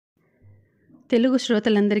తెలుగు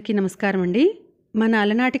శ్రోతలందరికీ నమస్కారం అండి. మన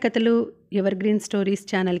అలనాటి కథలు ఎవర్గ్రీన్ స్టోరీస్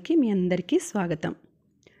ఛానల్కి మీ అందరికీ స్వాగతం.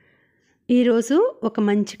 ఈరోజు ఒక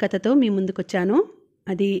మంచి కథతో మీ ముందుకొచ్చాను.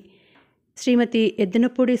 అది శ్రీమతి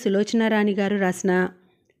యద్దనపూడి సులోచన రాణి గారు రాసిన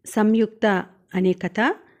సంయుక్త అనే కథ.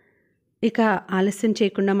 ఇక ఆలస్యం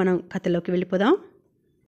చేయకుండా మనం కథలోకి వెళ్ళిపోదాం.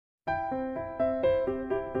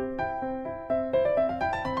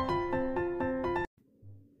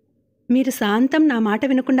 మీరు శాంతం నా మాట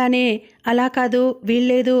వినకుండానే అలా కాదు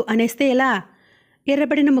వీల్లేదు అనేస్తే ఎలా?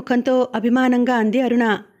 ఎర్రబడిన ముఖంతో అభిమానంగా అంది అరుణ.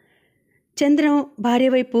 చంద్రం భార్య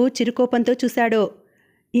వైపు చిరుకోపంతో చూశాడు.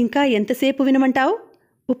 ఇంకా ఎంతసేపు వినమంటావు?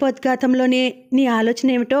 ఉపోద్ఘాతంలోనే నీ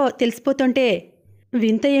ఆలోచన ఏమిటో తెలిసిపోతుంటే.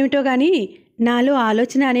 వింత ఏమిటో గాని నాలో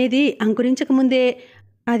ఆలోచన అనేది అంకురించకముందే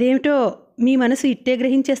అదేమిటో మీ మనసు ఇట్టే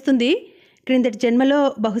గ్రహించేస్తుంది. క్రిందటి జన్మలో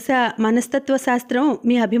బహుశా మనస్తత్వ శాస్త్రం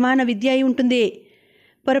మీ అభిమాన విద్య అయి ఉంటుంది.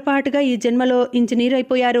 పొరపాటుగా ఈ జన్మలో ఇంజనీర్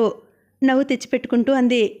అయిపోయారు నవ్వు తెచ్చిపెట్టుకుంటూ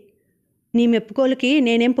అంది. నీ మెప్పుకోలుకి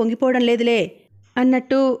నేనేం పొంగిపోవడం లేదులే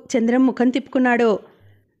అన్నట్టు చంద్రం ముఖం తిప్పుకున్నాడు.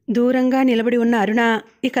 దూరంగా నిలబడి ఉన్న అరుణ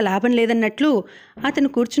ఇక లాభం లేదన్నట్లు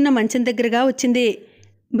అతను కూర్చున్న మంచం దగ్గరగా వచ్చింది.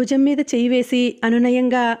 భుజం మీద చెయ్యి వేసి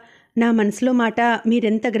అనునయంగా, నా మనసులో మాట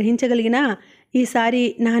మీరెంత గ్రహించగలిగినా ఈసారి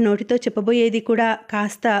నా నోటితో చెప్పబోయేది కూడా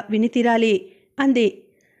కాస్త విని తీరాలి అంది.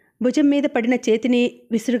 భుజం మీద పడిన చేతిని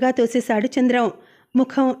విసురుగా తోసేశాడు చంద్రం.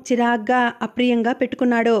 ముఖం చిరాగ్గా అప్రియంగా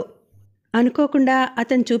పెట్టుకున్నాడు. అనుకోకుండా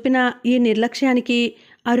అతను చూపిన ఈ నిర్లక్ష్యానికి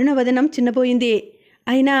అరుణ వదనం చిన్నబోయింది.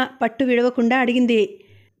 అయినా పట్టు విడవకుండా అడిగింది.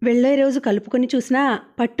 వెళ్ళే రోజు కలుపుకొని చూసినా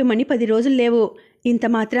పట్టుమని 10 రోజులు లేవు. ఇంత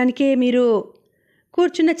మాత్రానికే మీరు?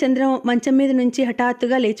 కూర్చున్న చంద్రం మంచం మీద నుంచి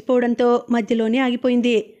హఠాత్తుగా లేచిపోవడంతో మధ్యలోనే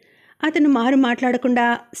ఆగిపోయింది. అతను మారు మాట్లాడకుండా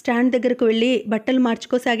స్టాండ్ దగ్గరకు వెళ్ళి బట్టలు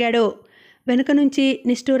మార్చుకోసాగాడు. వెనుక నుంచి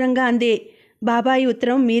నిష్ఠూరంగా అంది. బాబాయి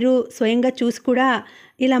ఉత్తరం మీరు స్వయంగా చూసి కూడా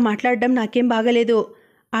ఇలా మాట్లాడడం నాకేం బాగలేదు.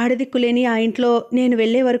 ఆడదిక్కులేని ఆ ఇంట్లో నేను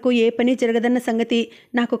వెళ్లే వరకు ఏ పని జరగదన్న సంగతి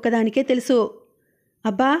నాకొక్కదానికే తెలుసు.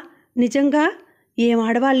 అబ్బా, నిజంగా? ఏం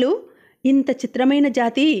ఆడవాళ్ళు! ఇంత చిత్రమైన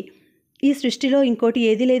జాతి ఈ సృష్టిలో ఇంకోటి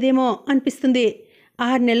ఏదీ లేదేమో అనిపిస్తుంది.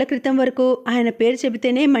 6 నెలల క్రితం వరకు ఆయన పేరు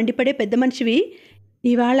చెబితేనే మండిపడే పెద్ద మనిషివి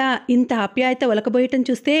ఇవాళ ఇంత ఆప్యాయత ఒలకబోయటం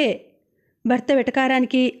చూస్తే. భర్త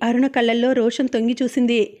వెటకారానికి అరుణ కళ్ళల్లో రోషం తొంగి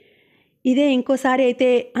చూసింది. ఇదే ఇంకోసారి అయితే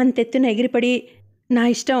అంతెత్తున ఎగిరిపడి, నా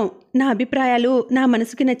ఇష్టం, నా అభిప్రాయాలు నా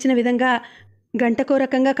మనసుకి నచ్చిన విధంగా గంటకో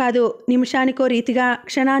రకంగా కాదు, నిమిషానికో రీతిగా,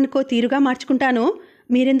 క్షణానికో తీరుగా మార్చుకుంటాను.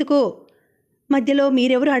 మీరెందుకు మధ్యలో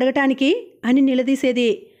మీరెవరు అడగటానికి అని నిలదీసేది.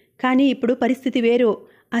 కానీ ఇప్పుడు పరిస్థితి వేరు.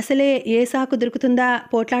 అసలే ఏ సాకు దొరుకుతుందా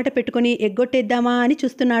పోట్లాట పెట్టుకుని ఎగ్గొట్టేద్దామా అని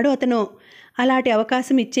చూస్తున్నాడు అతను. అలాంటి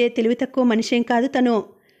అవకాశం ఇచ్చే తెలివి తక్కువ మనిషేం కాదు తను.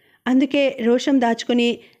 అందుకే రోషం దాచుకుని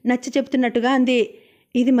నచ్చ చెబుతున్నట్టుగా అంది.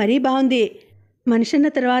 ఇది మరీ బాగుంది. మనిషన్న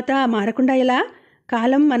తర్వాత మారకుండా ఎలా?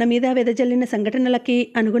 కాలం మన మీద వెదజల్లిన సంఘటనలకి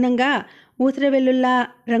అనుగుణంగా ఊసరవెల్లుల్లా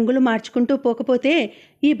రంగులు మార్చుకుంటూ పోకపోతే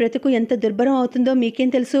ఈ బ్రతుకు ఎంత దుర్భరం అవుతుందో మీకేం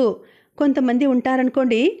తెలుసు? కొంతమంది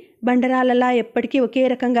ఉంటారనుకోండి, బండరాలలా ఎప్పటికీ ఒకే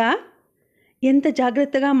రకంగా. ఎంత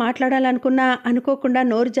జాగ్రత్తగా మాట్లాడాలనుకున్నా అనుకోకుండా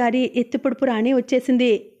నోరు జారి ఎత్తిపొడుపు రాణి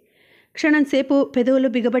వచ్చేసింది. క్షణంసేపు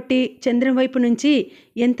పెదవులు బిగబట్టి చంద్రం వైపు నుంచి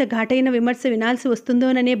ఎంత ఘాటైన విమర్శ వినాల్సి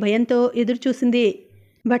వస్తుందోననే భయంతో ఎదురుచూసింది.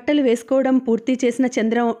 బట్టలు వేసుకోవడం పూర్తి చేసిన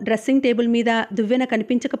చంద్రం డ్రెస్సింగ్ టేబుల్ మీద దువ్వెన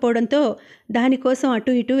కనిపించకపోవడంతో దానికోసం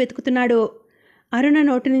అటూ ఇటూ వెతుకుతున్నాడు. అరుణ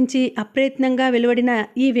నోటి నుంచి అప్రయత్నంగా వెలువడిన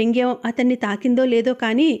ఈ వ్యంగ్యం అతన్ని తాకిందో లేదో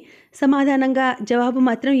కానీ సమాధానంగా జవాబు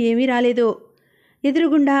మాత్రం ఏమీ రాలేదు.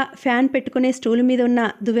 ఎదురుగుండా ఫ్యాన్ పెట్టుకునే స్టూలు మీద ఉన్న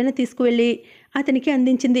దువ్వెన తీసుకువెళ్ళి అతనికి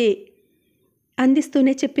అందించింది.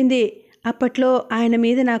 అందిస్తూనే చెప్పింది. అప్పట్లో ఆయన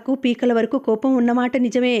మీద నాకు పీకల వరకు కోపం ఉన్నమాట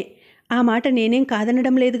నిజమే. ఆ మాట నేనేం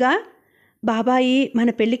కాదనడం లేదుగా. బాబాయి మన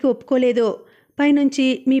పెళ్లికి ఒప్పుకోలేదు. పైనుంచి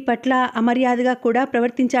మీ పట్ల అమర్యాదగా కూడా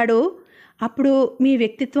ప్రవర్తించాడు. అప్పుడు మీ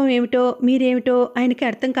వ్యక్తిత్వం ఏమిటో మీరేమిటో ఆయనకి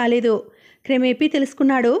అర్థం కాలేదు. క్రమేపీ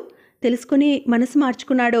తెలుసుకున్నాడు. తెలుసుకుని మనసు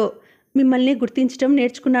మార్చుకున్నాడు. మిమ్మల్ని గుర్తించడం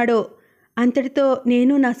నేర్చుకున్నాడు. అంతటితో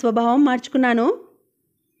నేను నా స్వభావం మార్చుకున్నాను.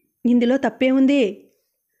 ఇందులో తప్పే ఉంది?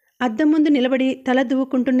 అద్దం ముందు నిలబడి తల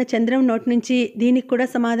దువ్వుకుంటున్న చంద్రం నోటి నుంచి దీనికి కూడా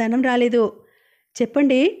సమాధానం రాలేదు.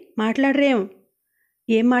 చెప్పండి, మాట్లాడరేం?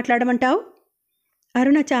 ఏం మాట్లాడమంటావు?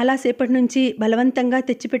 అరుణ చాలాసేపటి నుంచి బలవంతంగా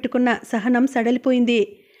తెచ్చిపెట్టుకున్న సహనం సడలిపోయింది.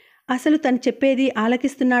 అసలు తను చెప్పేది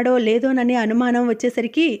ఆలకిస్తున్నాడో లేదోననే అనుమానం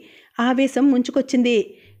వచ్చేసరికి ఆవేశం ముంచుకొచ్చింది.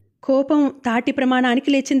 కోపం తాటి ప్రమాణానికి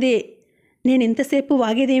లేచింది. నేనింతసేపు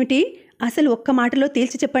వాగేదేమిటి? అసలు ఒక్క మాటలో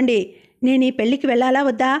తేల్చి చెప్పండి. నేను ఈ పెళ్లికి వెళ్ళాలా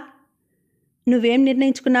వద్దా? నువ్వేం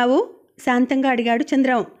నిర్ణయించుకున్నావు? శాంతంగా అడిగాడు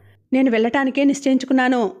చంద్రం. నేను వెళ్ళటానికే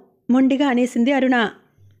నిశ్చయించుకున్నాను మొండిగా అనేసింది అరుణ.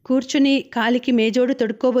 కూర్చుని కాలికి మేజోడు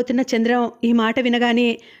తొడుక్కోబోతున్న చంద్రం ఈ మాట వినగానే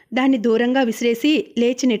దాన్ని దూరంగా విసిరేసి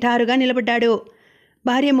లేచి నిటారుగా నిలబడ్డాడు.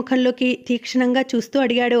 భార్య ముఖంలోకి తీక్షణంగా చూస్తూ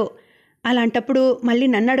అడిగాడు. అలాంటప్పుడు మళ్ళీ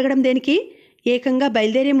నన్ను అడగడం దేనికి? ఏకంగా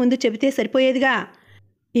బయలుదేరే ముందు చెబితే సరిపోయేదిగా.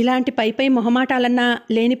 ఇలాంటి పైపై మొహమాటాలన్నా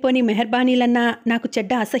లేనిపోని మెహర్బానీలన్నా నాకు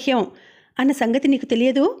చెడ్డ అసహ్యం అన్న సంగతి నీకు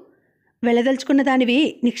తెలియదు. వెళ్ళదలుచుకున్న దానివి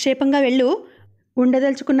నిక్షేపంగా వెళ్ళు,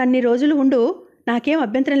 ఉండదలుచుకున్నన్ని రోజులు ఉండు, నాకేం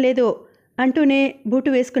అభ్యంతరం లేదు అంటూనే బూటు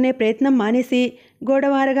వేసుకునే ప్రయత్నం మానేసి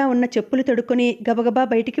గోడవారగా ఉన్న చెప్పులు తొడుక్కొని గబగబా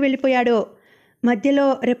బయటికి వెళ్ళిపోయాడు. మధ్యలో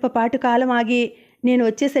రెప్పపాటు కాలం ఆగి, నేను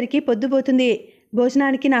వచ్చేసరికి పొద్దుపోతుంది,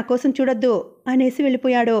 భోజనానికి నా కోసం చూడొద్దు అనేసి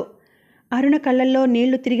వెళ్ళిపోయాడు. అరుణ కళ్ళల్లో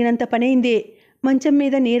నీళ్లు తిరిగినంత పనైంది. మంచం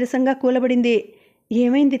మీద నీరసంగా కూలబడింది.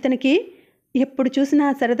 ఏమైంది ఇతనికి? ఎప్పుడు చూసినా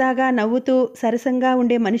సరదాగా నవ్వుతూ సరసంగా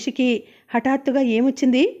ఉండే మనిషికి హఠాత్తుగా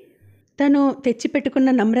ఏమొచ్చింది? తను తెచ్చిపెట్టుకున్న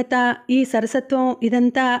నమ్రత, ఈ సరసత్వం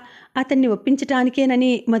ఇదంతా అతన్ని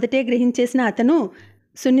ఒప్పించటానికేనని మొదటే గ్రహించేసిన అతను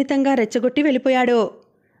సున్నితంగా రెచ్చగొట్టి వెళ్ళిపోయాడు.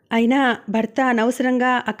 అయినా భర్త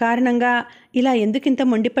అనవసరంగా అకారణంగా ఇలా ఎందుకింత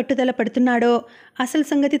మొండిపట్టుదల పడుతున్నాడో అసలు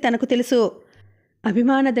సంగతి తనకు తెలుసు.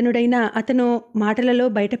 అభిమానధనుడైన అతను మాటలలో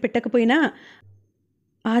బయట పెట్టకపోయినా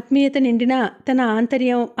ఆత్మీయత నిండిన తన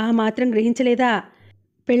ఆంతర్యం ఆ మాత్రం గ్రహించలేదా?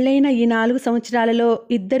 పెళ్ళైన ఈ 4 సంవత్సరాలలో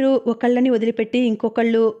ఇద్దరూ ఒకళ్ళని వదిలిపెట్టి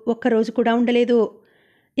ఇంకొకళ్ళు ఒక్కరోజు కూడా ఉండలేదు.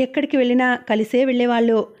 ఎక్కడికి వెళ్ళినా కలిసే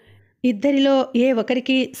వెళ్ళేవాళ్ళు. ఇద్దరిలో ఏ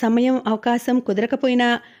ఒకరికి సమయం అవకాశం కుదరకపోయినా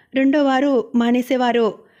రెండోవారు మానేసేవారు.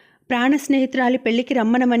 ప్రాణ స్నేహితురాలి పెళ్లికి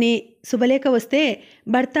రమ్మనమని శుభలేఖ వస్తే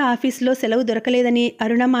భర్త ఆఫీసులో సెలవు దొరకలేదని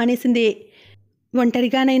అరుణ మానేసింది.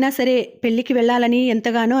 ఒంటరిగానైనా సరే పెళ్లికి వెళ్లాలని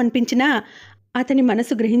ఎంతగానో అనిపించినా అతని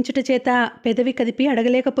మనసు గ్రహించుట చేత పెదవి కదిపి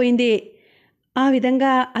అడగలేకపోయింది. ఆ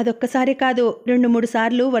విధంగా అదొక్కసారి కాదు, 2-3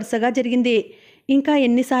 సార్లు వరుసగా జరిగింది. ఇంకా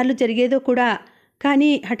ఎన్నిసార్లు జరిగేదో కూడా.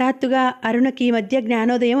 కానీ హఠాత్తుగా అరుణకి ఈ మధ్య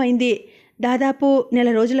జ్ఞానోదయం అయింది. దాదాపు నెల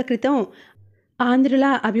రోజుల క్రితం ఆంధ్రుల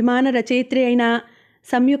అభిమాన రచయిత్రి అయిన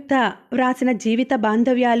సంయుక్త వ్రాసిన జీవిత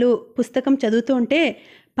బాంధవ్యాలు పుస్తకం చదువుతూ ఉంటే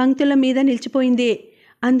పంక్తుల మీద నిలిచిపోయింది.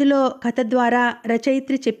 అందులో కథ ద్వారా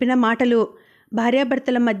రచయిత్రి చెప్పిన మాటలు.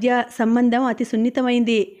 భార్యాభర్తల మధ్య సంబంధం అతి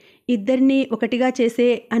సున్నితమైంది. ఇద్దరినీ ఒకటిగా చేసే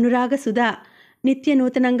అనురాగ సుధ నిత్య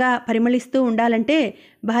నూతనంగా పరిమళిస్తూ ఉండాలంటే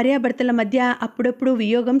భార్యాభర్తల మధ్య అప్పుడప్పుడు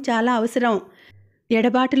వియోగం చాలా అవసరం.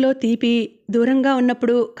 ఎడబాటులో తీపి, దూరంగా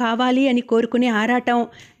ఉన్నప్పుడు కావాలి అని కోరుకునే ఆరాటం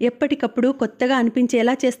ఎప్పటికప్పుడు కొత్తగా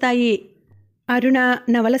అనిపించేలా చేస్తాయి. అరుణ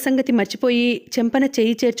నవల సంగతి మర్చిపోయి చెంపన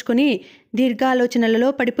చేయి చేర్చుకుని దీర్ఘాలోచనలలో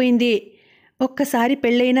పడిపోయింది. ఒక్కసారి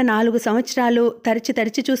పెళ్ళైన 4 సంవత్సరాలు తరచి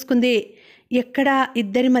తరచి చూసుకుంది. ఎక్కడా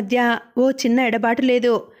ఇద్దరి మధ్య ఓ చిన్న ఎడబాటు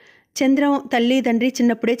లేదు. చంద్రం తల్లి తండ్రి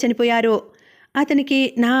చిన్నప్పుడే చనిపోయారు. అతనికి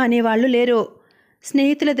నా అనేవాళ్లు లేరు.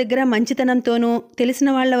 స్నేహితుల దగ్గర మంచితనంతోనూ తెలిసిన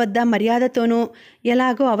వాళ్ల వద్ద మర్యాదతోనూ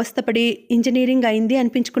ఎలాగో అవస్థపడి ఇంజనీరింగ్ అయింది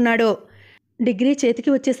అనిపించుకున్నాడు. డిగ్రీ చేతికి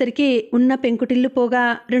వచ్చేసరికి ఉన్న పెంకుటిల్లు పోగా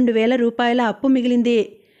 2,000 రూపాయల అప్పు మిగిలింది.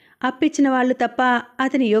 అప్పిచ్చిన వాళ్ళు తప్ప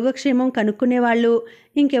అతని యోగక్షేమం కనుక్కునేవాళ్లు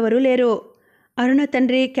ఇంకెవరూ లేరు. అరుణ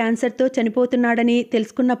తండ్రి క్యాన్సర్తో చనిపోతున్నాడని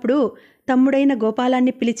తెలుసుకున్నప్పుడు తమ్ముడైన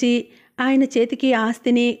గోపాలాన్ని పిలిచి ఆయన చేతికి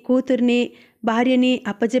ఆస్తిని, కూతుర్ని, భార్యని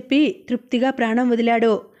అప్పజెప్పి తృప్తిగా ప్రాణం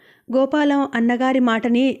వదిలాడు. గోపాలం అన్నగారి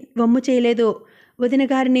మాటని వమ్ము చేయలేదు.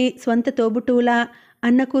 వదినగారిని స్వంత తోబుట్టువులా,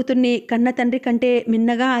 అన్న కూతుర్ని కన్న తండ్రి కంటే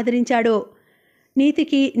మిన్నగా ఆదరించాడు.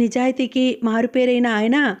 నీతికి నిజాయితీకి మారుపేరైన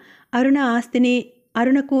ఆయన అరుణ ఆస్తిని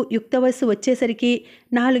అరుణకు యుక్త వయస్సు వచ్చేసరికి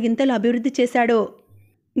 4 గింతలు అభివృద్ధి చేశాడు.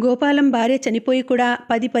 గోపాలం భార్య చనిపోయి కూడా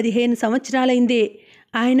 10-15 సంవత్సరాలైంది.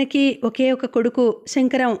 ఆయనకి ఒకే ఒక కొడుకు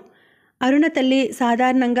శంకరం. అరుణ తల్లి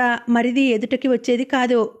సాధారణంగా మరిది ఎదుటకి వచ్చేది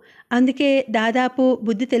కాదు. అందుకే దాదాపు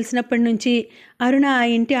బుద్ధి తెలిసినప్పటి నుంచి అరుణ ఆ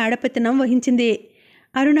ఇంటి ఆడపెత్తనం వహించింది.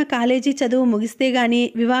 అరుణ కాలేజీ చదువు ముగిస్తే గాని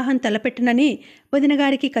వివాహం తలపెట్టనని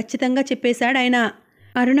వదినగారికి ఖచ్చితంగా చెప్పేశాడాయన.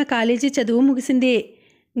 అరుణ కాలేజీ చదువు ముగిసింది.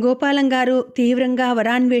 గోపాలం గారు తీవ్రంగా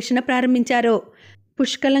వరాన్వేషణ ప్రారంభించారు.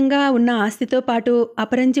 పుష్కలంగా ఉన్న ఆస్తితో పాటు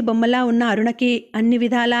అపరంజి బొమ్మలా ఉన్న అరుణకి అన్ని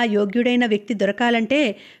విధాలా యోగ్యుడైన వ్యక్తి దొరకాలంటే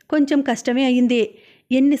కొంచెం కష్టమే అయింది.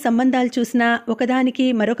 ఎన్ని సంబంధాలు చూసినా ఒకదానికి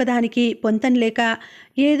మరొకదానికి పొంతనలేక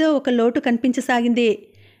ఏదో ఒక లోటు కనిపించసాగింది.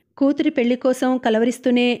 కూతురి పెళ్లి కోసం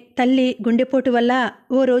కలవరిస్తూనే తల్లి గుండెపోటు వల్ల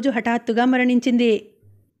ఓ రోజు హఠాత్తుగా మరణించింది.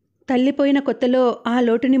 తల్లిపోయిన కొత్తలో ఆ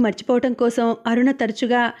లోటుని మర్చిపోవటం కోసం అరుణ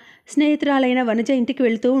తరచుగా స్నేహితురాలైన వనజ ఇంటికి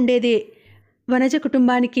వెళుతూ ఉండేది. వనజ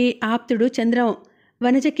కుటుంబానికి ఆప్తుడు చంద్రం.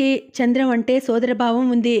 వనజకి చంద్రం అంటే సోదరభావం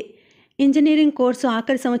ఉంది. ఇంజనీరింగ్ కోర్సు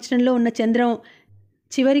ఆఖరి సంవత్సరంలో ఉన్న చంద్రం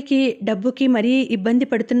చివరికి డబ్బుకి మరీ ఇబ్బంది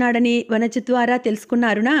పడుతున్నాడని వనజ ద్వారా తెలుసుకున్న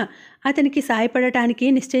అరుణ అతనికి సాయపడటానికి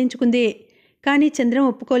నిశ్చయించుకుంది. కానీ చంద్రం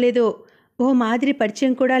ఒప్పుకోలేదు. ఓ మాదిరి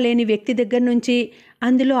పరిచయం కూడా లేని వ్యక్తి దగ్గర నుంచి,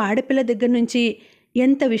 అందులో ఆడపిల్ల దగ్గర నుంచి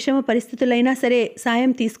ఎంత విషమ పరిస్థితులైనా సరే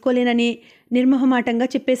సాయం తీసుకోలేనని నిర్మోహమాటంగా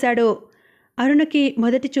చెప్పేశాడు. అరుణకి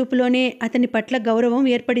మొదటి చూపులోనే అతని పట్ల గౌరవం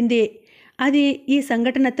ఏర్పడింది. అది ఈ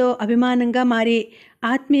సంఘటనతో అభిమానంగా మారి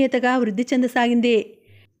ఆత్మీయతగా వృద్ధి చెందసాగింది.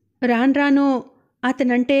 రాను రాను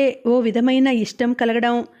అతనంటే ఓ విధమైన ఇష్టం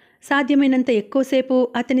కలగడం, సాధ్యమైనంత ఎక్కువసేపు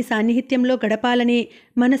అతని సాన్నిహిత్యంలో గడపాలని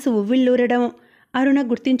మనసు ఉవ్విళ్ళూరడం అరుణ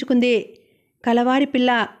గుర్తించుకుంది. కలవారి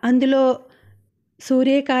పిల్ల, అందులో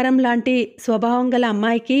సూర్యకారం లాంటి స్వభావం గల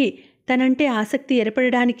అమ్మాయికి తనంటే ఆసక్తి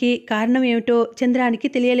ఏర్పడడానికి కారణమేమిటో చంద్రానికి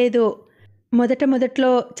తెలియలేదు.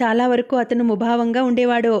 మొదట్లో చాలా వరకు అతను ముభావంగా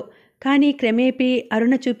ఉండేవాడు. కానీ క్రమేపీ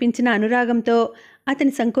అరుణ చూపించిన అనురాగంతో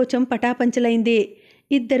అతని సంకోచం పటాపంచలైంది.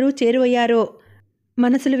 ఇద్దరూ చేరువయ్యారు.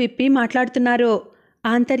 మనసులు విప్పి మాట్లాడుతున్నారు.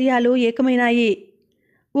 ఆంతర్యాలు ఏకమైనాయి.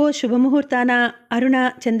 ఓ శుభముహూర్తాన అరుణ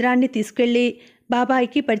చంద్రాన్ని తీసుకెళ్లి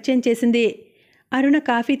బాబాయికి పరిచయం చేసింది. అరుణ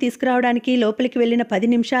కాఫీ తీసుకురావడానికి లోపలికి వెళ్ళిన 10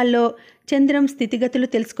 నిమిషాల్లో చంద్రం స్థితిగతులు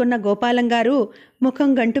తెలుసుకున్న గోపాలంగారు ముఖం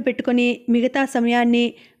గంటు పెట్టుకుని మిగతా సమయాన్ని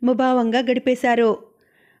ముభావంగా గడిపేశారు.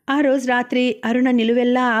 ఆ రోజు రాత్రి అరుణ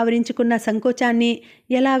నిలువెల్లా ఆవరించుకున్న సంకోచాన్ని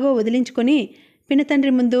ఎలాగో వదిలించుకొని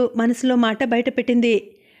పినతండ్రి ముందు మనసులో మాట బయటపెట్టింది.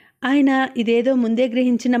 ఆయన ఇదేదో ముందే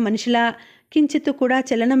గ్రహించిన మనిషిలా కించిత్తు కూడా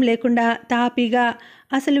చలనం లేకుండా తాపీగా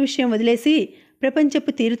అసలు విషయం వదిలేసి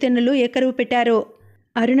ప్రపంచపు తీరుతెన్నులు ఏకరువు పెట్టారు.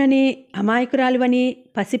 అరుణని అమాయకురాలువని,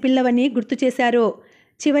 పసిపిల్లవని గుర్తు చేశారు.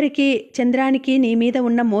 చివరికి చంద్రానికి నీ మీద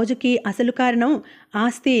ఉన్న మోజుకి అసలు కారణం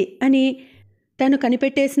ఆస్తి అని తను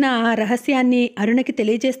కనిపెట్టేసిన ఆ రహస్యాన్ని అరుణకి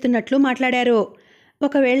తెలియజేస్తున్నట్లు మాట్లాడారు.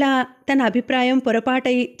 ఒకవేళ తన అభిప్రాయం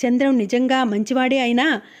పొరపాటై చంద్రం నిజంగా మంచివాడే అయినా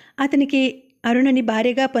అతనికి అరుణని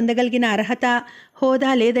భార్యగా పొందగలిగిన అర్హత,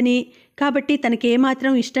 హోదా లేదని, కాబట్టి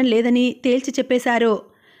తనకేమాత్రం ఇష్టం లేదని తేల్చి చెప్పేశారు.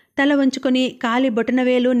 తల వంచుకొని కాలి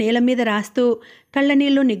బొటనవేలు నేల మీద రాస్తూ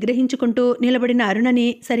కళ్ళనీళ్లు నిగ్రహించుకుంటూ నిలబడిన అరుణని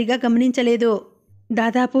సరిగా గమనించలేదు.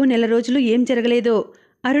 దాదాపు నెల రోజులు ఏం జరగలేదు.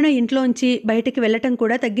 అరుణ ఇంట్లోంచి బయటికి వెళ్లటం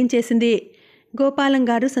కూడా తగ్గించేసింది.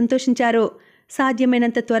 గోపాలంగారు సంతోషించారు.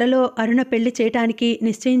 సాధ్యమైనంత త్వరలో అరుణ పెళ్లి చేయటానికి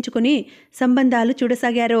నిశ్చయించుకుని సంబంధాలు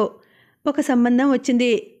చూడసాగారు. ఒక సంబంధం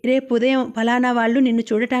వచ్చింది. రేపు ఉదయం ఫలానా వాళ్ళు నిన్ను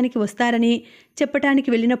చూడటానికి వస్తారని చెప్పటానికి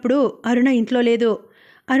వెళ్ళినప్పుడు అరుణ ఇంట్లో లేదు.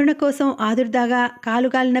 అరుణ కోసం ఆదుర్దాగా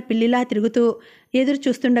కాలుగాలిన పిల్లిలా తిరుగుతూ ఎదురు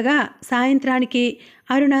చూస్తుండగా సాయంత్రానికి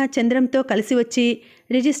అరుణ చంద్రంతో కలిసి వచ్చి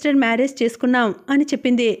రిజిస్టర్ మ్యారేజ్ చేసుకున్నాం అని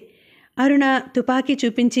చెప్పింది. అరుణ తుపాకీ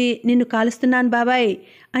చూపించి నిన్ను కాలుస్తున్నాను బాబాయ్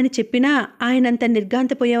అని చెప్పినా ఆయనంత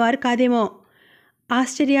నిర్ఘాంతపోయేవారు కాదేమో.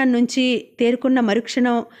 ఆశ్చర్యాన్నుంచి తేరుకున్న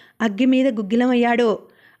మరుక్షణం అగ్గిమీద గుగ్గిలమయ్యాడు.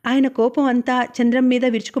 ఆయన కోపం అంతా చంద్రం మీద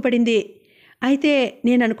విరుచుకుపడింది. అయితే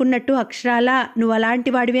నేననుకున్నట్టు అక్షరాలా నువ్వలాంటి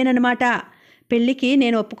వాడివేనన్నమాట. పెళ్ళికి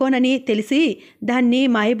నేను ఒప్పుకోనని తెలిసి దాన్ని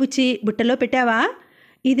మాయబుచ్చి బుట్టలో పెట్టావా?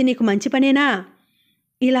 ఇది నీకు మంచి పనేనా?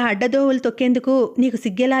 ఇలా అడ్డదోవలు తొక్కేందుకు నీకు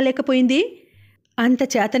సిగ్గెలా లేకపోయింది? అంత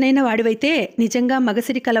చేతనైన వాడివైతే, నిజంగా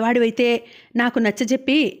మగసిరి కలవాడివైతే నాకు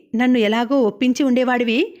నచ్చజెప్పి నన్ను ఎలాగో ఒప్పించి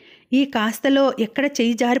ఉండేవాడివి. ఈ కాస్తలో ఎక్కడ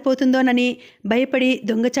చెయ్యి జారిపోతుందోనని భయపడి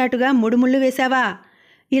దొంగచాటుగా ముడుముళ్ళు వేశావా?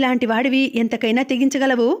 ఇలాంటి వాడివి ఎంతకైనా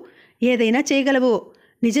తెగించగలవు, ఏదైనా చేయగలవు.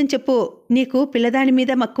 నిజం చెప్పు, నీకు పిల్లదాని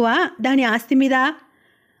మీద మక్కువ, దాని ఆస్తి మీద?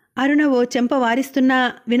 అరుణ ఓ చెంప వారిస్తున్నా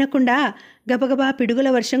వినకుండా గబగబా పిడుగుల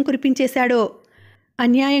వర్షం కురిపించేశాడు.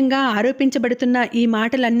 అన్యాయంగా ఆరోపించబడుతున్న ఈ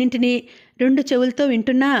మాటలన్నింటినీ 2 చెవులతో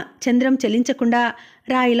వింటున్నా చంద్రం చలించకుండా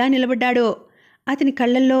రాయిలా నిలబడ్డాడు. అతని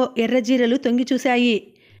కళ్ళల్లో ఎర్రజీరలు తొంగిచూశాయి.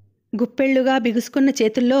 గుప్పెళ్లుగా బిగుసుకున్న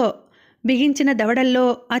చేతుల్లో, బిగించిన దవడల్లో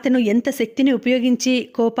అతను ఎంత శక్తిని ఉపయోగించి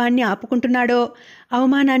కోపాన్ని ఆపుకుంటున్నాడో,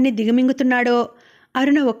 అవమానాన్ని దిగమింగుతున్నాడో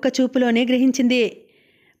అరుణ ఒక్క చూపులోనే గ్రహించింది.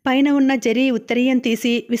 పైన ఉన్న జరీ ఉత్తరీయం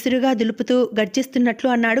తీసి విసురుగా దులుపుతూ గర్జిస్తున్నట్లు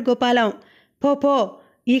అన్నాడు గోపాలం. పో,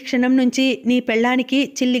 ఈ క్షణం నుంచి నీ పెళ్ళానికి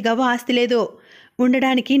చిల్లి గవ్వ ఆస్తి లేదు,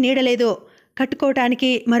 ఉండడానికి నీడలేదు,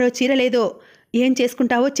 కట్టుకోవటానికి మరో చీర లేదు. ఏం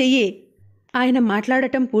చేసుకుంటావో చెయ్యి. ఆయన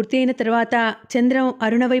మాట్లాడటం పూర్తి అయిన తర్వాత చంద్రం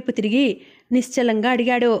అరుణ వైపు తిరిగి నిశ్చలంగా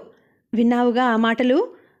అడిగాడు. విన్నావుగా ఆ మాటలు?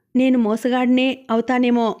 నేను మోసగాడినే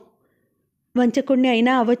అవుతానేమో, వంచకుణ్ణి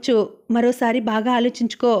అయినా అవ్వచ్చు. మరోసారి బాగా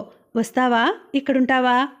ఆలోచించుకో. వస్తావా,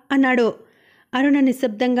 ఇక్కడుంటావా అన్నాడు. అరుణ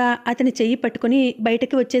నిశ్శబ్దంగా అతని చెయ్యి పట్టుకుని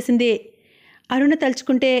బయటకు వచ్చేసింది. అరుణ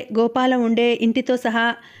తలుచుకుంటే గోపాలం ఉండే ఇంటితో సహా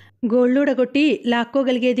గోళ్ళూడగొట్టి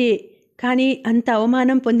లాక్కోగలిగేది. కానీ అంత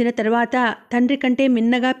అవమానం పొందిన తర్వాత, తండ్రి కంటే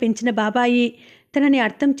మిన్నగా పెంచిన బాబాయి తనని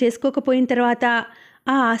అర్థం చేసుకోకపోయిన తర్వాత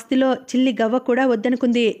ఆ ఆస్తిలో చిల్లి గవ్వ కూడా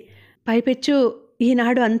వద్దనుకుంది. పైపెచ్చు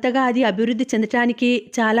ఈనాడు అంతగా అది అభివృద్ధి చెందటానికి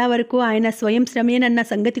చాలా వరకు ఆయన స్వయం శ్రమేనన్న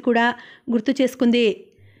సంగతి కూడా గుర్తు చేసుకుంది.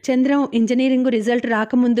 చంద్రం ఇంజనీరింగు రిజల్ట్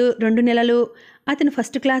రాకముందు 2 నెలలు, అతను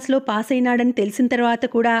ఫస్ట్ క్లాస్లో పాస్ అయినాడని తెలిసిన తర్వాత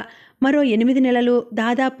కూడా మరో 8 నెలలు,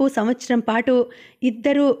 దాదాపు సంవత్సరం పాటు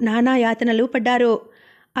ఇద్దరూ నానా యాతనలు పడ్డారు.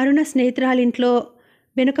 అరుణ స్నేహితురాలింట్లో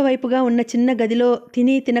వెనుక వైపుగా ఉన్న చిన్న గదిలో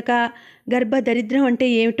తిని తినక గర్భదరిద్రం అంటే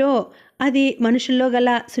ఏమిటో, అది మనుషుల్లో గల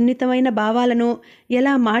సున్నితమైన భావాలను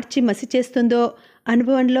ఎలా మార్చి మసి చేస్తుందో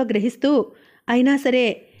అనుభవంలో గ్రహిస్తూ, అయినా సరే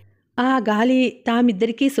ఆ గాలి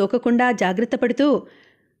తామిద్దరికీ సోకకుండా జాగ్రత్త పడుతూ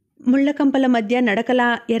ముళ్ళకంపల మధ్య నడకలా,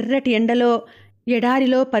 ఎర్రటి ఎండలో,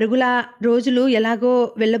 ఎడారిలో పరుగులా రోజులు ఎలాగో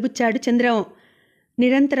వెళ్ళబుచ్చాడు చంద్రం.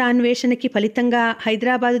 నిరంతరాన్వేషణకి ఫలితంగా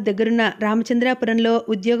హైదరాబాదు దగ్గరున్న రామచంద్రాపురంలో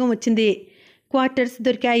ఉద్యోగం వచ్చింది. క్వార్టర్స్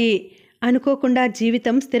దొరికాయి. అనుకోకుండా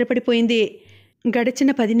జీవితం స్థిరపడిపోయింది. గడిచిన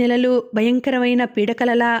 10 నెలలు భయంకరమైన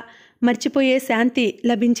పీడకలలా మర్చిపోయే శాంతి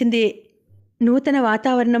లభించింది. నూతన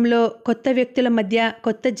వాతావరణంలో కొత్త వ్యక్తుల మధ్య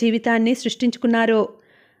కొత్త జీవితాన్ని సృష్టించుకున్నారు.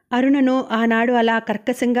 అరుణను ఆనాడు అలా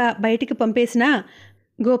కర్కశంగా బయటికి పంపేసినా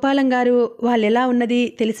గోపాలంగారు వాళ్ళెలా ఉన్నది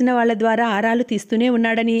తెలిసిన వాళ్ల ద్వారా ఆరాలు తీస్తూనే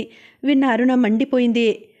ఉన్నాడని విన్న అరుణ మండిపోయింది.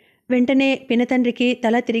 వెంటనే పినతండ్రికి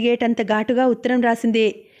తల తిరిగేటంత ఘాటుగా ఉత్తరం రాసింది.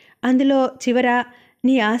 అందులో చివర,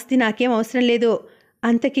 నీ ఆస్తి నాకేం అవసరం లేదు,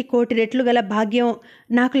 అంతకి 1,000,000 రెట్లు గల భాగ్యం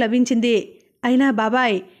నాకు లభించింది. అయినా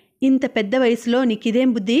బాబాయ్, ఇంత పెద్ద వయసులో నీకిదేం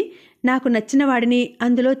బుద్ధి? నాకు నచ్చిన వాడిని,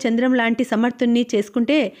 అందులో చంద్రం లాంటి సమర్థుణ్ణి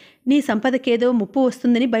చేసుకుంటే నీ సంపదకేదో ముప్పు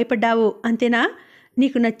వస్తుందని భయపడ్డావు, అంతేనా?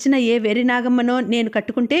 నీకు నచ్చిన ఏ వెర్రి నాగమ్మనో నేను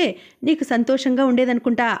కట్టుకుంటే నీకు సంతోషంగా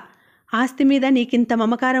ఉండేదనుకుంటా. ఆస్తి మీద నీకింత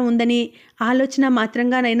మమకారం ఉందని ఆలోచన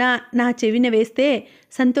మాత్రంగానైనా నా చెవిన వేస్తే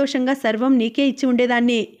సంతోషంగా సర్వం నీకే ఇచ్చి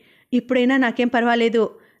ఉండేదాన్ని. ఇప్పుడైనా నాకేం పర్వాలేదు.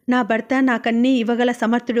 నా భర్త నాకన్నీ ఇవ్వగల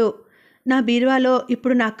సమర్థుడు. నా బీరువాలో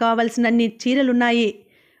ఇప్పుడు నాకు కావలసినన్ని చీరలున్నాయి.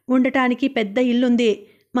 ఉండటానికి పెద్ద ఇల్లుంది.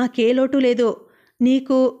 మాకే లోటు లేదు.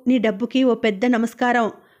 నీకు నీ డబ్బుకి ఓ పెద్ద నమస్కారం.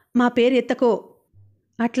 మా పేరు ఎత్తకో.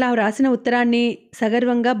 అట్లా వ్రాసిన ఉత్తరాన్ని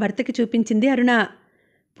సగర్వంగా భర్తకి చూపించింది అరుణ.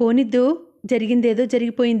 పోనిద్దు, జరిగిందేదో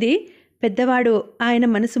జరిగిపోయింది. పెద్దవాడు, ఆయన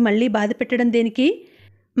మనసు మళ్ళీ బాధ పెట్టడం దేనికి?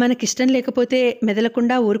 మనకిష్టం లేకపోతే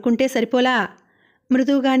మెదలకుండా ఊరుకుంటే సరిపోలా?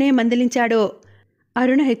 మృదువుగానే మందలించాడు.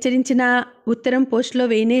 అరుణ హెచ్చరించిన ఉత్తరం పోస్టులో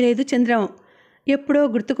వేయనేలేదు చంద్రం. ఎప్పుడో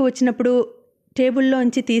గుర్తుకు వచ్చినప్పుడు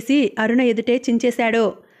టేబుల్లోంచి తీసి అరుణ ఎదుటే చించేశాడు.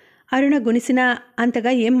 అరుణ గునిసినా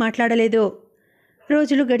అంతగా ఏం మాట్లాడలేదు.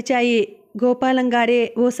 రోజులు గడిచాయి. గోపాలంగారే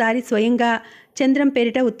ఓసారి స్వయంగా చంద్రం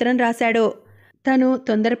పేరిట ఉత్తరం రాశాడు. తను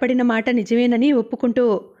తొందరపడిన మాట నిజమేనని ఒప్పుకుంటూ,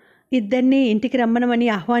 ఇద్దరినీ ఇంటికి రమ్మనమని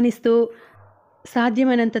ఆహ్వానిస్తూ,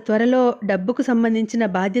 సాధ్యమైనంత త్వరలో డబ్బుకు సంబంధించిన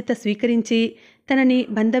బాధ్యత స్వీకరించి తనని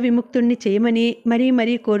బంధ విముక్తుణ్ణి చేయమని మరీ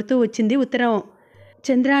మరీ కోరుతూ వచ్చింది ఉత్తరం.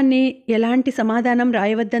 చంద్రాన్ని ఎలాంటి సమాధానం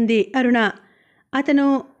రాయవద్దంది అరుణ. అతను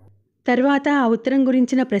తర్వాత ఆ ఉత్తరం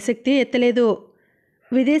గురించిన ప్రసక్తి ఎత్తలేదు.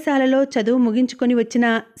 విదేశాలలో చదువు ముగించుకొని వచ్చిన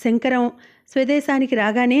శంకరం స్వదేశానికి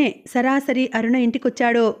రాగానే సరాసరి అరుణ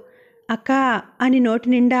ఇంటికొచ్చాడు. అక్కా అని నోటి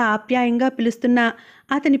నిండా ఆప్యాయంగా పిలుస్తున్న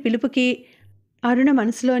అతని పిలుపుకి అరుణ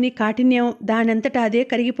మనసులోని కాఠిన్యం దానంతటా అదే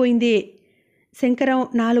కరిగిపోయింది. శంకరం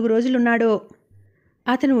 4 రోజులున్నాడు.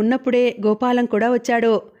 అతను ఉన్నప్పుడే గోపాలం కూడా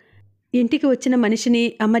వచ్చాడు. ఇంటికి వచ్చిన మనిషిని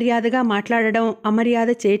అమర్యాదగా మాట్లాడడం, అమర్యాద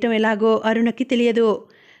చేయటం ఎలాగో అరుణకి తెలియదు.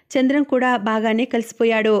 చంద్రం కూడా బాగానే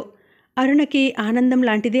కలిసిపోయాడు. అరుణకి ఆనందం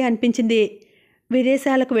లాంటిదే అనిపించింది.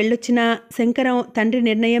 విదేశాలకు వెళ్ళొచ్చిన శంకరం తండ్రి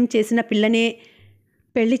నిర్ణయం చేసిన పిల్లనే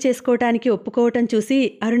పెళ్లి చేసుకోవటానికి ఒప్పుకోవటం చూసి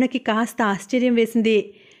అరుణకి కాస్త ఆశ్చర్యం వేసింది.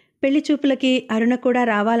 పెళ్లి చూపులకి అరుణ కూడా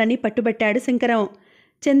రావాలని పట్టుబట్టాడు శంకరం.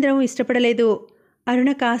 చంద్రం ఇష్టపడలేదు. అరుణ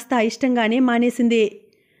కాస్త అయిష్టంగానే మానేసింది.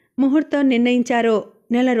 ముహూర్తం నిర్ణయించారు.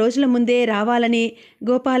 4 రోజుల ముందే రావాలని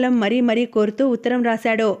గోపాలం మరీ మరీ కోరుతూ ఉత్తరం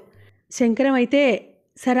రాశాడు. శంకరం అయితే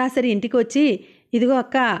సరాసరి ఇంటికి వచ్చి, ఇదిగో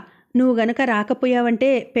అక్క, నువ్వు గనక రాకపోయావంటే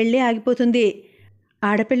పెళ్ళే ఆగిపోతుంది.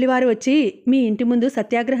 ఆడపెళ్లివారు వచ్చి మీ ఇంటి ముందు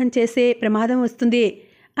సత్యాగ్రహం చేసే ప్రమాదం వస్తుంది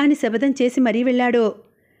అని శపథం చేసి మరీ వెళ్ళాడు.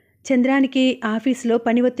 చంద్రానికి ఆఫీసులో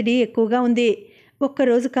పని ఒత్తిడి ఎక్కువగా ఉంది.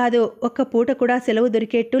 ఒక్కరోజు కాదు, ఒక్క పూట కూడా సెలవు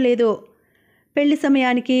దొరికేట్టు లేదు. పెళ్లి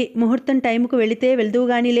సమయానికి ముహూర్తం టైంకు వెళితే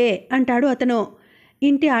వెళ్దువుగానిలే అంటాడు అతను.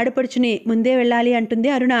 ఇంటి ఆడపడుచుని ముందే వెళ్ళాలి అంటుంది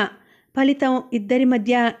అరుణ. ఫలితం ఇద్దరి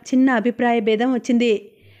మధ్య చిన్న అభిప్రాయ భేదం వచ్చింది.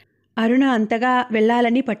 అరుణ అంతగా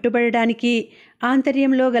వెళ్ళాలని పట్టుబడడానికి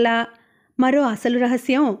ఆంతర్యంలో గల మరో అసలు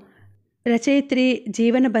రహస్యం రచయిత్రి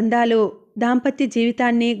జీవన బంధాలు, దాంపత్య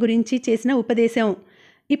జీవితాన్ని గురించి చేసిన ఉపదేశం.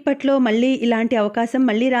 ఇప్పట్లో మళ్ళీ ఇలాంటి అవకాశం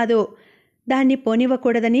మళ్ళీ రాదు. దాన్ని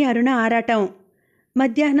పోనివ్వకూడదని అరుణ ఆరాటం.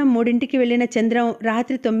 మధ్యాహ్నం 3ంటికి వెళ్ళిన చంద్రం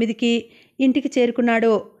రాత్రి 9కి ఇంటికి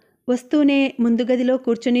చేరుకున్నాడు. వస్తూనే ముందు గదిలో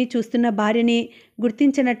కూర్చుని చూస్తున్న భార్యని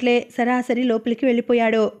గుర్తించనట్లే సరాసరి లోపలికి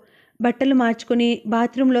వెళ్ళిపోయాడు. బట్టలు మార్చుకుని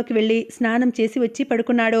బాత్రూంలోకి వెళ్ళి స్నానం చేసి వచ్చి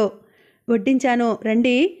పడుకున్నాడు. వడ్డించాను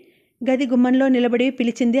రండి. గది గుమ్మంలో నిలబడి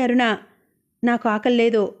పిలిచింది అరుణ. నాకు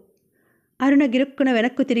ఆకల్లేదు. అరుణ గిరుక్కున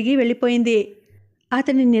వెనక్కు తిరిగి వెళ్ళిపోయింది.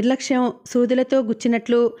 అతని నిర్లక్ష్యం సూదులతో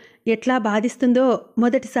గుచ్చినట్లు ఎట్లా బాధిస్తుందో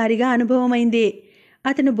మొదటిసారిగా అనుభవమైంది.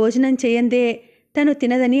 అతను భోజనం చేయందే తను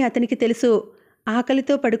తినదని అతనికి తెలుసు.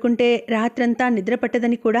 ఆకలితో పడుకుంటే రాత్రంతా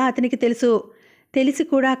నిద్రపట్టదని కూడా అతనికి తెలుసు. తెలిసి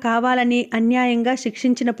కూడా కావాలని అన్యాయంగా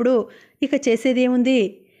శిక్షించినప్పుడు ఇక చేసేదేముంది?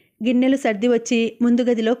 గిన్నెలు సర్ది వచ్చి ముందు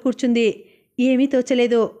గదిలో కూర్చుంది. ఏమీ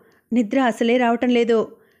తోచలేదు. నిద్ర అసలే రావటం లేదు.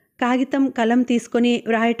 కాగితం కలం తీసుకొని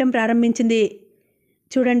వ్రాయటం ప్రారంభించింది.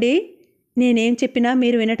 చూడండి, నేనేం చెప్పినా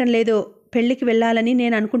మీరు వినటం లేదు. పెళ్ళికి వెళ్ళాలని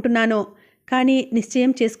నేను అనుకుంటున్నాను, కానీ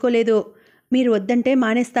నిశ్చయం చేసుకోలేదు. మీరు వద్దంటే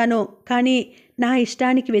మానేస్తాను, కానీ నా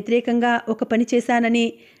ఇష్టానికి వ్యతిరేకంగా ఒక పని చేశానని,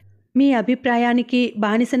 మీ అభిప్రాయానికి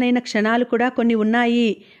బానిసనైన క్షణాలు కూడా కొన్ని ఉన్నాయి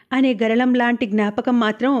అనే గరళం లాంటి జ్ఞాపకం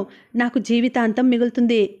మాత్రం నాకు జీవితాంతం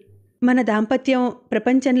మిగులుతుంది. మన దాంపత్యం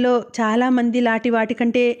ప్రపంచంలో చాలామంది లాంటి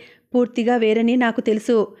వాటికంటే పూర్తిగా వేరని నాకు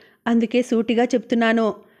తెలుసు. అందుకే సూటిగా చెప్తున్నాను.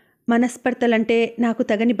 మనస్పర్ధలంటే నాకు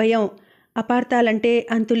తగని భయం, అపార్థాలంటే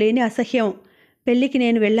అంతులేని అసహ్యం. పెళ్ళికి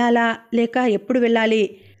నేను వెళ్ళాలా లేక ఎప్పుడు వెళ్ళాలి,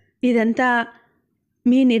 ఇదంతా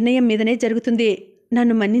మీ నిర్ణయం మీదనే జరుగుతుంది.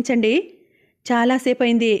 నన్ను మన్నించండి.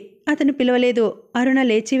 చాలాసేపయింది. అతను పిలవలేదు. అరుణ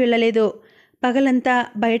లేచి వెళ్ళలేదు. పగలంతా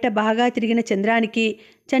బయట బాగా తిరిగిన చంద్రానికి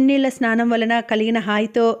చన్నీళ్ల స్నానం వలన కలిగిన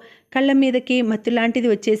హాయితో కళ్ళ మీదకి మత్తులాంటిది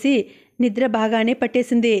వచ్చేసి నిద్ర బాగానే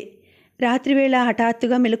పట్టేసింది. రాత్రివేళ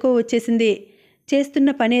హఠాత్తుగా మెలకువ వచ్చేసింది. చేస్తున్న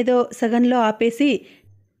పనేదో సగంలో ఆపేసి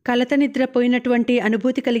కలత నిద్ర పోయినటువంటి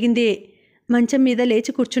అనుభూతి కలిగింది. మంచం మీద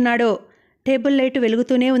లేచి కూర్చున్నాడు. టేబుల్ లైటు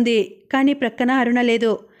వెలుగుతూనే ఉంది, కానీ ప్రక్కన అరుణ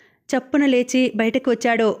లేదు. చప్పున లేచి బయటకు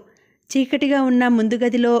వచ్చాడు. చీకటిగా ఉన్న ముందు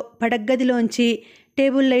గదిలో పడగ్గదిలోంచి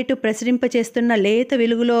టేబుల్ లైటు ప్రసరింపచేస్తున్న లేత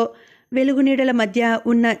వెలుగులో వెలుగునీడల మధ్య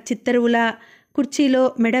ఉన్న చిత్తరువులా కుర్చీలో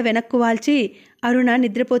మెడ వెనక్కు వాల్చి అరుణ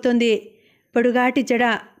నిద్రపోతోంది. పొడుగాటి జడ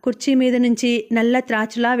కుర్చీ మీద నుంచి నల్ల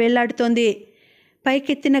త్రాచులా వేళ్లాడుతోంది.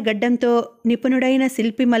 పైకెత్తిన గడ్డంతో నిపుణుడైన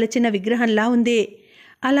శిల్పి మలచిన విగ్రహంలా ఉంది.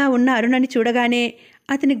 అలా ఉన్న అరుణని చూడగానే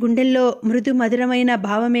అతని గుండెల్లో మృదు మధురమైన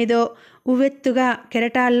భావమేదో ఉవ్వెత్తుగా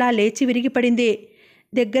కెరటాల్లా లేచి విరిగిపడింది.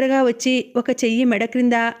 దగ్గరగా వచ్చి ఒక చెయ్యి మెడ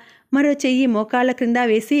క్రింద, మరో చెయ్యి మోకాళ్ల క్రింద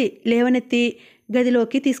వేసి లేవనెత్తి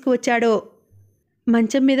గదిలోకి తీసుకువచ్చాడు.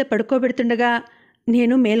 మంచం మీద పడుకోబెడుతుండగా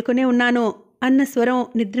నేను మేల్కొనే ఉన్నాను అన్న స్వరం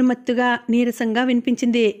నిద్రమత్తుగా నీరసంగా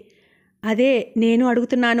వినిపించింది. అదే నేను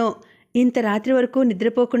అడుగుతున్నాను. ఇంత రాత్రి వరకు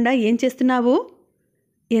నిద్రపోకుండా ఏం చేస్తున్నావు?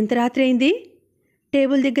 ఎంత రాత్రి అయింది?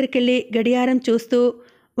 టేబుల్ దగ్గరికెళ్ళి గడియారం చూస్తూ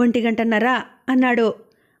 1:30 అన్నాడు.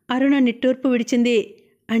 అరుణ నిట్టూర్పు విడిచింది.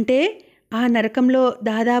 అంటే ఆ నరకంలో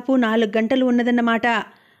దాదాపు 4 గంటలు ఉన్నదన్నమాట.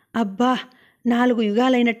 అబ్బా, 4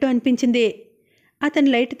 యుగాలైనట్టు అనిపించింది. అతను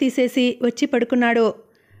లైట్ తీసేసి వచ్చి పడుకున్నాడు.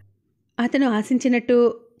 అతను ఆశించినట్టు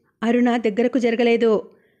అరుణ దగ్గరకు జరగలేదు.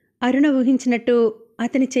 అరుణ ఊహించినట్టు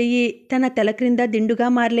అతని చెయ్యి తన తల క్రింద దిండుగా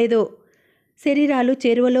మారలేదు. శరీరాలు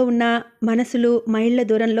చేరువలో ఉన్న మనసులు మైళ్ళ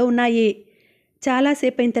దూరంలో ఉన్నాయి.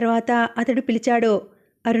 చాలాసేపైన తర్వాత అతడు పిలిచాడు.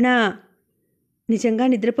 అరుణా, నిజంగా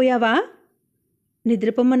నిద్రపోయావా?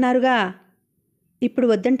 నిద్రపోమ్మన్నారుగా. ఇప్పుడు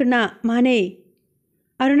వద్దంటున్నా, మానేయ్.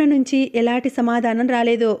 అరుణ నుంచి ఎలాంటి సమాధానం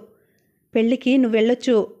రాలేదు. పెళ్ళికి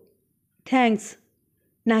నువ్వెళ్ళొచ్చు. థ్యాంక్స్,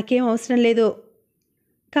 నాకేం అవసరం లేదు.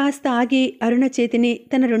 కాస్త ఆగి అరుణ చేతిని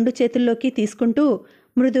తన 2 చేతుల్లోకి తీసుకుంటూ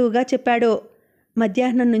మృదువుగా చెప్పాడు.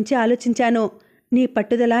 మధ్యాహ్నం నుంచి ఆలోచించాను. నీ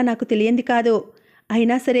పట్టుదల నాకు తెలియంది కాదు.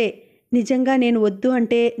 అయినా సరే, నిజంగా నేను వద్దు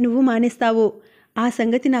అంటే నువ్వు మానేస్తావు. ఆ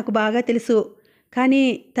సంగతి నాకు బాగా తెలుసు. కానీ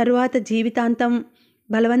తరువాత జీవితాంతం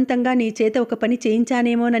బలవంతంగా నీ చేత ఒక పని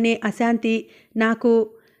చేయించానేమోననే అశాంతి నాకు,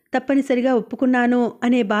 తప్పనిసరిగా ఒప్పుకున్నాను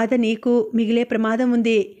అనే బాధ నీకు మిగిలే ప్రమాదం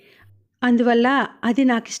ఉంది. అందువల్ల అది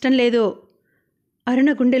నాకిష్టం లేదు. అరుణ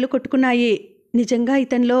గుండెలు కొట్టుకున్నాయి. నిజంగా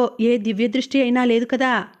ఇతనిలో ఏ దివ్యదృష్టి అయినా లేదు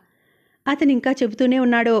కదా? అతనింకా చెబుతూనే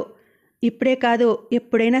ఉన్నాడు. ఇప్పుడే కాదు,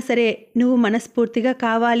 ఎప్పుడైనా సరే నువ్వు మనస్ఫూర్తిగా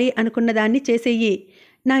కావాలి అనుకున్న దాన్ని చేసేయి.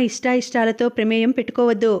 నా ఇష్టాయిష్టాలతో ప్రమేయం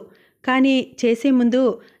పెట్టుకోవద్దు. కానీ చేసే ముందు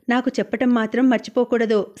నాకు చెప్పటం మాత్రం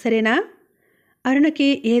మర్చిపోకూడదు, సరేనా? అరుణకి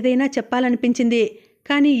ఏదైనా చెప్పాలనిపించింది,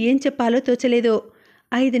 కానీ ఏం చెప్పాలో తోచలేదు.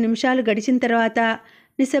 5 నిమిషాలు గడిచిన తర్వాత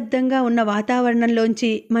నిశ్శబ్దంగా ఉన్న వాతావరణంలోంచి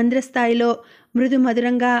మంద్రస్థాయిలో మృదు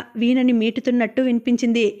మధురంగా వీణని మీటుతున్నట్టు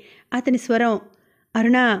వినిపించింది అతని స్వరం.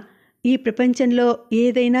 అరుణా, ఈ ప్రపంచంలో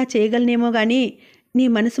ఏదైనా చేయగలనేమో గాని నీ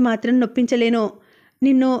మనసు మాత్రం నొప్పించలేను.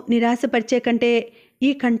 నిన్ను నిరాశపరిచే కంటే ఈ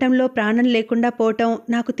కంఠంలో ప్రాణం లేకుండా పోవటం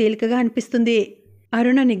నాకు తేలికగా అనిపిస్తుంది.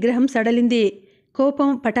 అరుణ నిగ్రహం సడలింది. కోపం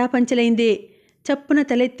పటాపంచలైంది. చప్పున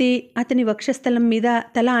తలెత్తి అతని వక్షస్థలం మీద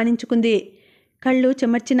తల ఆనించుకుంది. కళ్ళు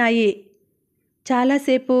చెమర్చినాయి.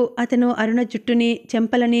 చాలాసేపు అతను అరుణ జుట్టుని,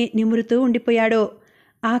 చెంపలని నిమురుతూ ఉండిపోయాడు.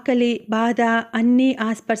 ఆకలి, బాధ అన్నీ ఆ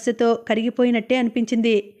స్పర్శతో కరిగిపోయినట్టే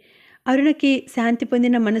అనిపించింది. అరుణకి శాంతి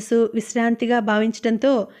పొందిన మనసు విశ్రాంతిగా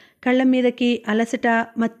భావించడంతో కళ్ళ మీదకి అలసట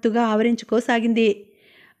మత్తుగా ఆవరించుకోసాగింది.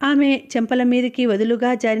 ఆమె చెంపల మీదకి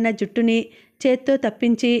వదులుగా జారిన జుట్టుని చేత్తో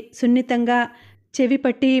తప్పించి సున్నితంగా చెవి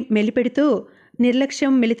పట్టి మెలిపెడుతూ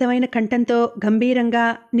నిర్లక్ష్యం మిళితమైన కంఠంతో గంభీరంగా,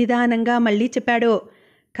 నిదానంగా మళ్ళీ చెప్పాడు.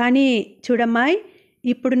 కానీ చూడమ్మాయ్,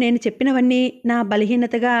 ఇప్పుడు నేను చెప్పినవన్నీ నా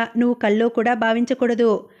బలహీనతగా నువ్వు కల్లో కూడా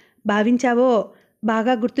భావించకూడదు. భావించావో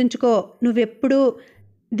బాగా గుర్తుంచుకో. నువ్వెప్పుడూ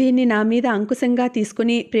దీన్ని నా మీద అంకుశంగా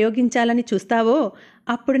తీసుకుని ప్రయోగించాలని చూస్తావో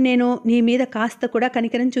అప్పుడు నేను నీ మీద కాస్త కూడా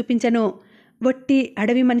కనికరం చూపించను. వట్టి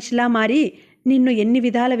అడవి మనిషిలా మారి నిన్ను ఎన్ని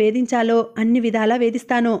విధాల వేధించాలో అన్ని విధాలా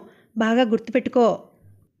వేధిస్తాను. బాగా గుర్తుపెట్టుకో.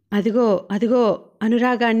 అదిగో అదిగో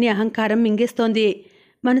అనురాగాన్ని అహంకారం మింగేస్తోంది.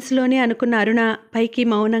 మనసులోనే అనుకున్న అరుణ పైకి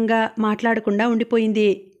మౌనంగా మాట్లాడకుండా ఉండిపోయింది.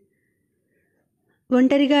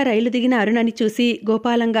 ఒంటరిగా రైలు దిగిన అరుణని చూసి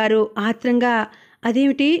గోపాలంగారు ఆత్రంగా,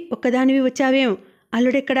 అదేమిటి ఒక్కదానివి వచ్చావేం,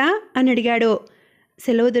 అల్లుడెక్కడా అని అడిగాడు.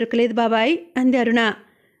 సెలవు దొరకలేదు బాబాయ్ అంది అరుణ.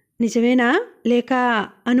 నిజమేనా లేక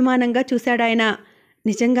అనుమానంగా చూశాడాయన.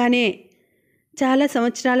 నిజంగానే. చాలా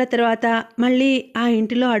సంవత్సరాల తర్వాత మళ్ళీ ఆ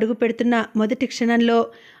ఇంటిలో అడుగు పెడుతున్న మొదటి క్షణంలో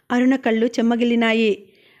అరుణ కళ్ళు చెమ్మగిల్లినాయి.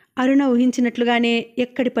 అరుణ ఊహించినట్లుగానే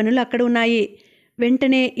ఎక్కడి పనులు అక్కడ ఉన్నాయి.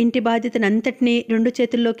 వెంటనే ఇంటి బాధ్యతనంతటినీ 2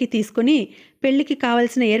 చేతుల్లోకి తీసుకుని పెళ్లికి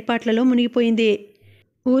కావలసిన ఏర్పాట్లలో మునిగిపోయింది.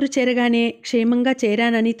 ఊరు చేరగానే క్షేమంగా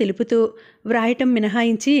చేరానని తెలుపుతూ వ్రాయటం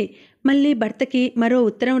మినహాయించి మళ్ళీ భర్తకి మరో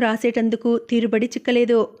ఉత్తరం రాసేటందుకు తీరుబడి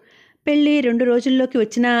చిక్కలేదు. పెళ్లి 2 రోజుల్లోకి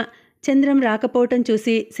వచ్చినా చంద్రం రాకపోవటం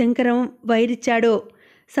చూసి శంకరం వైరిచ్చాడు.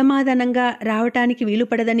 సమాధానంగా రావటానికి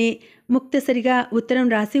వీలుపడదని ముక్తసరిగా ఉత్తరం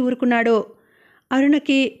రాసి ఊరుకున్నాడు.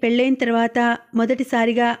 అరుణకి పెళ్ళైన తర్వాత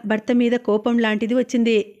మొదటిసారిగా భర్త మీద కోపం లాంటిది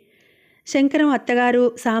వచ్చింది. శంకరం అత్తగారు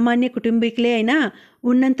సామాన్య కుటుంబీకులే అయినా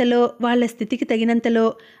ఉన్నంతలో వాళ్ల స్థితికి తగినంతలో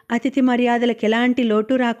అతిథి మర్యాదలకు ఎలాంటి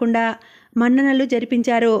లోటు రాకుండా మన్ననలు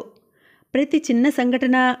జరిపించారు. ప్రతి చిన్న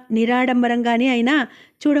సంఘటన నిరాడంబరంగానే అయినా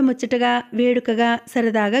చూడముచ్చటగా వేడుకగా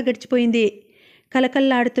సరదాగా గడిచిపోయింది.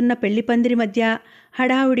 కలకల్లాడుతున్న పెళ్లి పందిరి మధ్య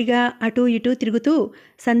హడావుడిగా అటూ ఇటూ తిరుగుతూ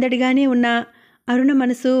సందడిగానే ఉన్న అరుణ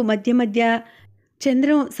మనసు మధ్య మధ్య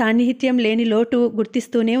చంద్రం సాన్నిహిత్యం లేని లోటు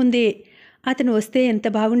గుర్తిస్తూనే ఉంది. అతను వస్తే ఎంత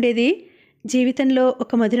బాగుండేది. జీవితంలో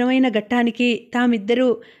ఒక మధురమైన ఘట్టానికి తామిద్దరూ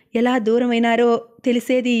ఎలా దూరమైనారో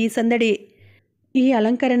తెలిసేది ఈ సందడి. ఈ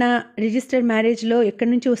అలంకరణ రిజిస్టర్ మ్యారేజ్లో ఎక్కడి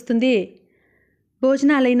నుంచి వస్తుంది?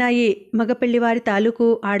 భోజనాలైనాయి. మగపెళ్లివారి తాలూకు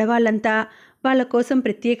ఆడవాళ్లంతా వాళ్ల కోసం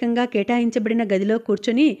ప్రత్యేకంగా కేటాయించబడిన గదిలో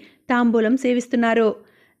కూర్చుని తాంబూలం సేవిస్తున్నారు.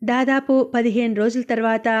 దాదాపు 15 రోజుల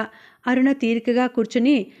తర్వాత అరుణ తీరికగా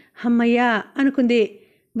కూర్చుని హమ్మయ్యా అనుకుంది.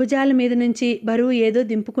 భుజాల మీద నుంచి బరువు ఏదో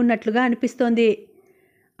దింపుకున్నట్లుగా అనిపిస్తోంది.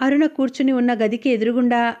 అరుణ కూర్చుని ఉన్న గదికి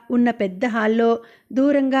ఎదురుగుండా ఉన్న పెద్ద హాల్లో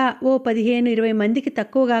దూరంగా ఓ 15-20 మందికి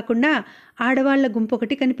తక్కువ కాకుండా ఆడవాళ్ల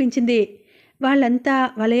గుంపొకటి కనిపించింది. వాళ్ళంతా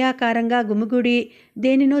వలయాకారంగా గుమిగూడి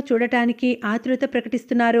దేనినో చూడటానికి ఆతృత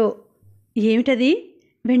ప్రకటిస్తున్నారు. ఏమిటది?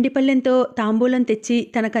 వెండిపల్లెంతో తాంబూలం తెచ్చి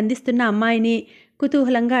తనకందిస్తున్న అమ్మాయిని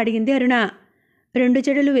కుతూహలంగా అడిగింది అరుణ. 2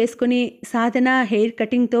 జడలు వేసుకుని సాధన హెయిర్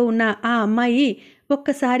కటింగ్తో ఉన్న ఆ అమ్మాయి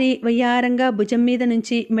ఒక్కసారి వయ్యారంగా భుజం మీద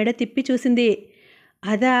నుంచి మెడ తిప్పి చూసింది.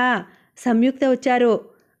 అదా, సంయుక్త వచ్చారు.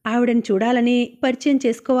 ఆవిడని చూడాలని పరిచయం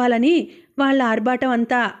చేసుకోవాలని వాళ్ళ ఆర్భాటం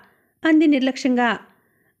అంతా అంది నిర్లక్ష్యంగా.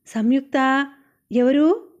 సంయుక్త ఎవరు?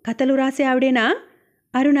 కథలు రాసే ఆవిడేనా?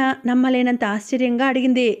 అరుణ నమ్మలేనంత ఆశ్చర్యంగా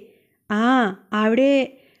అడిగింది. ఆవిడే.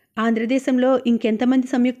 ఆంధ్రదేశంలో ఇంకెంతమంది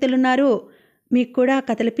సంయుక్తలున్నారు? మీకు కూడా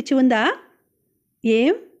కథల పిచ్చి ఉందా?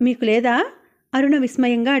 ఏం మీకు లేదా? అరుణ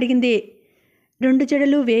విస్మయంగా అడిగింది. 2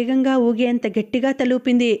 జడలు వేగంగా ఊగేంత గట్టిగా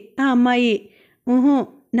తలూపింది ఆ అమ్మాయి. ఊహూ,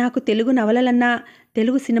 నాకు తెలుగు నవలలన్నా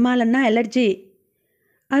తెలుగు సినిమాలన్నా ఎలర్జీ.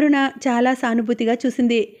 అరుణ చాలా సానుభూతిగా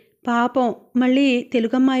చూసింది. పాపం, మళ్ళీ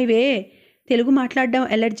తెలుగమ్మాయివే, తెలుగు మాట్లాడడం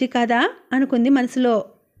ఎలర్జీ కాదా అనుకుంది మనసులో.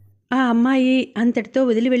 ఆ అమ్మాయి అంతటితో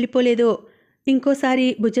వదిలి వెళ్ళిపోలేదు. ఇంకోసారి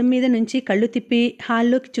భుజం మీద నుంచి కళ్ళు తిప్పి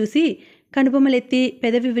హాల్లోకి చూసి కనుబొమ్మలెత్తి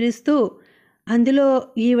పెదవి విరుస్తూ, అందులో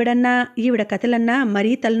ఈవిడన్నా ఈవిడ కథలన్నా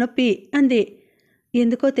మరీ తలనొప్పి అంది.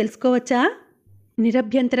 ఎందుకో తెలుసుకోవచ్చా?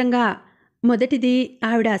 నిరభ్యంతరంగా. మొదటిది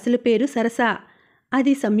ఆవిడ అసలు పేరు సరస.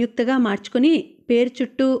 అది సంయుక్తగా మార్చుకుని పేరు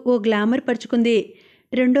చుట్టూ ఓ గ్లామర్ పరుచుకుంది.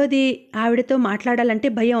 రెండోది ఆవిడతో మాట్లాడాలంటే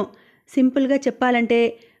భయం. సింపుల్గా చెప్పాలంటే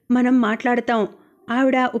మనం మాట్లాడతాం,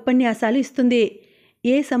 ఆవిడ ఉపన్యాసాలు ఇస్తుంది.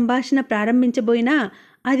 ఏ సంభాషణ ప్రారంభించబోయినా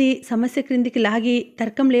అది సమస్య క్రిందికి లాగి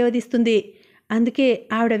తర్కం లేవదీస్తుంది. అందుకే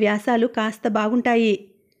ఆవిడ వ్యాసాలు కాస్త బాగుంటాయి.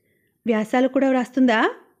 వ్యాసాలు కూడా వ్రాస్తుందా?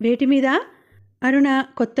 వేటి మీద? అరుణ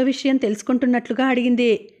కొత్త విషయం తెలుసుకుంటున్నట్లుగా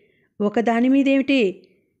అడిగింది. ఒకదాని మీదేమిటి?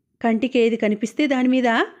 కంటికి ఏది కనిపిస్తే దానిమీద.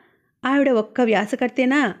 ఆవిడ ఒక్క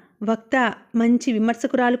వ్యాసకర్తేనా? వక్త, మంచి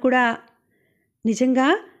విమర్శకురాలు కూడా. నిజంగా?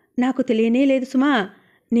 నాకు తెలియనే లేదు సుమా.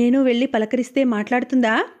 నేను వెళ్ళి పలకరిస్తే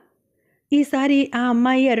మాట్లాడుతుందా? ఈసారి ఆ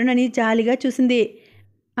అమ్మాయి అరుణని జాలిగా చూసింది.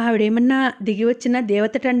 ఆవిడేమన్నా దిగివచ్చిన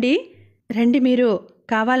దేవతటండి? రండి మీరు,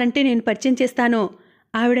 కావాలంటే నేను పరిచయం చేస్తాను.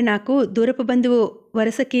 ఆవిడ నాకు దూరపు బంధువు,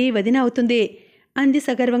 వరసకి వదిన అవుతుంది అంది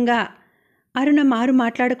సగర్వంగా. అరుణ మారు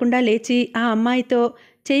మాట్లాడకుండా లేచి ఆ అమ్మాయితో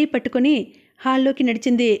చేయి పట్టుకుని హాల్లోకి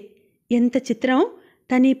నడిచింది. ఎంత చిత్రం!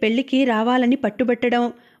 తనీ పెళ్లికి రావాలని పట్టుబట్టడం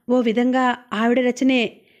ఓ విధంగా ఆవిడ రచనే.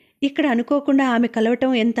 ఇక్కడ అనుకోకుండా ఆమె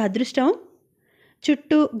కలవటం ఎంత అదృష్టం.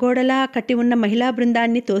 చుట్టూ గోడలా కట్టి ఉన్న మహిళా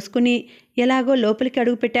బృందాన్ని తోసుకుని ఎలాగో లోపలికి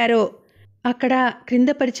అడుగుపెట్టారో. అక్కడ క్రింద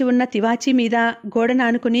పరిచి ఉన్న తివాచీ మీద గోడను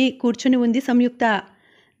ఆనుకుని కూర్చుని ఉంది సంయుక్త.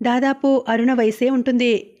 దాదాపు అరుణ వయసే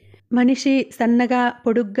ఉంటుంది. మనిషి సన్నగా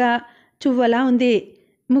పొడుగ్గా చువ్వలా ఉంది.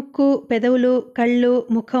 ముక్కు, పెదవులు, కళ్ళు,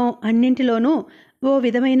 ముఖం అన్నింటిలోనూ ఓ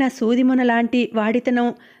విధమైన సూదిమొన లాంటి వాడితనం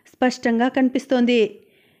స్పష్టంగా కనిపిస్తోంది.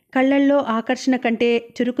 కళ్ళల్లో ఆకర్షణ కంటే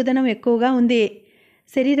చురుకుదనం ఎక్కువగా ఉంది.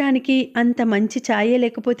 శరీరానికి అంత మంచి ఛాయే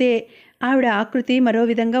లేకపోతే ఆవిడ ఆకృతి మరో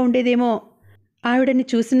విధంగా ఉండేదేమో. ఆవిడని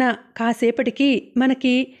చూసిన కాసేపటికి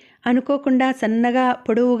మనకి అనుకోకుండా సన్నగా,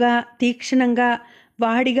 పొడవుగా, తీక్షణంగా,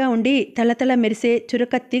 వాడిగా ఉండి తలతల మెరిసే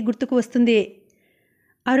చురకత్తి గుర్తుకు వస్తుంది.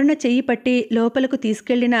 అరుణ చెయ్యి పట్టి లోపలకు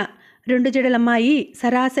తీసుకెళ్లిన 2 జడలమ్మాయి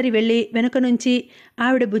సరాసరి వెళ్ళి వెనుక నుంచి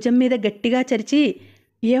ఆవిడ భుజం మీద గట్టిగా చరిచి,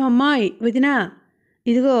 ఏమమ్మాయ్ వదినా,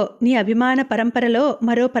 ఇదిగో నీ అభిమాన పరంపరలో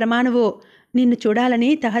మరో పరమాణువు నిన్ను చూడాలని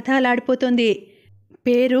తహతహలాడిపోతోంది.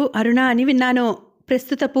 పేరు అరుణ అని విన్నాను.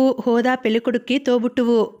 ప్రస్తుతపు హోదా పెళ్ళికొడుక్కి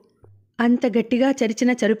తోబుట్టువు. అంత గట్టిగా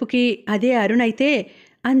చరిచిన చరుపుకి అదే అరుణైతే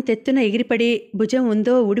అంతెత్తున ఎగిరిపడి భుజం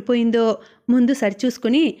ఉందో ఊడిపోయిందో ముందు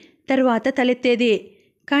సరిచూసుకుని తరువాత తలెత్తేది.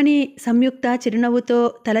 కానీ సంయుక్త చిరునవ్వుతో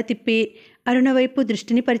తల తిప్పి అరుణ వైపు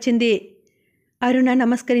దృష్టిని పరిచింది. అరుణ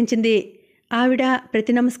నమస్కరించింది. ఆవిడ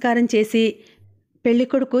ప్రతి నమస్కారం చేసి,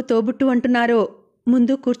 పెళ్ళికొడుకు తోబుట్టు అంటున్నారు,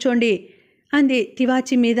 ముందు కూర్చోండి అంది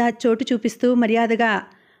తివాచి మీద చోటు చూపిస్తూ మర్యాదగా.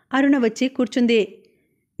 అరుణ వచ్చి కూర్చుంది.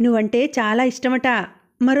 నువ్వంటే చాలా ఇష్టమట.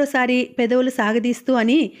 మరోసారి పెదవులు సాగదీస్తూ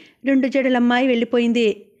అని 2 జడలమ్మాయి వెళ్ళిపోయింది.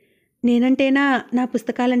 నేనంటేనా, నా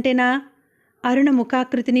పుస్తకాలంటేనా? అరుణ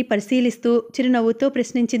ముఖాకృతిని పరిశీలిస్తూ చిరునవ్వుతో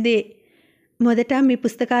ప్రశ్నించింది. మొదట మీ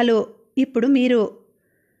పుస్తకాలు, ఇప్పుడు మీరు.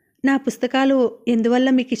 నా పుస్తకాలు ఎందువల్ల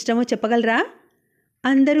మీకు ఇష్టమో చెప్పగలరా?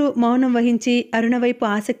 అందరూ మౌనం వహించి అరుణ వైపు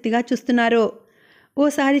ఆసక్తిగా చూస్తున్నారు.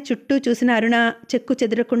 ఓసారి చుట్టూ చూసిన అరుణ చెక్కు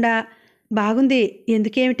చెదరకుండా, బాగుంది,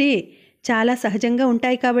 ఎందుకేమిటి, చాలా సహజంగా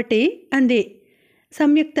ఉంటాయి కాబట్టి అంది.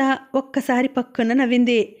 సంయుక్త ఒక్కసారి పక్కున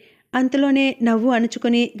నవ్వింది. అంతలోనే నవ్వు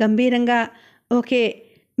అణుచుకుని గంభీరంగా, ఓకే,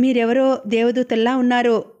 మీరెవరో దేవదూతల్లా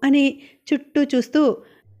ఉన్నారు అని చుట్టూ చూస్తూ,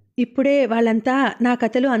 ఇప్పుడే వాళ్ళంతా నా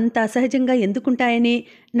కథలు అంత అసహజంగా ఎందుకుంటాయని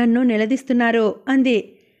నన్ను నిలదీస్తున్నారు అంది.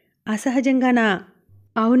 అసహజంగానా?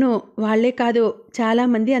 అవును, వాళ్లే కాదు,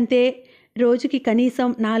 చాలామంది అంతే. రోజుకి కనీసం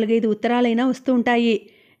 4-5 ఉత్తరాలైనా వస్తూ ఉంటాయి.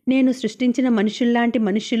 నేను సృష్టించిన మనుషుల్లాంటి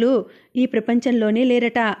మనుష్యులు ఈ ప్రపంచంలోనే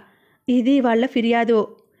లేరట. ఇది వాళ్ల ఫిర్యాదు.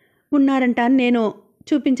 ఉన్నారంటాను నేను,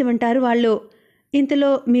 చూపించమంటారు వాళ్ళు.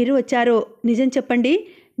 ఇంతలో మీరు వచ్చారు. నిజం చెప్పండి,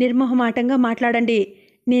 నిర్మోహమాటంగా మాట్లాడండి.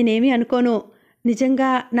 నేనేమీ అనుకోను.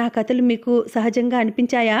 నిజంగా నా కథలు మీకు సహజంగా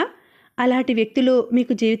అనిపించాయా? అలాంటి వ్యక్తులు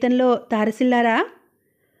మీకు జీవితంలో తారసిల్లారా?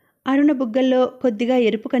 అరుణ బుగ్గల్లో కొద్దిగా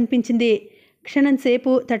ఎరుపు కనిపించింది.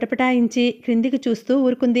 క్షణంసేపు తటపటాయించి క్రిందికి చూస్తూ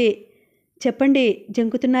ఊరుకుంది. చెప్పండి,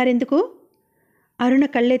 జంకుతున్నారెందుకు? అరుణ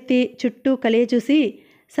కళ్ళెత్తి చుట్టూ కలయచూసి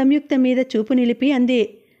సంయుక్త మీద చూపు నిలిపి అంది.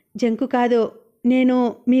 జంకు కాదు, నేను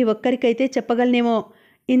మీ ఒక్కరికైతే చెప్పగలనేమో,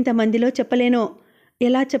 ఇంతమందిలో చెప్పలేను.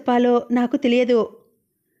 ఎలా చెప్పాలో నాకు తెలియదు.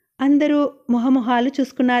 అందరూ మొహమొహాలు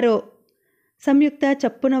చూసుకున్నారు. సంయుక్త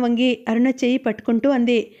చప్పున వంగి అరుణ చెయ్యి పట్టుకుంటూ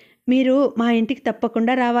అంది. మీరు మా ఇంటికి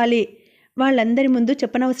తప్పకుండా రావాలి. వాళ్ళందరి ముందు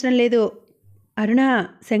చెప్పనవసరం లేదు. అరుణ,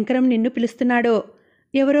 శంకరం నిన్ను పిలుస్తున్నాడు.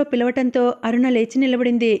 ఎవరో పిలవటంతో అరుణ లేచి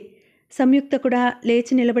నిలబడింది. సంయుక్త కూడా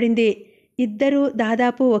లేచి నిలబడింది. ఇద్దరూ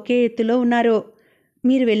దాదాపు ఒకే ఎత్తులో ఉన్నారు.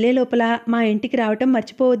 మీరు వెళ్లే లోపల మా ఇంటికి రావటం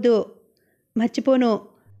మర్చిపోవద్దు. మర్చిపోను.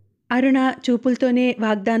 అరుణ చూపులతోనే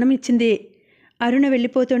వాగ్దానం ఇచ్చింది. అరుణ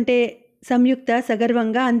వెళ్ళిపోతుంటే సంయుక్త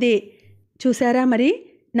సగర్వంగా అంది. చూశారా మరి,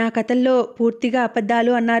 నా కథల్లో పూర్తిగా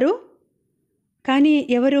అబద్ధాలు అన్నారు. కానీ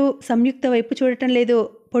ఎవరూ సంయుక్త వైపు చూడటం లేదు.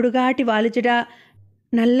 పొడుగాటి వాలుజడ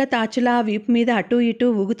నల్ల తాచులా వీపు మీద అటూ ఇటూ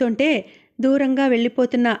ఊగుతుంటే దూరంగా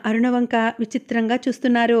వెళ్ళిపోతున్న అరుణ వంక విచిత్రంగా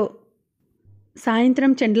చూస్తున్నారు.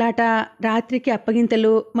 సాయంత్రం చెండ్లాట, రాత్రికి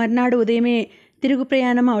అప్పగింతలు, మర్నాడు ఉదయమే తిరుగు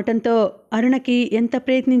ప్రయాణం అవటంతో అరుణకి ఎంత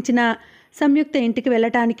ప్రయత్నించినా సంయుక్త ఇంటికి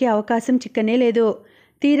వెళ్ళటానికి అవకాశం చిక్కనే లేదు.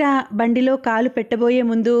 తీరా బండిలో కాలు పెట్టబోయే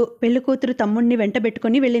ముందు పెళ్ళికూతురు తమ్ముణ్ణి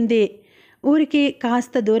వెంటబెట్టుకుని వెళ్ళింది. ఊరికి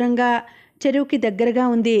కాస్త దూరంగా చెరువుకి దగ్గరగా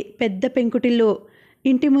ఉంది పెద్ద పెంకుటిల్లు.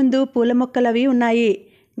 ఇంటి ముందు పూల మొక్కలవి ఉన్నాయి.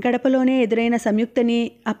 గడపలోనే ఎదురైన సంయుక్తని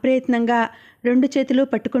అప్రయత్నంగా 2 చేతులు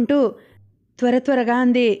పట్టుకుంటూ త్వరగా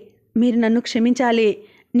అంది. మీరు నన్ను క్షమించాలి.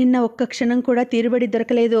 నిన్న ఒక్క క్షణం కూడా తీరుబడి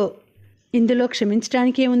దొరకలేదు. ఇందులో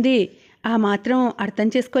క్షమించటానికే ఉంది, ఆ మాత్రం అర్థం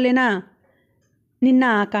చేసుకోలేనా? నిన్న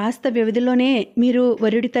కాస్త వ్యవధిలోనే మీరు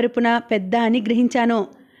వరుడి తరపున పెద్ద అని గ్రహించాను.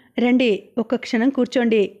 రండి, ఒక్క క్షణం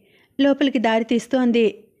కూర్చోండి, లోపలికి దారి తీస్తూ అంది.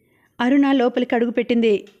 అరుణ లోపలికి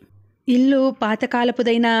అడుగుపెట్టింది. ఇల్లు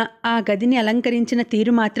పాతకాలపుదైన ఆ గదిని అలంకరించిన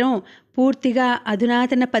తీరు మాత్రం పూర్తిగా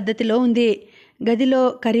అధునాతన పద్ధతిలో ఉంది. గదిలో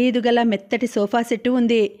ఖరీదుగల మెత్తటి సోఫా సెట్టు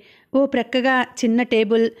ఉంది. ఓ ప్రక్కగా చిన్న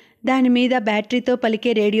టేబుల్, దానిమీద బ్యాటరీతో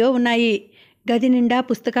పలికే రేడియో ఉన్నాయి. గది నిండా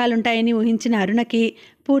పుస్తకాలుంటాయని ఊహించిన అరుణకి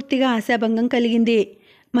పూర్తిగా ఆశాభంగం కలిగింది.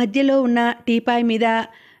 మధ్యలో ఉన్న టీపాయ్ మీద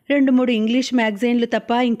 2-3 ఇంగ్లీష్ మ్యాగజైన్లు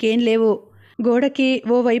తప్ప ఇంకేం లేవు. గోడకి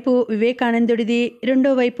ఓవైపు వివేకానందుడిది, రెండో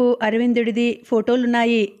వైపు అరవిందుడిది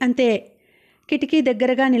ఫోటోలున్నాయి, అంతే. కిటికీ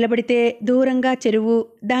దగ్గరగా నిలబడితే దూరంగా చెరువు,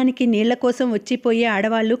 దానికి నీళ్ల కోసం వచ్చిపోయే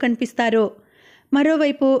ఆడవాళ్లు కనిపిస్తారు.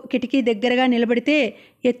 మరోవైపు కిటికీ దగ్గరగా నిలబడితే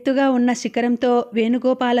ఎత్తుగా ఉన్న శిఖరంతో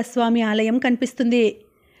వేణుగోపాలస్వామి ఆలయం కనిపిస్తుంది.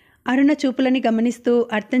 అరుణ చూపులని గమనిస్తూ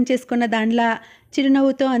అర్థం చేసుకున్న దానిలా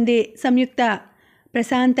చిరునవ్వుతో అంది సంయుక్త.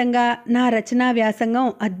 ప్రశాంతంగా నా రచనా వ్యాసంగం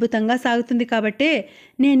అద్భుతంగా సాగుతుంది కాబట్టే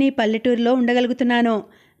నేను ఈ పల్లెటూరులో ఉండగలుగుతున్నాను.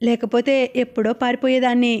 లేకపోతే ఎప్పుడో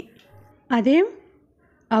పారిపోయేదాన్ని. అదేం?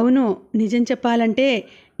 అవును, నిజం చెప్పాలంటే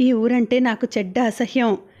ఈ ఊరంటే నాకు చెడ్డ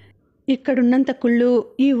అసహ్యం. ఇక్కడున్నంత కుళ్ళు,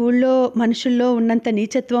 ఈ ఊళ్ళో మనుషుల్లో ఉన్నంత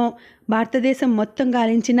నీచత్వం భారతదేశం మొత్తం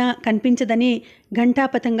గాలించినా కనిపించదని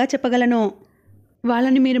ఘంటాపథంగా చెప్పగలను.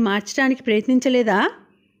 వాళ్ళని మీరు మార్చడానికి ప్రయత్నించలేదా?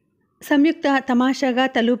 సంయుక్త తమాషాగా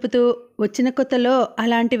తలూపుతూ, వచ్చిన కొత్తలో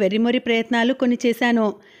అలాంటి వెర్రిమొరి ప్రయత్నాలు కొన్ని చేశాను.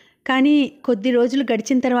 కానీ కొద్ది రోజులు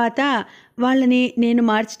గడిచిన తర్వాత వాళ్ళని నేను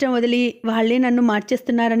మార్చటం వదిలి వాళ్లే నన్ను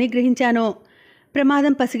మార్చేస్తున్నారని గ్రహించాను.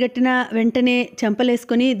 ప్రమాదం పసిగట్టిన వెంటనే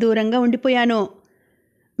చెంపలేసుకుని దూరంగా ఉండిపోయాను.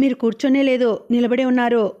 మీరు కూర్చొనే లేదు, నిలబడే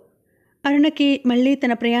ఉన్నారు. అరుణకి మళ్ళీ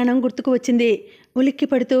తన ప్రయాణం గుర్తుకు వచ్చింది. ఉలిక్కి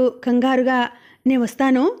పడుతూ కంగారుగా, నే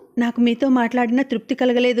వస్తాను, నాకు మీతో మాట్లాడిన తృప్తి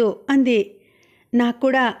కలగలేదు అంది. నాకు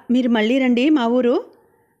కూడా. మీరు మళ్ళీ రండి మా ఊరు.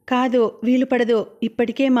 కాదు, వీలు పడదు.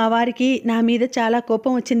 ఇప్పటికే మా వారికి నా మీద చాలా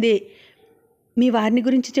కోపం వచ్చింది. మీ వారిని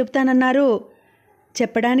గురించి చెబుతానన్నారు.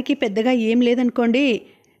 చెప్పడానికి పెద్దగా ఏం లేదనుకోండి.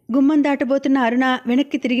 గుమ్మం దాటబోతున్న అరుణ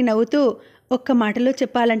వెనక్కి తిరిగి నవ్వుతూ, ఒక్క మాటలో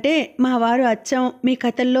చెప్పాలంటే మా వారు అచ్చం మీ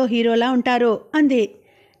కథల్లో హీరోలా ఉంటారు అంది.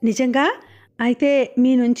 నిజంగా? అయితే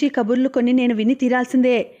మీ నుంచి కబుర్లు కొన్ని నేను విని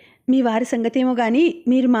తీరాల్సిందే. మీ వారి సంగతేమో గాని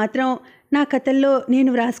మీరు మాత్రం నా కథల్లో నేను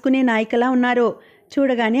వ్రాసుకునే నాయికలా ఉన్నారు.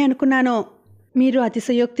 చూడగానే అనుకున్నాను. మీరు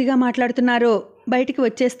అతిశయోక్తిగా మాట్లాడుతున్నారు. బయటికి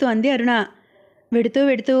వచ్చేస్తూ అంది అరుణ.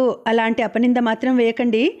 వెడుతూ అలాంటి అపనింద మాత్రం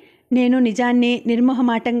వేయకండి. నేను నిజాన్ని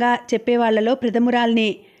నిర్మోహమాటంగా చెప్పేవాళ్లలో ప్రథమురాల్ని.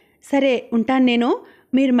 సరే, ఉంటాను నేను.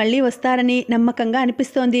 మీరు మళ్ళీ వస్తారని నమ్మకంగా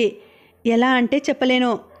అనిపిస్తోంది. ఎలా అంటే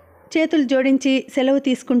చెప్పలేను. చేతులు జోడించి సెలవు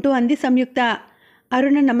తీసుకుంటూ అంది సంయుక్త.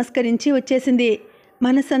 అరుణ నమస్కరించి వచ్చేసింది.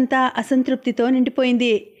 మనసంతా అసంతృప్తితో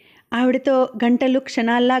నిండిపోయింది. ఆవిడతో గంటలు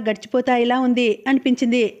క్షణాల్లా గడిచిపోతాయిలా ఉంది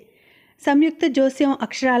అనిపించింది. సంయుక్త జోస్యం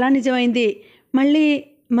అక్షరాలా నిజమైంది. మళ్ళీ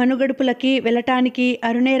మనుగడుపులకి వెళ్ళటానికి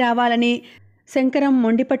అరుణే రావాలని శంకరం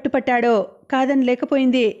మొండిపట్టు పట్టాడో కాదని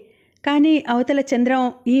లేకపోయింది. కానీ అవతల చంద్రం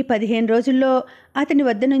ఈ 15 రోజుల్లో అతని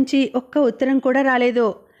వద్ద నుంచి ఒక్క ఉత్తరం కూడా రాలేదు.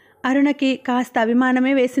 అరుణకి కాస్త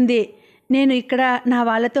అభిమానమే వేసింది. నేను ఇక్కడ నా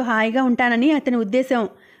వాళ్లతో హాయిగా ఉంటానని అతని ఉద్దేశం.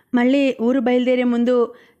 మళ్ళీ ఊరు బయలుదేరే ముందు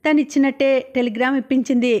తనిచ్చినట్టే Telegram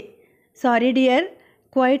ఇప్పించింది. Sorry dear,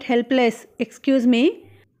 quiet helpless, excuse me.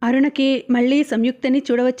 అరుణకి మళ్ళీ సంయుక్తని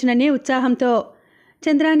చూడవచ్చుననే ఉత్సాహంతో.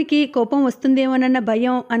 చంద్రానికి కోపం వస్తుందేమోనన్న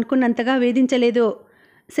భయం అనుకున్నంతగా వేధించలేదు.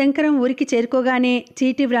 శంకరం ఊరికి చేరుకోగానే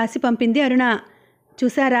చీటీ వ్రాసి పంపింది అరుణ.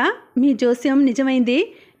 చూసారా, మీ జోస్యం నిజమైంది.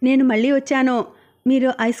 నేను మళ్ళీ వచ్చాను. మీరు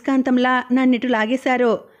అయస్కాంతంలా నన్నిటు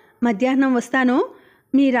లాగేశారు. మధ్యాహ్నం వస్తాను.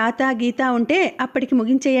 మీ రాత గీత ఉంటే అప్పటికి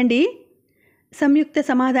ముగించేయండి. సంయుక్త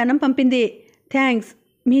సమాధానం పంపింది. థ్యాంక్స్.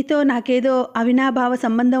 మీతో నాకేదో అవినాభావ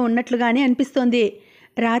సంబంధం ఉన్నట్లుగానే అనిపిస్తోంది.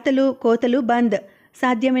 రాతలు కోతలు బంద్.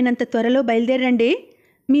 సాధ్యమైనంత త్వరలో బయలుదేరండి.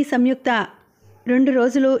 మీ సంయుక్త. 2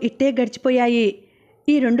 రోజులు ఇట్టే గడిచిపోయాయి.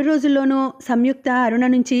 ఈ 2 రోజుల్లోనూ సంయుక్త అరుణ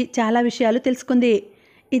నుంచి చాలా విషయాలు తెలుసుకుంది.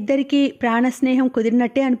 ఇద్దరికీ ప్రాణస్నేహం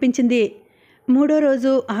కుదిరినట్టే అనిపించింది. 3వ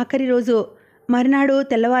రోజు ఆఖరి రోజు. మర్నాడు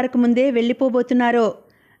తెల్లవారకు ముందే వెళ్ళిపోబోతున్నారు.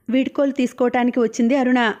 వీడ్కోలు తీసుకోవటానికి వచ్చింది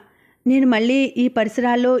అరుణ. నేను మళ్ళీ ఈ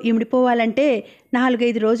పరిసరాల్లో ఇమిడిపోవాలంటే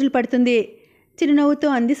 4-5 రోజులు పడుతుంది. చిరునవ్వుతో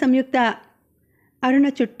అంది సంయుక్త. అరుణ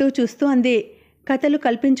చుట్టూ చూస్తూ అంది. కథలు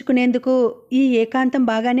కల్పించుకునేందుకు ఈ ఏకాంతం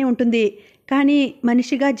బాగానే ఉంటుంది. కానీ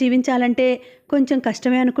మనిషిగా జీవించాలంటే కొంచెం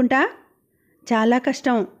కష్టమే అనుకుంటా. చాలా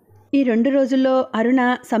కష్టం. ఈ 2 రోజుల్లో అరుణ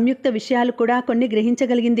సంయుక్త విషయాలు కూడా కొన్ని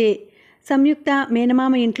గ్రహించగలిగింది. సంయుక్త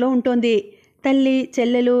మేనమామ ఇంట్లో ఉంటోంది. తల్లి,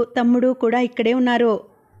 చెల్లెలు, తమ్ముడు కూడా ఇక్కడే ఉన్నారు.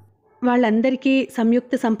 వాళ్ళందరికీ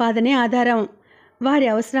సంయుక్త సంపాదనే ఆధారం. వారి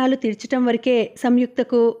అవసరాలు తీర్చటం వరకే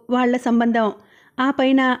సంయుక్తకు వాళ్ల సంబంధం. ఆ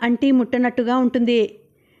పైన అంటీ ముట్టనట్టుగా ఉంటుంది.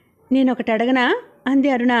 నేనొకటి అడగనా అంది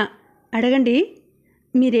అరుణ. అడగండి.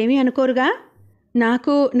 మీరేమీ అనుకోరుగా?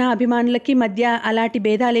 నాకు నా అభిమానులకి మధ్య అలాంటి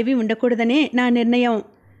భేదాలేవి ఉండకూడదనే నా నిర్ణయం.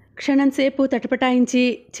 క్షణంసేపు తటపటాయించి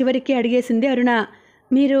చివరికి అడిగేసింది అరుణ.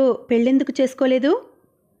 మీరు పెళ్ళెందుకు చేసుకోలేదు?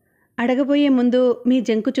 అడగబోయే ముందు మీ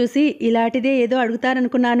జంకు చూసి ఇలాంటిదే ఏదో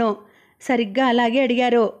అడుగుతారనుకున్నాను. సరిగ్గా అలాగే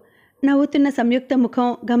అడిగారు. నవ్వుతున్న సంయుక్త ముఖం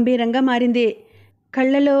గంభీరంగా మారింది.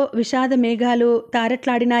 కళ్ళలో విషాద మేఘాలు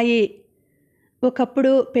తారట్లాడినాయి.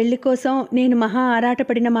 ఒకప్పుడు పెళ్లి కోసం నేను మహా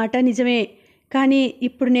ఆరాటపడిన మాట నిజమే. కానీ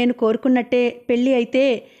ఇప్పుడు నేను కోరుకున్నట్టే పెళ్ళి అయితే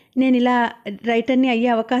నేనిలా రైటర్ని అయ్యే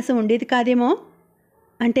అవకాశం ఉండేది కాదేమో.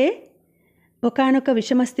 అంటే ఒకానొక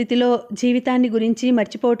విషమ స్థితిలో జీవితాన్ని గురించి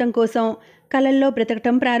మర్చిపోవటం కోసం కలల్లో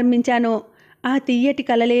బ్రతకటం ప్రారంభించాను. ఆ తియ్యటి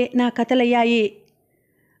కలలే నా కథలయ్యాయి.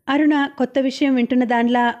 అరుణ కొత్త విషయం వింటున్న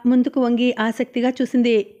దానిలా ముందుకు వంగి ఆసక్తిగా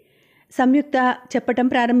చూసింది. సంయుక్త చెప్పటం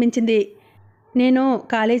ప్రారంభించింది. నేను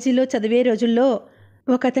కాలేజీలో చదివే రోజుల్లో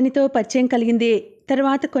ఒకతనితో పరిచయం కలిగింది.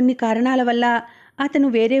 తర్వాత కొన్ని కారణాల వల్ల అతను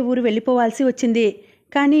వేరే ఊరు వెళ్ళిపోవాల్సి వచ్చింది.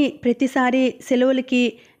 కానీ ప్రతిసారి సెలవులకి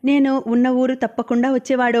నేను ఉన్న ఊరు తప్పకుండా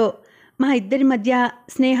వచ్చేవాడు. మా ఇద్దరి మధ్య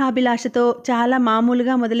స్నేహాభిలాషతో చాలా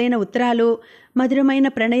మామూలుగా మొదలైన ఉత్తరాలు మధురమైన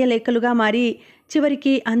ప్రణయలేఖలుగా మారి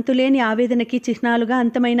చివరికి అంతులేని ఆవేదనకి చిహ్నాలుగా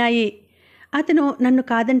అంతమైనాయి. అతను నన్ను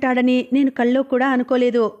కాదంటాడని నేను కల్లో కూడా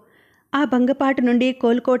అనుకోలేదు. ఆ భంగపాటు నుండి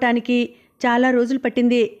కోలుకోవటానికి చాలా రోజులు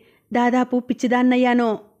పట్టింది. దాదాపు పిచ్చిదాన్నయ్యాను.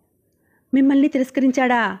 మిమ్మల్ని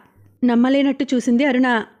తిరస్కరించాడా? నమ్మలేనట్టు చూసింది అరుణ.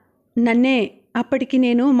 నన్నే. అప్పటికి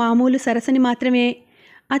నేను మామూలు సరసని మాత్రమే.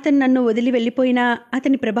 అతను నన్ను వదిలి వెళ్ళిపోయినా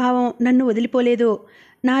అతని ప్రభావం నన్ను వదిలిపోలేదు.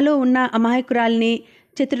 నాలో ఉన్న అమాయకురాల్ని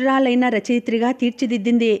చతురాలైన రచయిత్రిగా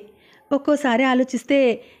తీర్చిదిద్దింది. ఒక్కోసారి ఆలోచిస్తే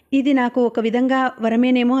ఇది నాకు ఒక విధంగా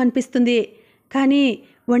వరమేనేమో అనిపిస్తుంది. కానీ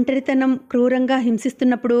ఒంటరితనం క్రూరంగా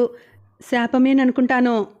హింసిస్తున్నప్పుడు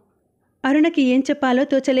శాపమేననుకుంటాను. అరుణకి ఏం చెప్పాలో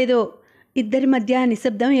తోచలేదు. ఇద్దరి మధ్య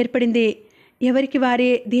నిశ్శబ్దం ఏర్పడింది. ఎవరికి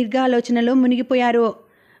వారే దీర్ఘాలోచనలో మునిగిపోయారు.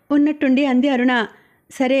 ఉన్నట్టుండి అంది అరుణ.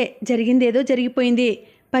 సరే, జరిగిందేదో జరిగిపోయింది.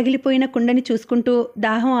 పగిలిపోయిన కుండని చూసుకుంటూ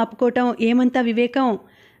దాహం ఆపుకోవటం ఏమంతా వివేకం?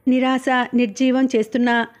 నిరాశ నిర్జీవం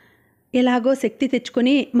చేస్తున్నా ఎలాగో శక్తి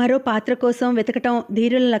తెచ్చుకొని మరో పాత్ర కోసం వెతకటం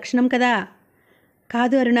ధీరుల లక్షణం కదా.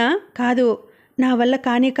 కాదు అరుణ, కాదు. నా వల్ల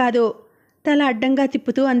కానే కాదు. తల అడ్డంగా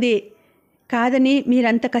తిప్పుతూ అంది. కాదని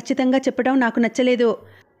మీరంత ఖచ్చితంగా చెప్పడం నాకు నచ్చలేదు.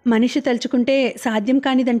 మనిషి తలుచుకుంటే సాధ్యం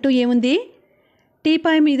కానిదంటూ ఏముంది?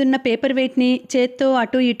 టీపాయ్ మీదున్న పేపర్ వెయిట్ని చేత్తో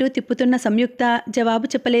అటూ ఇటూ తిప్పుతున్న సంయుక్త జవాబు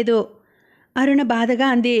చెప్పలేదు. అరుణ బాధగా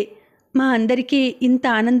అంది. మా అందరికీ ఇంత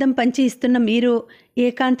ఆనందం పంచి ఇస్తున్న మీరు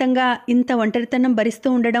ఏకాంతంగా ఇంత ఒంటరితనం భరిస్తూ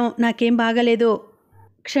ఉండడం నాకేం బాగలేదు.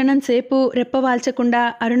 క్షణంసేపు రెప్పవాల్చకుండా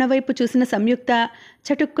అరుణ వైపు చూసిన సంయుక్త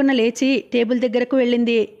చటుక్కున లేచి టేబుల్ దగ్గరకు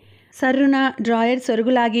వెళ్ళింది. సర్రున డ్రాయర్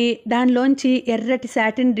సొరుగులాగి దానిలోంచి ఎర్రటి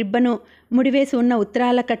శాటిన్ రిబ్బను ముడివేసి ఉన్న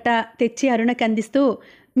ఉత్తరాల కట్ట తెచ్చి అరుణకి అందిస్తూ,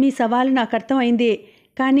 మీ సవాలు నాకు అర్థమైంది.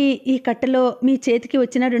 కానీ ఈ కట్టలో మీ చేతికి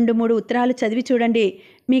వచ్చిన 2-3 ఉత్తరాలు చదివి చూడండి,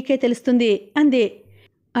 మీకే తెలుస్తుంది అంది.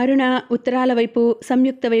 అరుణ ఉత్తరాల వైపు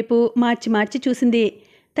సంయుక్త వైపు మార్చి మార్చి చూసింది.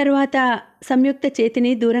 తర్వాత సంయుక్త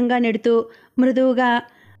చేతిని దూరంగా నెడుతూ మృదువుగా,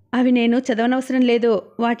 అవి నేను చదవనవసరం లేదు.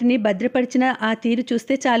 వాటిని భద్రపరిచిన ఆ తీరు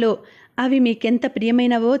చూస్తే చాలు. అవి మీకెంత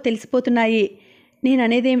ప్రియమైనవో తెలిసిపోతున్నాయి.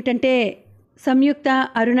 నేననేదేమిటంటే. సంయుక్త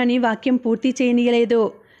అరుణని వాక్యం పూర్తి చేయనీయలేదు.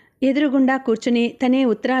 ఎదురుగుండా కూర్చుని తనే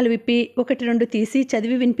ఉత్తరాలు విప్పి 1-2 తీసి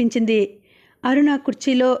చదివి వినిపించింది. అరుణ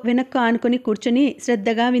కుర్చీలో వెనక్కు ఆనుకొని కూర్చుని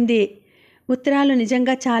శ్రద్ధగా వింది. ఉత్తరాలు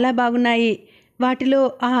నిజంగా చాలా బాగున్నాయి. వాటిలో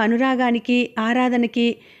ఆ అనురాగానికి ఆరాధనకి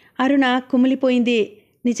అరుణ కుమిలిపోయింది.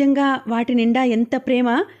 నిజంగా వాటి నిండా ఎంత ప్రేమ,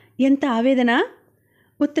 ఎంత ఆవేదన.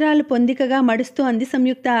 ఉత్తరాలు పొందికగా మడుస్తూ అంది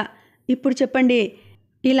సంయుక్త. ఇప్పుడు చెప్పండి,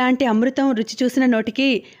 ఇలాంటి అమృతం రుచి చూసిన నోటికి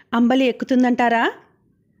అంబలి ఎక్కుతుందంటారా?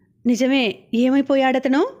 నిజమే.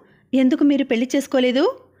 ఏమైపోయాడతను? ఎందుకు మీరు పెళ్లి చేసుకోలేదు?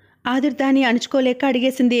 ఆదుర్దాన్ని అణుచుకోలేక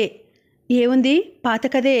అడిగేసింది. ఏముంది, పాత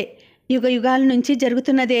కదే. యుగ యుగాల నుంచి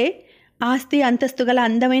జరుగుతున్నదే. ఆస్తి అంతస్తు గల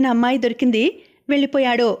అందమైన అమ్మాయి దొరికింది,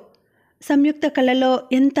 వెళ్ళిపోయాడు. సంయుక్త కళ్ళలో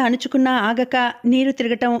ఎంత అణుచుకున్నా ఆగక నీరు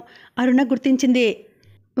తిరగటం అరుణ గుర్తించింది.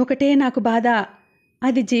 ఒకటే నాకు బాధ,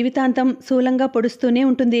 అది జీవితాంతం శూలంగా పొడుస్తూనే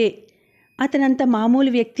ఉంటుంది. అతనంత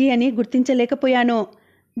మామూలు వ్యక్తి అని గుర్తించలేకపోయాను.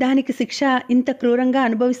 దానికి శిక్ష ఇంత క్రూరంగా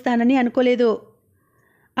అనుభవిస్తానని అనుకోలేదు.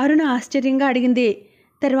 అరుణ ఆశ్చర్యంగా అడిగింది.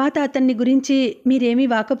 తర్వాత అతన్ని గురించి మీరేమీ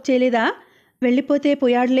వాకప్ చేయలేదా? వెళ్ళిపోతే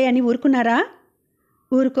పోయాడులే అని ఊరుకున్నారా?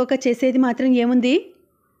 ఊరుకోక చేసేది మాత్రం ఏముంది?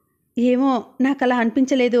 ఏమో, నాకలా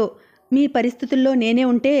అనిపించలేదు. మీ పరిస్థితుల్లో నేనే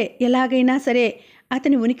ఉంటే ఎలాగైనా సరే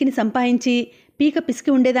అతని ఉనికిని సంపాదించి పీక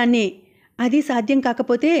పిసికి ఉండేదాన్ని. అది సాధ్యం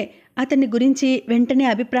కాకపోతే అతన్ని గురించి వెంటనే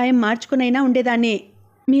అభిప్రాయం మార్చుకునైనా ఉండేదాన్ని.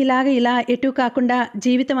 మీలాగా ఇలా ఎటూ కాకుండా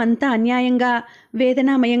జీవితం అంతా అన్యాయంగా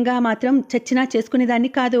వేదనామయంగా మాత్రం చచ్చినా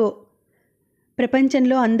చేసుకునేదాన్ని కాదు.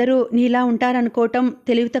 ప్రపంచంలో అందరూ నీలా ఉంటారనుకోవటం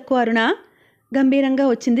తెలివి తక్కువ అరుణ. గంభీరంగా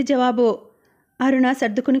వచ్చింది జవాబు. అరుణ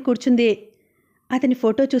సర్దుకుని కూర్చుంది. అతని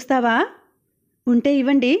ఫోటో చూస్తావా? ఉంటే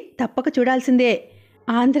ఇవ్వండి, తప్పక చూడాల్సిందే.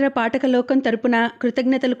 ఆంధ్ర పాఠకలోకం తరపున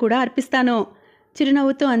కృతజ్ఞతలు కూడా అర్పిస్తాను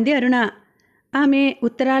చిరునవ్వుతో అంది అరుణ. ఆమె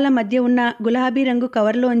ఉత్తరాల మధ్య ఉన్న గులాబీ రంగు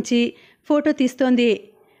కవర్లోంచి ఫోటో తీస్తోంది.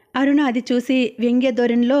 అరుణ అది చూసి వ్యంగ్య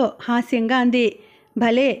ధోరణిలో హాస్యంగా అంది.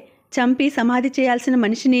 భలే, చంపి సమాధి చేయాల్సిన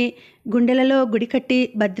మనిషిని గుండెలలో గుడి కట్టి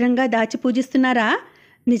భద్రంగా దాచి పూజిస్తున్నారా?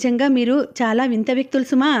 నిజంగా మీరు చాలా వింత వ్యక్తులు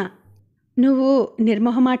సుమా. నువ్వు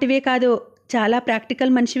నిర్మోహమాటివే కాదు, చాలా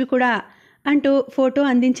ప్రాక్టికల్ మనిషివి కూడా అంటూ ఫోటో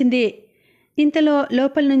అందించింది. ఇంతలో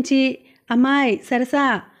లోపల నుంచి, అమ్మాయ్ సరసా,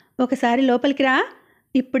 ఒకసారి లోపలికి రా,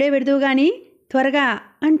 ఇప్పుడే వెడుదువు గాని, త్వరగా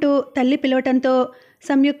అంటూ తల్లి పిలవటంతో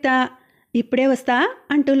సంయుక్త ఇప్పుడే వస్తా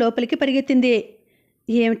అంటూ లోపలికి పరిగెత్తింది.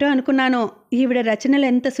 ఏమిటో అనుకున్నాను, ఈవిడ రచనలు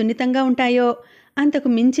ఎంత సున్నితంగా ఉంటాయో, అంతకు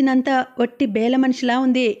మించినంత ఒట్టి బేల మనిషిలా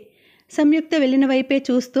ఉంది. సంయుక్త వెళ్ళిన వైపే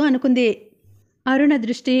చూస్తూ అనుకుంది. అరుణ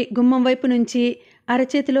దృష్టి గుమ్మం వైపు నుంచి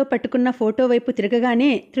అరచేతిలో పట్టుకున్న ఫోటో వైపు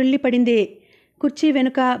తిరగగానే త్రుళ్ళిపడింది. కుర్చీ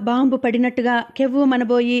వెనుక బాంబు పడినట్టుగా కెవ్వు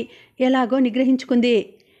మనబోయి ఎలాగో నిగ్రహించుకుంది.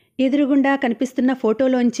 ఎదురుగుండా కనిపిస్తున్న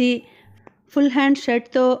ఫోటోలోంచి ఫుల్ హ్యాండ్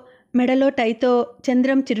షర్ట్తో, మెడలో టైతో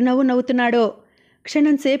చంద్రం చిరునవ్వు నవ్వుతున్నాడు.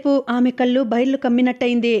 క్షణంసేపు ఆమె కళ్ళు బైర్లు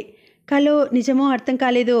కమ్మినట్టయింది. కలో నిజమో అర్థం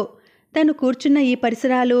కాలేదు. తను కూర్చున్న ఈ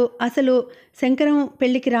పరిసరాలు, అసలు శంకరం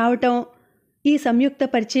పెళ్లికి రావటం, ఈ సంయుక్త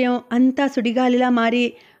పరిచయం అంతా సుడిగాలిలా మారి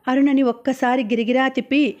అరుణని ఒక్కసారి గిరిగిరా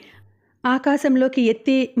తిప్పి ఆకాశంలోకి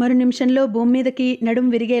ఎత్తి మరు నిమిషంలో భూమి మీదకి నడుం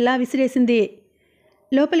విరిగేలా విసిరేసింది.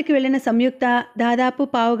 లోపలికి వెళ్ళిన సంయుక్త దాదాపు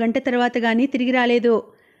పావుగంట తర్వాత గానీ తిరిగి రాలేదు.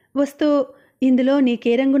 వస్తూ, ఇందులో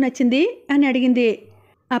నీకే రంగు నచ్చింది అని అడిగింది.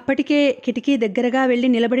 అప్పటికే కిటికీ దగ్గరగా వెళ్ళి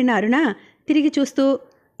నిలబడిన అరుణ తిరిగి చూస్తూ,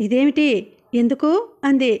 ఇదేమిటి, ఎందుకు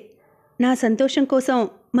అంది. నా సంతోషం కోసం,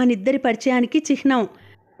 మనిద్దరి పరిచయానికి చిహ్నం.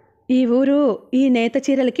 ఈ ఊరు ఈ నేత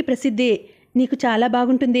చీరలకి ప్రసిద్ధి, నీకు చాలా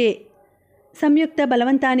బాగుంటుంది. సంయుక్త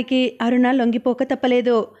బలవంతానికి అరుణ లొంగిపోక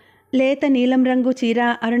తప్పలేదు. లేత నీలం రంగు చీర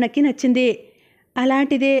అరుణకి నచ్చింది.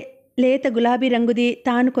 అలాంటిదే లేత గులాబీ రంగుది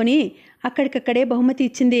తాను కొని అక్కడికక్కడే బహుమతి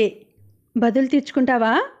ఇచ్చింది. బదులు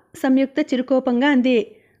తీర్చుకుంటావా? సంయుక్త చిరుకోపంగా అంది.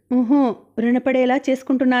 ఊహూ, రుణపడేలా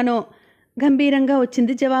చేసుకుంటున్నాను గంభీరంగా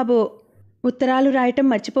వచ్చింది జవాబు. ఉత్తరాలు రాయటం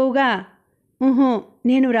మర్చిపోవుగా? ఊహూ,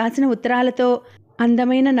 నేను రాసిన ఉత్తరాలతో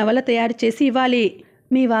అందమైన నవల తయారు చేసి ఇవ్వాలి.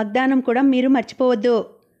 మీ వాగ్దానం కూడా మీరు మర్చిపోవద్దు.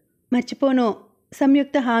 మర్చిపోను,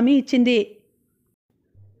 సంయుక్త హామీ ఇచ్చింది.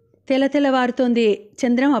 తెలతెలవారుతోంది.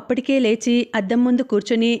 చంద్రం అప్పటికే లేచి అద్దం ముందు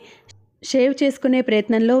కూర్చొని షేవ్ చేసుకునే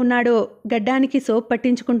ప్రయత్నంలో ఉన్నాడు. గడ్డానికి సోప్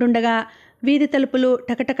పట్టించుకుంటుండగా వీధి తలుపులు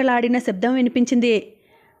టకటకలాడిన శబ్దం వినిపించింది.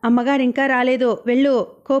 అమ్మగారింకా రాలేదు, వెళ్ళు,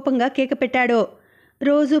 కోపంగా కేక పెట్టాడు.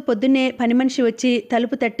 రోజు పొద్దున్నే పని మనిషి వచ్చి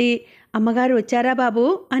తలుపు తట్టి, అమ్మగారు వచ్చారా బాబు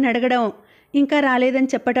అని అడగడం, ఇంకా రాలేదని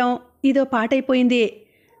చెప్పటం ఇదో పాటైపోయింది.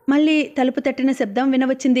 మళ్ళీ తలుపు తట్టిన శబ్దం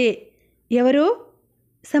వినవచ్చింది. ఎవరు?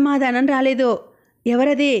 సమాధానం రాలేదు.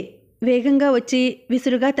 ఎవరది? వేగంగా వచ్చి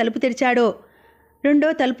విసురుగా తలుపు తెరిచాడు. రెండో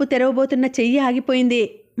తలుపు తెరవబోతున్న చెయ్యి ఆగిపోయింది.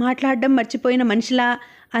 మాట్లాడడం మర్చిపోయిన మనిషిలా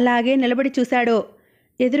అలాగే నిలబడి చూశాడు.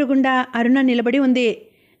 ఎదురుగుండా అరుణ నిలబడి ఉంది.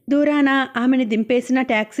 దూరాన ఆమెని దింపేసిన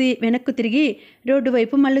టాక్సీ వెనక్కు తిరిగి రోడ్డు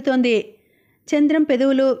వైపు మల్లుతోంది. చంద్రం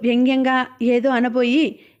పెదవులు వ్యంగ్యంగా ఏదో అనబోయి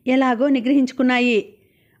ఎలాగో నిగ్రహించుకున్నాయి.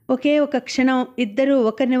 ఒకే ఒక క్షణం ఇద్దరూ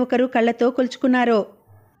ఒకరిని ఒకరు కళ్ళతో కొలుచుకున్నారు.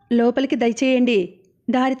 లోపలికి దయచేయండి,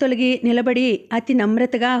 దారి తొలగి నిలబడి అతి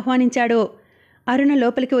నమ్రతగా ఆహ్వానించాడు. అరుణ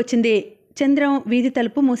లోపలికి వచ్చింది. చంద్రం వీధి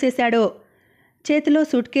తలుపు మూసేశాడు. చేతిలో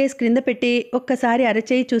సూట్ కేస్ క్రింద పెట్టి ఒక్కసారి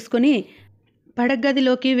అరచేయి చూసుకుని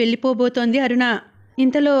పడగ్గదిలోకి వెళ్ళిపోబోతోంది అరుణ.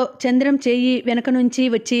 ఇంతలో చంద్రం చేయి వెనక నుంచి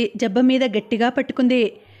వచ్చి జబ్బ మీద గట్టిగా పట్టుకుంది.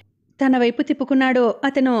 తన వైపు తిప్పుకున్నాడు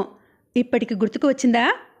అతను. ఇప్పటికి గుర్తుకు వచ్చిందా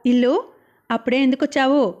ఇల్లు? అప్పుడే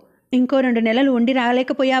ఎందుకొచ్చావు? ఇంకో 2 నెలలు ఉండి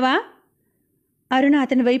రాలేకపోయావా? అరుణ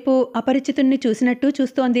అతని వైపు అపరిచితుణ్ణి చూసినట్టు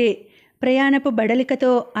చూస్తోంది. ప్రయాణపు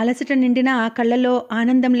బడలికతో అలసట నిండిన ఆ కళ్ళల్లో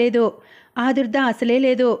ఆనందం లేదు, ఆదుర్ద అసలే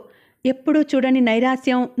లేదు. ఎప్పుడూ చూడని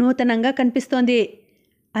నైరాస్యం నూతనంగా కనిపిస్తోంది.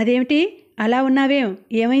 అదేమిటి అలా ఉన్నావేం?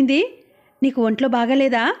 ఏమైంది? నీకు ఒంట్లో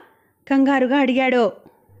బాగాలేదా? కంగారుగా అడిగాడు.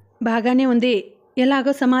 బాగానే ఉంది,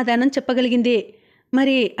 ఎలాగో సమాధానం చెప్పగలిగింది.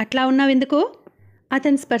 మరి అట్లా ఉన్నావెందుకు?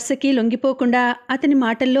 అతని స్పర్శకి లొంగిపోకుండా, అతని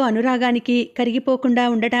మాటల్లో అనురాగానికి కరిగిపోకుండా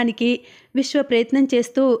ఉండటానికి విశ్వ ప్రయత్నం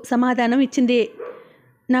చేస్తూ సమాధానం ఇచ్చింది.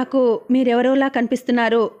 నాకు మీరెవరోలా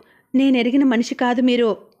కనిపిస్తున్నారు. నేనెరిగిన మనిషి కాదు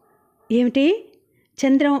మీరు. ఏమిటి?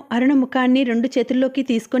 చంద్రం అరుణ ముఖాన్ని 2 చేతుల్లోకి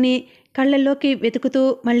తీసుకుని కళ్ళల్లోకి వెతుకుతూ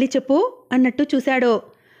మళ్ళీ చెప్పు అన్నట్టు చూశాడు.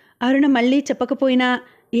 అరుణ మళ్ళీ చెప్పకపోయినా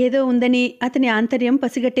ఏదో ఉందని అతని ఆంతర్యం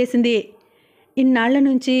పసిగట్టేసింది. ఇన్నాళ్ల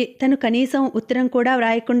నుంచి తను కనీసం ఉత్తరం కూడా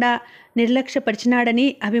వ్రాయకుండా నిర్లక్ష్యపరిచినాడని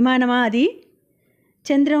అభిమానమా అది?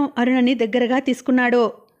 చంద్రం అరుణని దగ్గరగా తీసుకున్నాడు.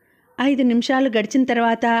 5 నిమిషాలు గడిచిన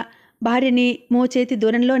తర్వాత భార్యని మోచేతి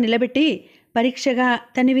దూరంలో నిలబెట్టి పరీక్షగా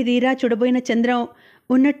తనివిదీరా చూడబోయిన చంద్రం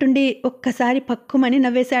ఉన్నట్టుండి ఒక్కసారి పక్కుమని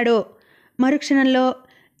నవ్వేశాడు. మరుక్షణంలో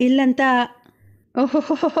ఇల్లంతా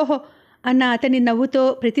ఓహోహోహో అన్న అతని నవ్వుతో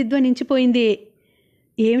ప్రతిధ్వనించిపోయింది.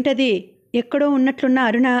 ఏమిటది? ఎక్కడో ఉన్నట్లున్న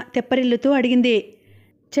అరుణ తెప్పరిల్లుతూ అడిగింది.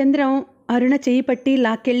 చంద్రం అరుణ చెయ్యి పట్టి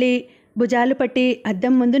లాక్కెళ్ళి భుజాలు పట్టి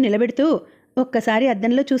అద్దం ముందు నిలబెడుతూ, ఒక్కసారి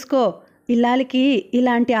అద్దంలో చూసుకో, ఇల్లాలికి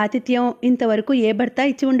ఇలాంటి ఆతిథ్యం ఇంతవరకు ఏ భర్త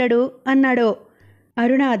ఇచ్చి ఉండడు అన్నాడు.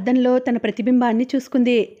 అరుణ అద్దంలో తన ప్రతిబింబాన్ని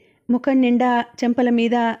చూసుకుంది. ముఖం నిండా, చెంపల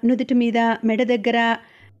మీద, నుదుటి మీద, మెడ దగ్గర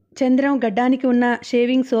చంద్రం గడ్డానికి ఉన్న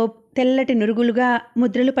షేవింగ్ సోప్ తెల్లటి నురుగులుగా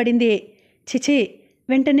ముద్రలు పడింది. చిచి!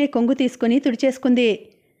 వెంటనే కొంగు తీసుకుని తుడిచేసుకుంది.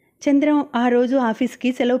 చంద్రం ఆ రోజు ఆఫీస్కి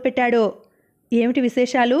సెలవు పెట్టాడు. ఏమిటి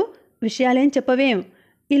విశేషాలు? విషయాలేం చెప్పవేం?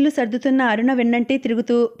 ఇల్లు సర్దుతున్న అరుణ వెన్నంటి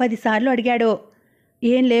తిరుగుతూ 10 సార్లు అడిగాడు.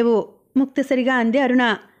 ఏం లేవు ముక్తసరిగా అంది అరుణ.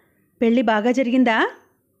 పెళ్ళి బాగా జరిగిందా?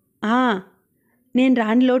 ఆ. నేను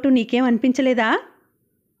రాని లోటు నీకేం అనిపించలేదా?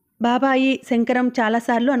 బాబాయి, శంకరం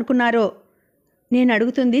చాలాసార్లు అనుకున్నారు. నేను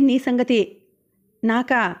అడుగుతుంది నీ సంగతి.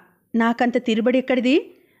 నాకంత తిరుబడి ఎక్కడిది?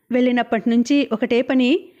 వెళ్ళినప్పటి నుంచి ఒకటే పని,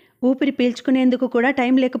 ఊపిరి పీల్చుకునేందుకు కూడా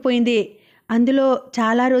టైం లేకపోయింది. అందులో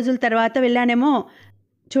చాలా రోజుల తర్వాత వెళ్ళానేమో,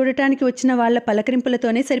 చూడటానికి వచ్చిన వాళ్ళ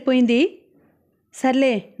పలకరింపులతోనే సరిపోయింది.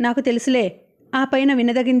 సర్లే, నాకు తెలుసులే. ఆ పైన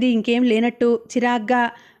వినదగింది ఇంకేం లేనట్టు చిరాగ్గా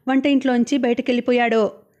వంట ఇంట్లోంచి బయటకెళ్ళిపోయాడు.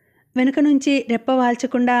 వెనుక నుంచి రెప్ప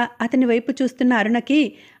వాల్చకుండా అతని వైపు చూస్తున్న అరుణకి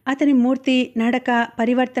అతని మూర్తి, నడక,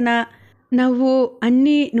 పరివర్తన, నవ్వు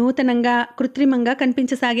అన్నీ నూతనంగా, కృత్రిమంగా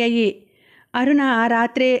కనిపించసాగాయి. అరుణ ఆ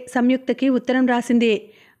రాత్రే సంయుక్తకి ఉత్తరం రాసింది.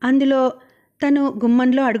 అందులో తను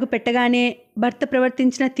గుమ్మంలో అడుగు పెట్టగానే భర్త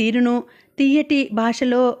ప్రవర్తించిన తీరును తీయటి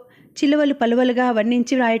భాషలో చిలువలు పలువలుగా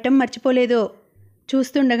వర్ణించి రాయటం మర్చిపోలేదు.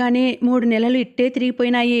 చూస్తుండగానే 3 నెలలు ఇట్టే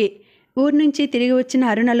తిరిగిపోయినాయి. ఊరు నుంచి తిరిగి వచ్చిన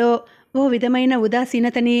అరుణలో ఓ విధమైన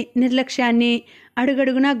ఉదాసీనతని, నిర్లక్ష్యాన్ని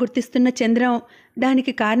అడుగడుగునా గుర్తిస్తున్న చంద్రం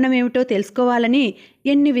దానికి కారణమేమిటో తెలుసుకోవాలని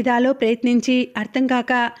ఎన్ని విధాలో ప్రయత్నించి అర్థం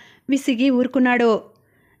కాక విసిగి ఊరుకున్నాడు.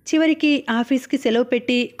 చివరికి ఆఫీస్కి సెలవు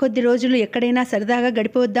పెట్టి కొద్ది రోజులు ఎక్కడైనా సరదాగా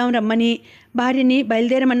గడిపొద్దాం రమ్మని భార్యని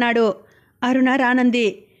బయలుదేరమన్నాడు. అరుణ రానంది.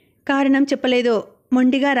 కారణం చెప్పలేదు.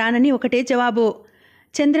 మొండిగా రానని ఒకటే జవాబు.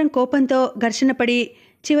 చంద్రం కోపంతో ఘర్షణపడి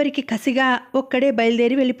చివరికి కసిగా ఒక్కడే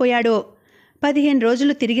బయలుదేరి వెళ్ళిపోయాడు. 15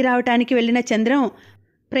 రోజులు తిరిగి రావటానికి వెళ్ళిన చంద్రం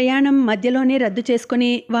ప్రయాణం మధ్యలోనే రద్దు చేసుకుని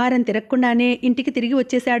వారం తిరగకుండానే ఇంటికి తిరిగి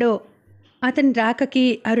వచ్చేశాడు. అతని రాకకి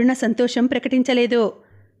అరుణ సంతోషం ప్రకటించలేదు.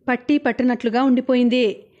 పట్టి పట్టనట్లుగా ఉండిపోయింది.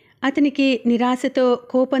 అతనికి నిరాశతో,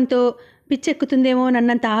 కోపంతో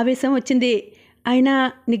పిచ్చెక్కుతుందేమోనన్నంత ఆవేశం వచ్చింది. అయినా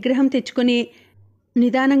నిగ్రహం తెచ్చుకుని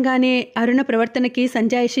నిదానంగానే అరుణ ప్రవర్తనకి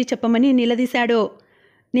సంజాయిషీ చెప్పమని నిలదీశాడు.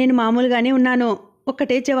 నేను మామూలుగానే ఉన్నాను.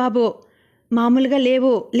 ఒక్కటే జవాబు. మామూలుగా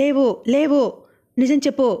లేవు లేవు లేవు. నిజం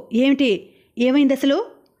చెప్పు. ఏమిటి? ఏమైంది అసలు?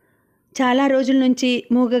 చాలా రోజుల నుంచి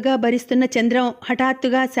మూగగా భరిస్తున్న చంద్రం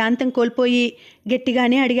హఠాత్తుగా శాంతం కోల్పోయి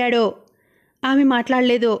గట్టిగానే అడిగాడు. ఆమె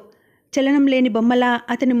మాట్లాడలేదు. చలనం లేని బొమ్మలా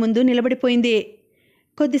అతని ముందు నిలబడిపోయింది.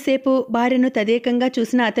 కొద్దిసేపు భార్యను తదేకంగా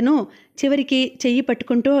చూసిన అతను చివరికి చెయ్యి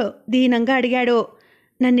పట్టుకుంటూ దీనంగా అడిగాడు.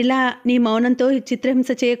 నన్నిలా నీ మౌనంతో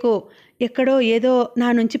చిత్రహింస చేయకు. ఎక్కడో ఏదో నా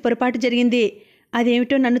నుంచి పొరపాటు జరిగింది.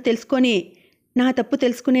 అదేమిటో నన్ను తెలుసుకొని, నా తప్పు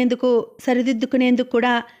తెలుసుకునేందుకు, సరిదిద్దుకునేందుకు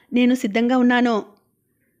కూడా నేను సిద్ధంగా ఉన్నాను.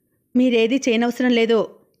 మీరేదీ చేయనవసరం లేదు.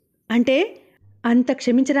 అంటే అంత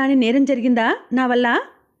క్షమించరాని నేరం జరిగిందా నా వల్ల?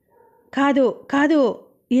 కాదు కాదు.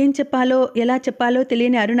 ఏం చెప్పాలో ఎలా చెప్పాలో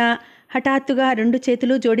తెలియని అరుణ హఠాత్తుగా 2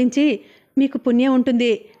 చేతులు జోడించి, మీకు పుణ్యం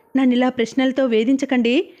ఉంటుంది. నన్నిలా ప్రశ్నలతో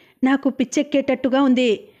వేధించకండి. నాకు పిచ్చెక్కేటట్టుగా ఉంది.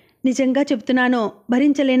 నిజంగా చెబుతున్నాను.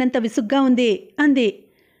 భరించలేనంత విసుగ్గా ఉంది అంది.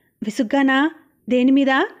 విసుగ్గానా?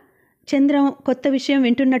 దేనిమీద? చంద్రం కొత్త విషయం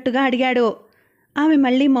వింటున్నట్టుగా అడిగాడు. ఆమె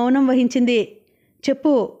మళ్ళీ మౌనం వహించింది.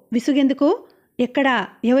 చెప్పు, విసుగెందుకు? ఎక్కడా?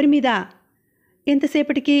 ఎవరిమీద?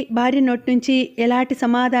 ఎంతసేపటికి భార్య నోటి నుంచి ఎలాంటి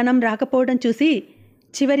సమాధానం రాకపోవడం చూసి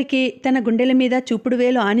చివరికి తన గుండెల మీద చూపుడు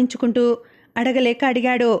వేలు ఆనించుకుంటూ అడగలేక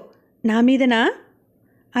అడిగాడు. నా మీదనా?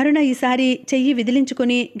 అరుణ ఈసారి చెయ్యి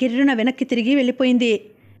విదిలించుకుని గిర్రున వెనక్కి తిరిగి వెళ్ళిపోయింది.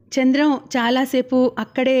 చంద్రం చాలాసేపు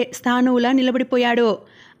అక్కడే స్థానువులా నిలబడిపోయాడు.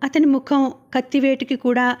 అతని ముఖం కత్తివేటుకి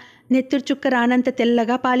కూడా నెత్తురుచుక్క రానంత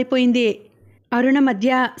తెల్లగా పాలిపోయింది. అరుణ మధ్య,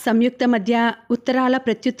 సంయుక్త మధ్య ఉత్తరాల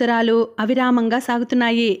ప్రత్యుత్తరాలు అవిరామంగా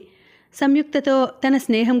సాగుతున్నాయి. సంయుక్తతో తన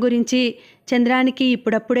స్నేహం గురించి చంద్రానికి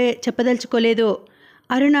ఇప్పుడప్పుడే చెప్పదలుచుకోలేదు.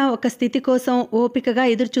 అరుణ ఒక స్థితి కోసం ఓపికగా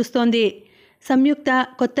ఎదురుచూస్తోంది. సంయుక్త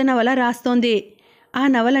కొత్త నవల రాస్తోంది. ఆ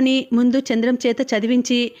నవలని ముందు చంద్రం చేత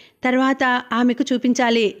చదివించి తర్వాత ఆమెకు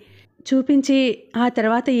చూపించాలి. చూపించి ఆ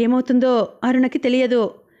తర్వాత ఏమవుతుందో అరుణకి తెలియదు.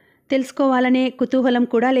 తెలుసుకోవాలనే కుతూహలం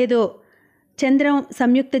కూడా లేదు. చంద్రం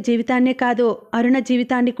సంయుక్త జీవితాన్నే కాదు, అరుణ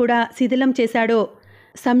జీవితాన్ని కూడా శిథిలం చేశాడు.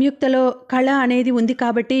 సంయుక్తలో కళ అనేది ఉంది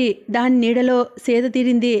కాబట్టి దాని నీడలో సేద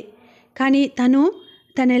తీరింది. కానీ తను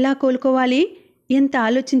తనెలా కోలుకోవాలి? ఎంత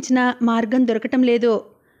ఆలోచించినా మార్గం దొరకటం లేదు.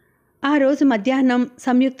 ఆ రోజు మధ్యాహ్నం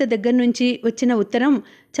సంయుక్త దగ్గర నుంచి వచ్చిన ఉత్తరం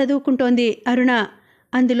చదువుకుంటోంది అరుణ.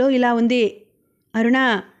 అందులో ఇలా ఉంది: అరుణ,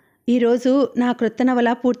 ఈరోజు నా క్రొత్త నవల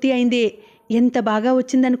పూర్తి అయింది. ఎంత బాగా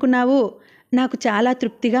వచ్చిందనుకున్నావు? నాకు చాలా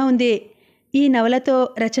తృప్తిగా ఉంది. ఈ నవలతో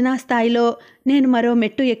రచనా స్థాయిలో నేను మరో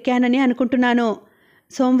మెట్టు ఎక్కానని అనుకుంటున్నాను.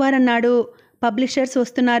 సోమవారం నాడు పబ్లిషర్స్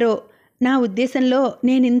వస్తున్నారు. నా ఉద్దేశంలో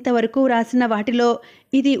నేనింతవరకు రాసిన వాటిలో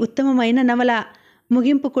ఇది ఉత్తమమైన నవల.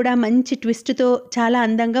 ముగింపు కూడా మంచి ట్విస్టుతో చాలా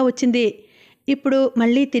అందంగా వచ్చింది. ఇప్పుడు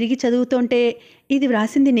మళ్ళీ తిరిగి చదువుతుంటే ఇది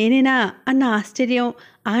వ్రాసింది నేనేనా అన్న ఆశ్చర్యం,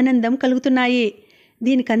 ఆనందం కలుగుతున్నాయి.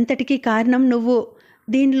 దీనికంతటికీ కారణం నువ్వు.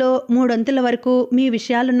 దీనిలో 3 వరకు మీ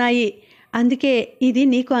విషయాలున్నాయి. అందుకే ఇది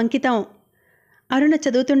నీకు అంకితం. అరుణ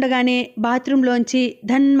చదువుతుండగానే బాత్రూంలోంచి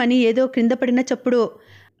ధన్మని ఏదో క్రింద పడిన చప్పుడు,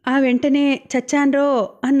 ఆ వెంటనే చచ్చాన్రో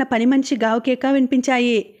అన్న పని మనిషి గావుకేక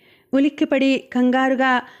వినిపించాయి. ఉలిక్కిపడి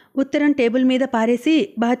కంగారుగా ఉత్తరం టేబుల్ మీద పారేసి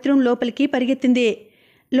బాత్రూం లోపలికి పరిగెత్తింది.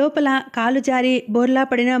 లోపల కాలు జారి బోర్లా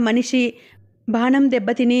పడిన మనిషి బాణం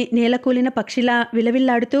దెబ్బతిని నేలకూలిన పక్షిలా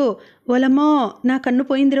విలవిల్లాడుతూ, ఓలమ్మో, నా కన్ను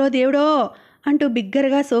పోయిందిరో దేవుడో అంటూ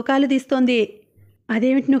బిగ్గరగా శోకాలు తీస్తోంది.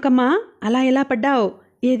 అదేమిటి నూకమ్మా, అలా ఎలా పడ్డావు?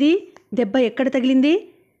 ఏది దెబ్బ ఎక్కడ తగిలింది?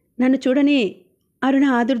 నన్ను చూడని. అరుణ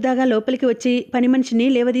ఆదుర్దాగా లోపలికి వచ్చి పని మనిషిని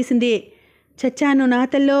లేవదీసింది. చచ్చాను నా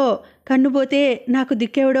తల్లో, కన్నుపోతే నాకు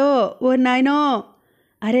దిక్కెవడో, ఓ నాయనో.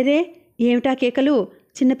 అరెరే, ఏమిటా కేకలు?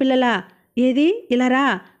 చిన్నపిల్లలా? ఏది ఇలా రా,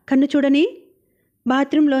 కన్ను చూడని.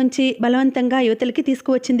 బాత్రూంలోంచి బలవంతంగా యువతలకి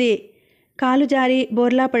తీసుకువచ్చింది. కాలు జారి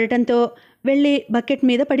బోర్లా పడటంతో వెళ్ళి బకెట్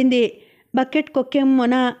మీద పడింది. బకెట్ కొక్కెం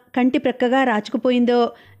మొన కంటి ప్రక్కగా రాచుకుపోయిందో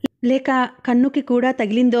లేక కన్నుకి కూడా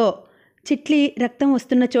తగిలిందో. చిట్లి రక్తం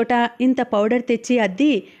వస్తున్న చోట ఇంత పౌడర్ తెచ్చి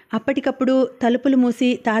అద్ది అప్పటికప్పుడు తలుపులు మూసి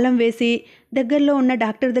తాళం వేసి దగ్గరలో ఉన్న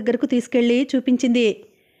డాక్టర్ దగ్గరకు తీసుకెళ్ళి చూపించింది.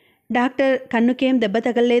 డాక్టర్ కన్నుకేం దెబ్బ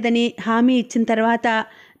తగల్లేదని హామీ ఇచ్చిన తర్వాత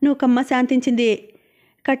నూకమ్మ శాంతించింది.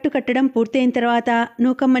 కట్టు కట్టడం పూర్తయిన తర్వాత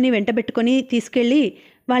నూకమ్మని వెంటబెట్టుకొని తీసుకెళ్ళి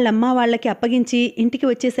వాళ్ళమ్మ వాళ్ళకి అప్పగించి ఇంటికి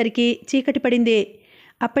వచ్చేసరికి చీకటి పడింది.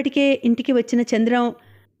 అప్పటికే ఇంటికి వచ్చిన చంద్రం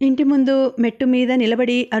ఇంటి ముందు మెట్టు మీద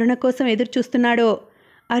నిలబడి అరుణ కోసం ఎదురుచూస్తున్నాడు.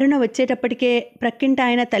 అరుణ వచ్చేటప్పటికే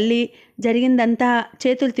ప్రక్కింటాయన తల్లి జరిగిందంతా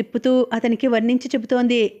చేతులు తిప్పుతూ అతనికి వర్ణించి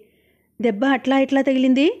చెబుతోంది. దెబ్బ అట్లా ఇట్లా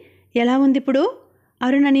తగిలింది, ఎలా ఉందిప్పుడు?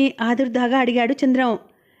 అరుణని ఆదుర్దాగా అడిగాడు చంద్రం.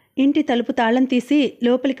 ఇంటి తలుపు తాళం తీసి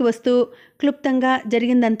లోపలికి వస్తూ క్లుప్తంగా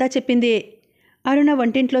జరిగిందంతా చెప్పింది. అరుణ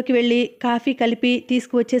వంటింట్లోకి వెళ్ళి కాఫీ కలిపి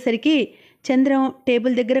తీసుకువచ్చేసరికి చంద్రం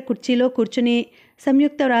టేబుల్ దగ్గర కుర్చీలో కూర్చుని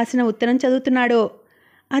సంయుక్త రాసిన ఉత్తరం చదువుతున్నాడు.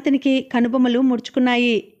 అతనికి కనుబొమ్మలు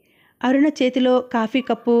ముడుచుకున్నాయి. అరుణ చేతిలో కాఫీ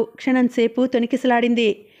కప్పు క్షణంసేపు తొణికిసలాడింది.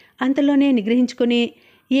 అంతలోనే నిగ్రహించుకుని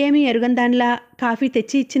ఏమీ ఎరుగందాన్లా కాఫీ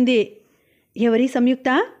తెచ్చి ఇచ్చింది. ఎవరి సంయుక్త?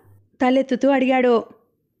 తలెత్తుతూ అడిగాడు.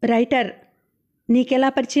 రైటర్. నీకెలా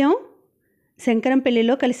పరిచయం? శంకరం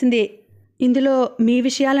పెళ్లిలో కలిసింది. ఇందులో మీ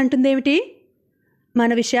విషయాలంటుందేమిటి?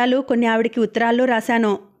 మన విషయాలు కొన్ని ఆవిడికి ఉత్తరాల్లో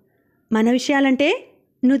రాశాను. మన విషయాలంటే?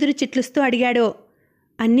 నుదురు చిట్లుస్తూ అడిగాడు.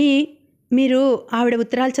 అన్నీ మీరు ఆవిడ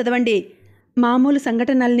ఉత్తరాలు చదవండి. మామూలు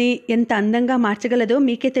సంఘటనల్ని ఎంత అందంగా మార్చగలదో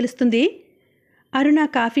మీకే తెలుస్తుంది. అరుణ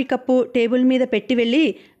కాఫీ కప్పు టేబుల్ మీద పెట్టి వెళ్ళి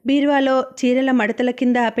బీరువాలో చీరల మడతల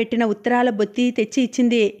కింద పెట్టిన ఉత్తరాల బొత్తి తెచ్చి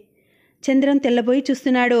ఇచ్చింది. చంద్రం తెల్లబోయి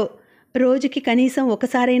చూస్తున్నాడు. రోజుకి కనీసం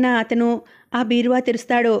ఒకసారైనా అతను ఆ బీరువా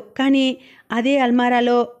తెరుస్తాడు. కానీ అదే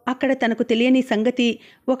అల్మారాలో అక్కడ తనకు తెలియని సంగతి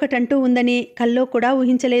ఒకటంటూ ఉందని కల్లో కూడా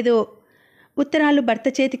ఊహించలేదు. ఉత్తరాలు భర్త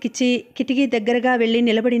చేతికిచ్చి కిటికీ దగ్గరగా వెళ్ళి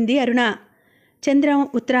నిలబడింది అరుణ. చంద్రం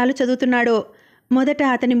ఉత్తరాలు చదువుతున్నాడు. మొదట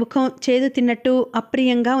అతని ముఖం చేదు తిన్నట్టు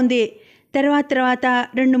అప్రియంగా ఉంది. తర్వాత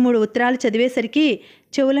 2-3 ఉత్తరాలు చదివేసరికి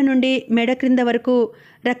చెవుల నుండి మెడ క్రింద వరకు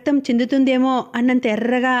రక్తం చిందుతుందేమో అన్నంత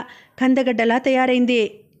ఎర్రగా కందగడ్డలా తయారైంది.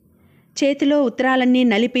 చేతిలో ఉత్తరాలన్నీ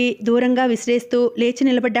నలిపి దూరంగా విసిరేస్తూ లేచి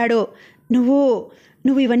నిలబడ్డాడు.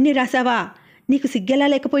 నువ్వు ఇవన్నీ రాసావా? నీకు సిగ్గెలా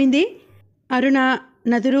లేకపోయింది? అరుణ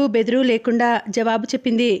నదురు బెదురు లేకుండా జవాబు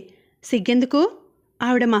చెప్పింది. సిగ్గెందుకు?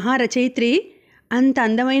 ఆవిడ మహారచయిత్రి. అంత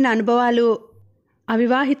అందమైన అనుభవాలు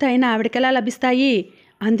అవివాహిత అయిన ఆవిడకెలా లభిస్తాయి?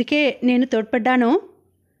 అందుకే నేను తోడ్పడ్డాను.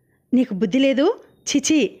 నీకు బుద్ధి లేదు?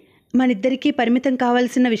 చిచి, మనిద్దరికీ పరిమితం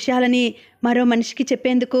కావాల్సిన విషయాలని మరో మనిషికి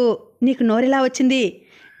చెప్పేందుకు నీకు నోరెలా వచ్చింది?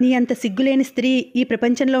 నీ అంత సిగ్గులేని స్త్రీ ఈ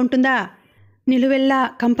ప్రపంచంలో ఉంటుందా? నిలువెల్లా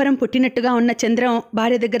కంపరం పుట్టినట్టుగా ఉన్న చంద్రం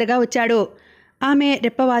భార్య దగ్గరగా వచ్చాడు. ఆమె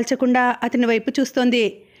రెప్పవాల్చకుండా అతని వైపు చూస్తోంది.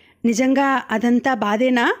 నిజంగా అదంతా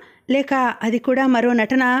బాధేనా, లేక అది కూడా మరో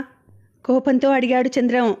నటనా? కోపంతో అడిగాడు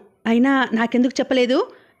చంద్రం. అయినా నాకెందుకు చెప్పలేదు?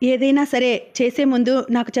 ఏదైనా సరే చేసే ముందు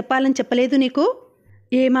నాకు చెప్పాలని చెప్పలేదు నీకు?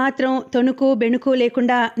 ఏమాత్రం తొణుకు బెణుకు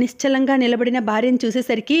లేకుండా నిశ్చలంగా నిలబడిన భార్యను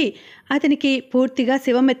చూసేసరికి అతనికి పూర్తిగా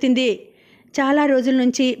శివమెత్తింది. చాలా రోజుల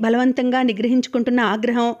నుంచి బలవంతంగా నిగ్రహించుకుంటున్న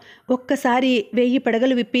ఆగ్రహం ఒక్కసారి 1000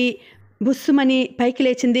 పడగలు విప్పి బుస్సుమని పైకి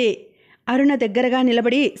లేచింది. అరుణ దగ్గరగా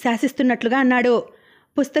నిలబడి శాసిస్తున్నట్లుగా అన్నాడు.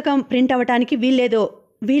 పుస్తకం ప్రింట్ అవటానికి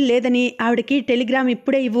వీల్లేదని ఆవిడకి టెలిగ్రామ్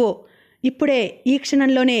ఇప్పుడే ఇవ్వు, ఇప్పుడే, ఈ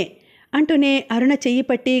క్షణంలోనే అంటూనే అరుణ చెయ్యి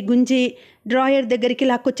పట్టి గుంజి డ్రాయర్ దగ్గరికి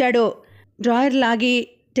లాక్కొచ్చాడు. డ్రాయర్ లాగి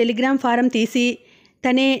టెలిగ్రామ్ ఫారం తీసి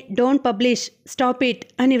తనే డోంట్ పబ్లిష్, స్టాప్ ఇట్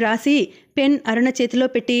అని వ్రాసి పెన్ అరుణ చేతిలో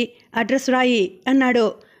పెట్టి అడ్రస్ వ్రాయి అన్నాడు.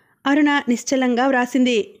 అరుణ నిశ్చలంగా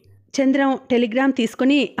వ్రాసింది. చంద్రం టెలిగ్రామ్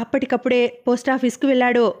తీసుకుని అప్పటికప్పుడే పోస్టాఫీస్కు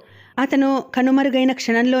వెళ్ళాడు. అతను కనుమరుగైన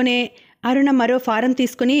క్షణంలోనే అరుణ మరో ఫారం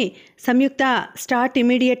తీసుకుని సంయుక్త స్టార్ట్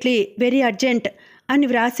ఇమీడియట్లీ, వెరీ అర్జెంట్ అని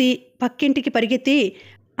వ్రాసి పక్కింటికి పరిగెత్తి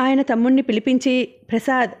ఆయన తమ్ముణ్ణి పిలిపించి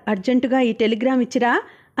ప్రసాద్ అర్జెంటుగా ఈ టెలిగ్రామ్ ఇచ్చిరా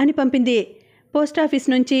అని పంపింది. పోస్టాఫీస్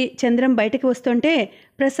నుంచి చంద్రం బయటకు వస్తుంటే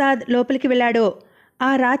ప్రసాద్ లోపలికి వెళ్ళాడు.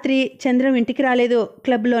 ఆ రాత్రి చంద్రం ఇంటికి రాలేదు,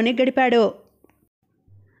 క్లబ్లోనే గడిపాడు.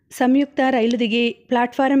 సంయుక్త రైలు దిగి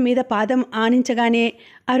ప్లాట్ఫారం మీద పాదం ఆనించగానే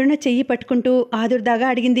అరుణ చెయ్యి పట్టుకుంటూ ఆదుర్దాగా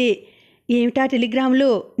అడిగింది, ఏమిటా టెలిగ్రాములు,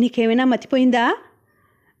 నీకేమైనా మతిపోయిందా?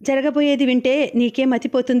 జరగబోయేది వింటే నీకే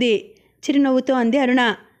మతిపోతుంది చిరునవ్వుతో అంది అరుణ.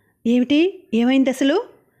 ఏమైంది అసలు?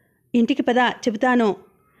 ఇంటికి పద, చెబుతాను.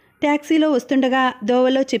 ట్యాక్సీలో వస్తుండగా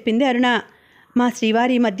దోవలో చెప్పింది అరుణ. మా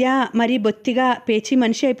శ్రీవారి మధ్య మరీ బొత్తిగా పేచీ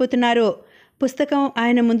మనిషి అయిపోతున్నారు. పుస్తకం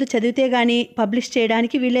ఆయన ముందు చదివితే గాని పబ్లిష్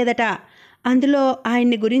చేయడానికి వీల్లేదట. అందులో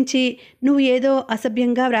ఆయన్ని గురించి నువ్వు ఏదో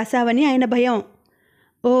అసభ్యంగా వ్రాసావని ఆయన భయం.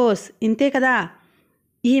 ఓస్, ఇంతే కదా.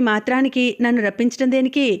 ఈ మాత్రానికి నన్ను రప్పించడం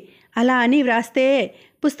దేనికి? అలా అని వ్రాస్తే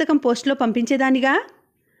పుస్తకం పోస్టులో పంపించేదానిగా.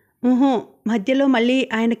 మధ్యలో మళ్ళీ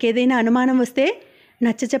ఆయనకేదైనా అనుమానం వస్తే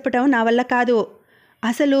నచ్చచెప్పటం నా వల్ల కాదు.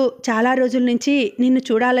 అసలు చాలా రోజుల నుంచి నిన్ను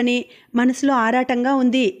చూడాలని మనసులో ఆరాటంగా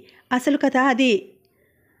ఉంది. అసలు కథ అది.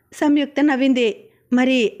 సంయుక్త నవ్వింది.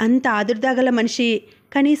 మరి అంత ఆదుర్దాగల మనిషి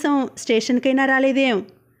కనీసం స్టేషన్కైనా రాలేదేం?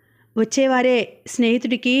 వచ్చేవారే.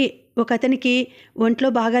 స్నేహితుడికి ఒకతనికి ఒంట్లో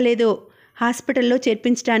బాగాలేదు, హాస్పిటల్లో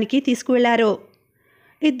చేర్పించడానికి తీసుకువెళ్లారు.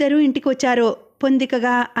 ఇద్దరూ ఇంటికి వచ్చారు.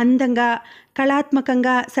 పొందికగా, అందంగా,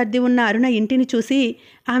 కళాత్మకంగా సర్ది ఉన్న అరుణ ఇంటిని చూసి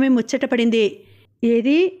ఆమె ముచ్చటపడింది.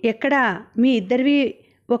 ఏది, ఎక్కడా? మీ ఇద్దరివి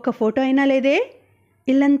ఒక్క ఫోటో అయినా లేదే?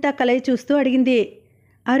 ఇల్లంతా కలయి చూస్తూ అడిగింది.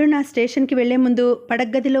 అరుణ స్టేషన్కి వెళ్లే ముందు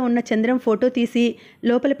పడగ్గదిలో ఉన్న చంద్రం ఫోటో తీసి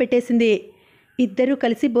లోపల పెట్టేసింది. ఇద్దరూ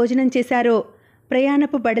కలిసి భోజనం చేశారు.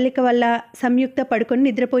 ప్రయాణపు బడలిక వల్ల సంయుక్త పడుకొని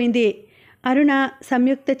నిద్రపోయింది. అరుణ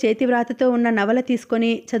సంయుక్త చేతివ్రాతతో ఉన్న నవల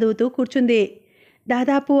తీసుకొని చదువుతూ కూర్చుంది.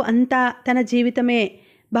 దాదాపు అంతా తన జీవితమే.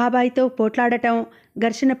 బాబాయితో పోట్లాడటం,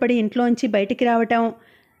 ఘర్షణపడి ఇంట్లోంచి బయటికి రావటం,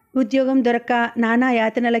 ఉద్యోగం దొరక్క నానా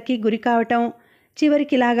యాతనలకి గురి కావటం,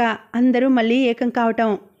 చివరికిలాగా అందరూ మళ్ళీ ఏకం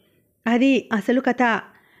కావటం. అది అసలు కథ.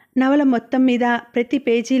 నవల మొత్తం మీద ప్రతి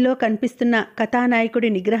పేజీలో కనిపిస్తున్న కథానాయకుడి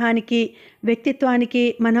నిగ్రహానికి, వ్యక్తిత్వానికి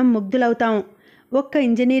మనం ముగ్ధులవుతాం. ఒక్క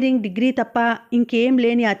ఇంజనీరింగ్ డిగ్రీ తప్ప ఇంకేం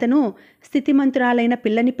లేని అతను స్థితిమంతురాలైన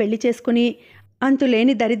పిల్లని పెళ్లి చేసుకుని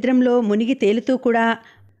అంతులేని దరిద్రంలో మునిగి తేలుతూ కూడా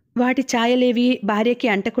వాటి ఛాయలేవి భార్యకి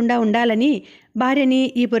అంటకుండా ఉండాలని, భార్యని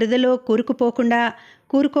ఈ బురదలో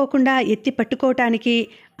కూరుకోకుండా ఎత్తి పట్టుకోవటానికి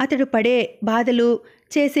అతడు పడే బాధలు,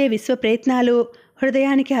 చేసే విశ్వ ప్రయత్నాలు,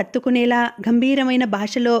 హృదయానికి హత్తుకునేలా గంభీరమైన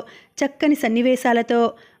భాషలో చక్కని సన్నివేశాలతో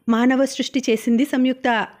మానవ సృష్టి చేసింది సంయుక్త.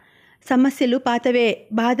 సమస్యలు పాతవే,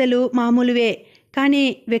 బాధలు మామూలువే. కానీ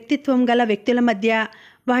వ్యక్తిత్వం గల వ్యక్తుల మధ్య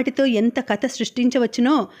వాటితో ఎంత కథ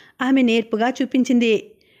సృష్టించవచ్చునో ఆమె నేర్పుగా చూపించింది.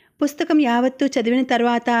 పుస్తకం యావత్తూ చదివిన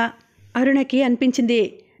తర్వాత అరుణకి అనిపించింది,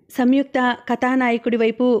 సంయుక్త కథానాయకుడి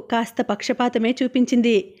వైపు కాస్త పక్షపాతమే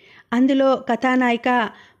చూపించింది. అందులో కథానాయిక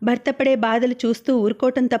భర్త పడే బాధలు చూస్తూ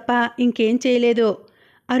ఊరుకోవటం తప్ప ఇంకేం చేయలేదు.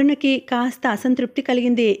 అరుణకి కాస్త అసంతృప్తి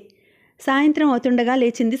కలిగింది. సాయంత్రం అవుతుండగా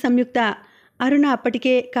లేచింది సంయుక్త. అరుణ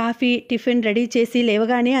అప్పటికే కాఫీ, టిఫిన్ రెడీ చేసి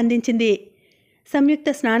లేవగానే అందించింది. సంయుక్త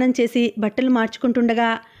స్నానం చేసి బట్టలు మార్చుకుంటుండగా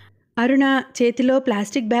అరుణ చేతిలో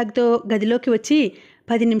ప్లాస్టిక్ బ్యాగ్తో గదిలోకి వచ్చి,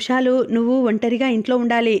 10 నిమిషాలు నువ్వు ఒంటరిగా ఇంట్లో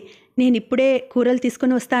ఉండాలి, నేనిప్పుడే కూరలు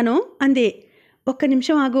తీసుకుని వస్తాను అంది. 1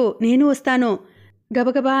 నిమిషం ఆగు, నేను వస్తాను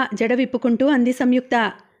గబగబా జడ విప్పుకుంటూ అంది సంయుక్త.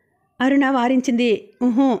 అరుణ వారించింది.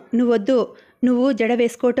 నువ్వొద్దు, నువ్వు జడ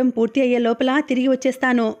వేసుకోవటం పూర్తి అయ్యే లోపల తిరిగి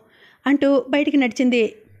వచ్చేస్తాను అంటూ బయటికి నడిచింది.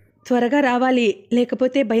 త్వరగా రావాలి,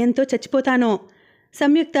 లేకపోతే భయంతో చచ్చిపోతాను.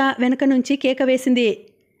 సంయుక్త వెనక నుంచి కేక వేసింది.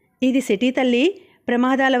 ఇది సిటీ తల్లి,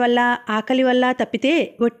 ప్రమాదాల వల్ల, ఆకలి వల్ల తప్పితే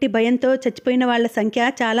ఒట్టి భయంతో చచ్చిపోయిన వాళ్ల సంఖ్య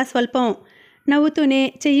చాలా స్వల్పం. నవ్వుతూనే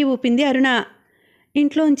చెయ్యి ఊపింది అరుణ.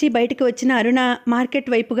 ఇంట్లోంచి బయటికి వచ్చిన అరుణ మార్కెట్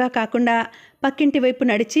వైపుగా కాకుండా పక్కింటి వైపు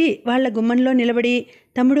నడిచి వాళ్ల గుమ్మంలో నిలబడి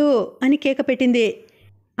తమ్ముడు అని కేక పెట్టింది.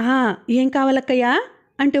 ఏం కావాలక్కయ్యా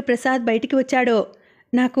అంటూ ప్రసాద్ బయటికి వచ్చాడు.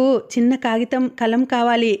 నాకు చిన్న కాగితం, కలం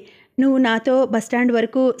కావాలి. నువ్వు నాతో బస్టాండ్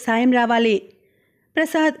వరకు సాయం రావాలి.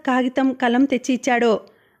 ప్రసాద్ కాగితం కలం తెచ్చి ఇచ్చాడు.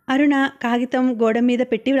 అరుణ కాగితం గోడ మీద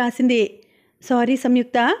పెట్టి వ్రాసింది. సారీ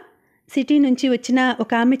సంయుక్త, సిటీ నుంచి వచ్చిన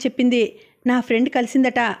ఒక ఆమె చెప్పింది నా ఫ్రెండ్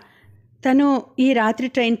కలిసిందట. తను ఈ రాత్రి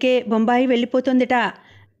ట్రైన్కే బొంబాయి వెళ్ళిపోతుందట.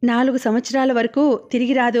 4 సంవత్సరాల వరకు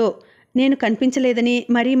తిరిగి రాదు. నేను కనిపించలేదని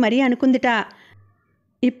మరీ అనుకుందిట.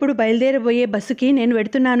 ఇప్పుడు బయలుదేరబోయే బస్సుకి నేను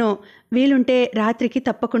వెడుతున్నాను. వీలుంటే రాత్రికి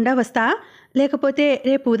తప్పకుండా వస్తా, లేకపోతే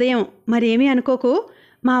రేపు ఉదయం. మరేమీ అనుకోకు.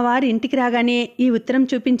 మా వారి ఇంటికి రాగానే ఈ ఉత్తరం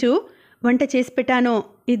చూపించు. వంట చేసి పెట్టాను.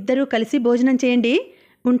 ఇద్దరూ కలిసి భోజనం చేయండి.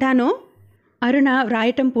 ఉంటాను. అరుణ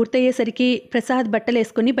వ్రాయటం పూర్తయ్యేసరికి ప్రసాద్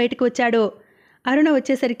బట్టలేసుకుని బయటకు వచ్చాడు. అరుణ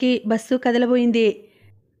వచ్చేసరికి బస్సు కదలబోయింది.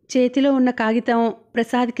 చేతిలో ఉన్న కాగితం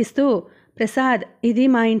ప్రసాద్కిస్తూ, ప్రసాద్, ఇది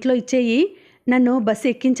మా ఇంట్లో ఇచ్చేయి. నన్ను బస్సు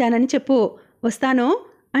ఎక్కించానని చెప్పు. వస్తాను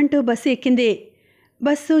అంటూ బస్సు ఎక్కింది.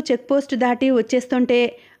 బస్సు చెక్పోస్ట్ దాటి వచ్చేస్తుంటే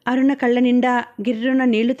అరుణ కళ్ళ నిండా గిర్రున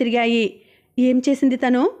నీళ్లు తిరిగాయి. ఏం చేసింది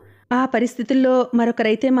తను? ఆ పరిస్థితుల్లో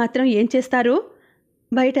మరొకరైతే మాత్రం ఏం చేస్తారు?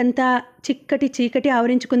 బయటంతా చిక్కటి చీకటి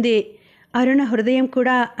ఆవరించుకుంది. అరుణ హృదయం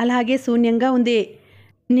కూడా అలాగే శూన్యంగా ఉంది.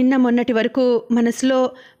 నిన్న మొన్నటి వరకు మనసులో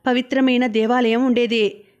పవిత్రమైన దేవాలయం ఉండేది.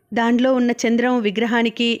 దానిలో ఉన్న చంద్రం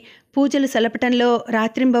విగ్రహానికి పూజలు సలపటంలో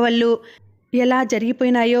రాత్రింబవళ్ళు ఎలా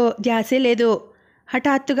జరిగిపోయినాయో ధ్యాసే లేదు.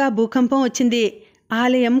 హఠాత్తుగా భూకంపం వచ్చింది.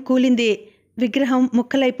 ఆలయం కూలింది. విగ్రహం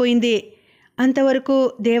ముక్కలైపోయింది. అంతవరకు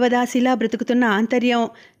దేవదాసిలా బ్రతుకుతున్న ఆంతర్యం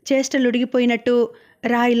చేష్టలుడిగిపోయినట్టు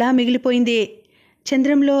రాయిలా మిగిలిపోయింది.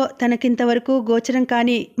 చంద్రంలో తనకింతవరకు గోచరం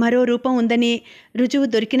కాని మరో రూపం ఉందని రుజువు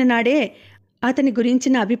దొరికిన నాడే అతని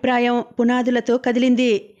గురించిన అభిప్రాయం పునాదులతో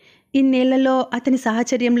కదిలింది. ఇన్నేళ్లలో అతని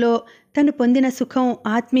సాహచర్యంలో తను పొందిన సుఖం,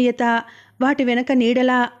 ఆత్మీయత, వాటి వెనక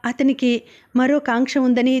నీడలా అతనికి మరో కాంక్ష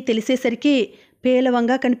ఉందని తెలిసేసరికి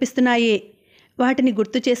పేలవంగా కనిపిస్తున్నాయి. వాటిని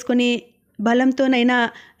గుర్తు చేసుకుని బలంతోనైనా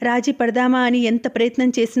రాజీ పడదామా అని ఎంత ప్రయత్నం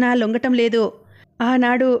చేసినా లొంగటం లేదు.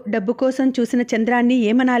 ఆనాడు డబ్బు కోసం చూసిన చంద్రాన్ని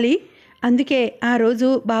ఏమనాలి? అందుకే ఆ రోజు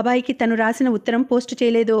బాబాయికి తను రాసిన ఉత్తరం పోస్టు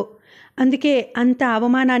చేయలేదు. అందుకే అంత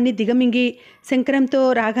అవమానాన్ని దిగమింగి శంకరంతో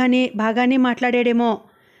రాగానే బాగానే మాట్లాడాడేమో.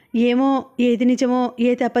 ఏమో, ఏది నిజమో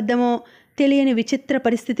ఏది అబద్ధమో తెలియని విచిత్ర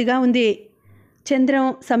పరిస్థితిగా ఉంది. చంద్రం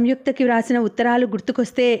సంయుక్తకి వ్రాసిన ఉత్తరాలు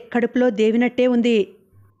గుర్తుకొస్తే కడుపులో దేవినట్టే ఉంది.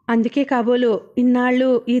 అందుకే కాబోలు ఇన్నాళ్ళు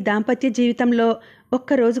ఈ దాంపత్య జీవితంలో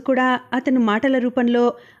ఒక్కరోజు కూడా అతను మాటల రూపంలో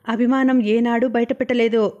అభిమానం ఏనాడు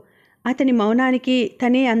బయటపెట్టలేదు. అతని మౌనానికి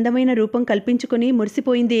తనే అందమైన రూపం కల్పించుకుని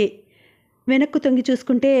మురిసిపోయింది. వెనక్కు తొంగి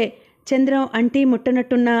చూసుకుంటే చంద్రం అంటీ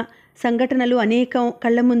ముట్టనట్టున్న సంఘటనలు అనేకం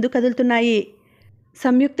కళ్ల ముందు కదులుతున్నాయి.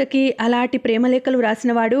 సంయుక్తకి అలాంటి ప్రేమలేఖలు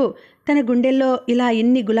వ్రాసినవాడు, తన గుండెల్లో ఇలా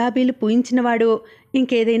ఇన్ని గులాబీలు పూయించినవాడు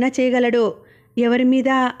ఇంకేదైనా చేయగలడు. ఎవరి మీద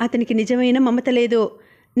అతనికి నిజమైన మమత లేదు.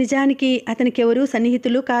 నిజానికి అతనికెవరూ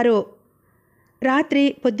సన్నిహితులు కారు. రాత్రి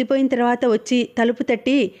పొద్దుపోయిన తర్వాత వచ్చి తలుపు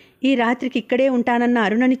తట్టి ఈ రాత్రికి ఇక్కడే ఉంటానన్న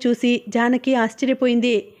అరుణని చూసి జానకి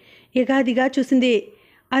ఆశ్చర్యపోయింది. ఎగాదిగా చూసింది.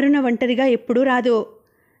 అరుణ ఒంటరిగా ఎప్పుడూ రాదు.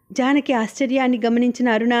 జానకి ఆశ్చర్యాన్ని గమనించిన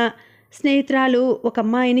అరుణ, స్నేహితురాలు ఒక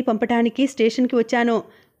అమ్మాయిని పంపటానికి స్టేషన్కి వచ్చాను,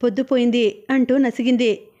 పొద్దుపోయింది అంటూ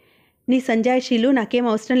నసిగింది. నీ సంజాయిషీలు నాకేం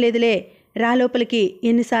అవసరం లేదులే, రా లోపలికి.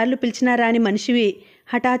 ఎన్నిసార్లు పిలిచినా రాని మనిషివి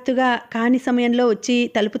హఠాత్తుగా కాని సమయంలో వచ్చి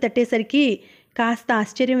తలుపు తట్టేసరికి కాస్త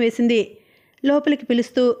ఆశ్చర్యం వేసింది. లోపలికి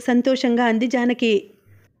పిలుస్తూ సంతోషంగా అంది జానకి.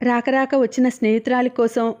 రాకరాక వచ్చిన స్నేహితురాలి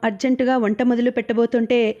కోసం అర్జెంటుగా వంట మొదలు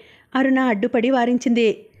పెట్టబోతుంటే అరుణ అడ్డుపడి వారించింది.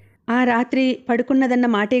 ఆ రాత్రి పడుకున్నదన్న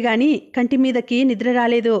మాటే గాని కంటి మీదకి నిద్ర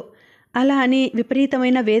రాలేదు. అలా అని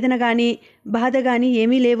విపరీతమైన వేదన గాని బాధ గాని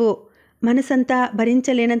ఏమీ లేవు. మనసంతా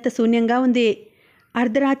భరించలేనంత శూన్యంగా ఉంది.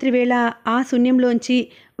 అర్ధరాత్రి వేళ ఆ శూన్యంలోంచి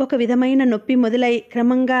ఒక విధమైన నొప్పి మొదలై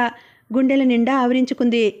క్రమంగా గుండెల నిండా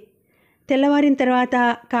ఆవరించుకుంది. తెల్లవారిన తర్వాత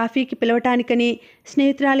కాఫీకి పిలవటానికని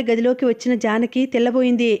స్నేహితురాలి గదిలోకి వచ్చిన జానకి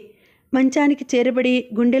తెల్లబోయింది. మంచానికి చేరబడి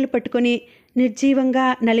గుండెలు పట్టుకొని నిర్జీవంగా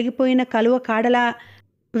నలిగిపోయిన కలువ కాడలా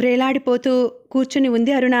వ్రేలాడిపోతూ కూర్చుని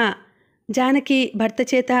ఉంది అరుణ. జానకి భర్త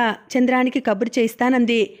చేత చంద్రానికి కబురు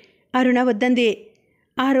చేయిస్తానంది. అరుణ వద్దంది.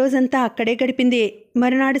 ఆ రోజంతా అక్కడే గడిపింది.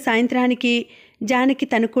 మరునాడు సాయంత్రానికి జానకి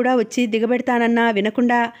తను కూడా వచ్చి దిగబెడతానన్నా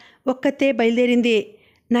వినకుండా ఒక్కతే బయలుదేరింది.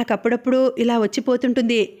 నాకప్పుడప్పుడు ఇలా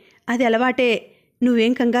వచ్చిపోతుంటుంది, అది అలవాటే,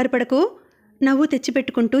 నువ్వేం కంగారు పడకు, నవ్వు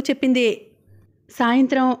తెచ్చిపెట్టుకుంటూ చెప్పింది.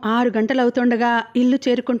 సాయంత్రం 6 గంటలవుతుండగా ఇల్లు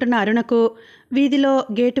చేరుకుంటున్న అరుణకు వీధిలో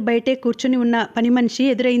గేటు బయటే కూర్చుని ఉన్న పని మనిషి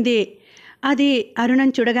ఎదురైంది. అది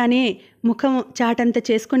అరుణను చూడగానే ముఖం చాటంత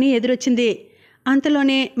చేసుకుని ఎదురొచ్చింది.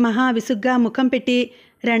 అంతలోనే మహా విసుగ్గా ముఖం పెట్టి,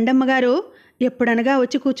 రండమ్మగారు, ఎప్పుడనగా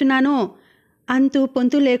వచ్చి కూర్చున్నాను, అంతు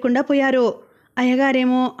పొంతు లేకుండా పోయారు.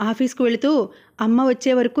 అయ్యగారేమో ఆఫీస్కు వెళుతూ అమ్మ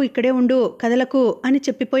వచ్చే వరకు ఇక్కడే ఉండు, కదలకు అని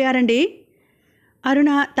చెప్పిపోయారండి.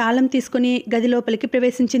 అరుణ తాళం తీసుకుని గది లోపలికి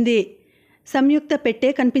ప్రవేశించింది. సంయుక్త పెట్టే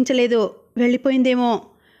కనిపించలేదు. వెళ్ళిపోయిందేమో.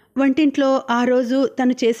 వంటింట్లో ఆ రోజు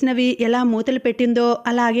తను చేసినవి ఎలా మూతలు పెట్టిందో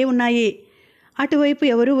అలాగే ఉన్నాయి. అటువైపు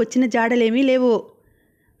ఎవరూ వచ్చిన జాడలేమీ లేవు.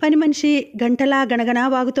 పని మనిషి గంటలా గణగణా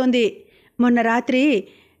వాగుతోంది. మొన్న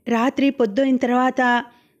రాత్రి పొద్దోయిన తర్వాత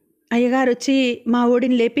అయ్యగారొచ్చి మా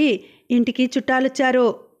ఓడిని లేపి, ఇంటికి చుట్టాలొచ్చారు,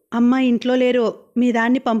 అమ్మ ఇంట్లో లేరు, మీ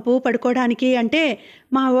దాన్ని పంపు పడుకోవడానికి అంటే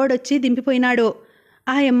మా ఓడొచ్చి దింపిపోయినాడు.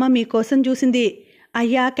 ఆయమ్మ మీకోసం చూసింది.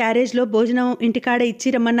 అయ్యా క్యారేజ్లో భోజనం ఇంటికాడ ఇచ్చి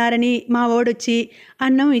రమ్మన్నారని మా ఓడొచ్చి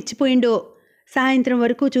అన్నం ఇచ్చిపోయిండు. సాయంత్రం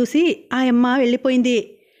వరకు చూసి ఆయమ్మ వెళ్ళిపోయింది.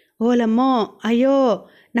 ఓలమ్మో, అయ్యో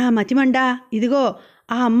నా మతిమండా, ఇదిగో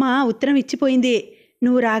ఆ అమ్మ ఉత్తరం ఇచ్చిపోయింది,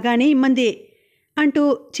 నువ్వు రాగానే ఇమ్మంది అంటూ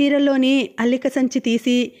చీరల్లోని అల్లిక సంచి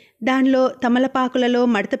తీసి దానిలో తమలపాకులలో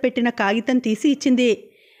మడత పెట్టిన కాగితం తీసి ఇచ్చింది.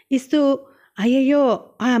 ఇస్తూ, అయ్యయ్యో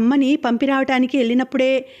ఆ అమ్మని పంపిరావటానికి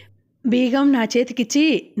వెళ్ళినప్పుడే బీగం నా చేతికిచ్చి,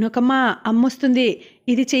 నొకమ్మా అమ్మొస్తుంది,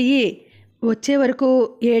 ఇది చెయ్యి, వచ్చే వరకు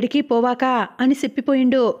ఏడికి పోవాక అని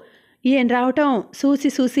చెప్పిపోయిండు. ఏం రావటం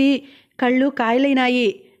చూసి కళ్ళు కాయలైనాయి,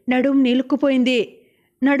 నడుం నీలుక్కుపోయింది.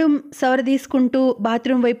 నడుం సవరదీసుకుంటూ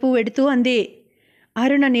బాత్రూం వైపు వెడుతూ అంది.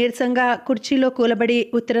 అరుణ నీరసంగా కుర్చీలో కూలబడి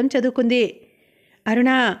ఉత్తరం చదువుకుంది. అరుణ,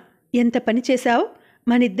 ఎంత పని చేశావు?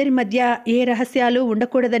 మనిద్దరి మధ్య ఏ రహస్యాలు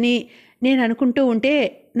ఉండకూడదని నేను అనుకుంటూ ఉంటే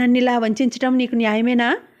నన్నిలా వంచడం నీకు న్యాయమేనా?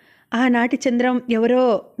 ఆనాటి చంద్రం ఎవరో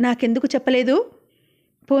నాకెందుకు చెప్పలేదు?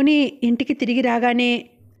 పోనీ ఇంటికి తిరిగి రాగానే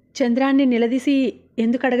చంద్రాన్ని నిలదీసి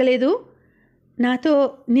ఎందుకు అడగలేదు? నాతో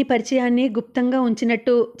నీ పరిచయాన్ని గుప్తంగా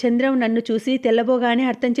ఉంచినట్టు చంద్రం నన్ను చూసి తెల్లబోగానే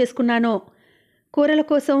అర్థం చేసుకున్నాను. కూరల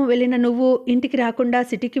కోసం వెళ్ళిన నువ్వు ఇంటికి రాకుండా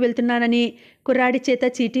సిటీకి వెళ్తున్నానని కుర్రాడి చేత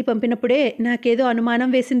చీటీ పంపినప్పుడే నాకేదో అనుమానం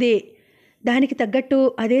వేసింది. దానికి తగ్గట్టు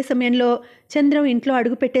అదే సమయంలో చంద్రం ఇంట్లో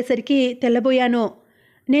అడుగుపెట్టేసరికి తెల్లబోయాను.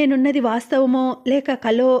 నేనున్నది వాస్తవమో లేక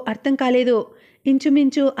కలో అర్థం కాలేదు.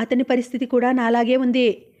 ఇంచుమించు అతని పరిస్థితి కూడా నాలాగే ఉంది.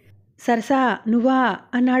 సరసా నువ్వా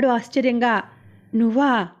అన్నాడు ఆశ్చర్యంగా.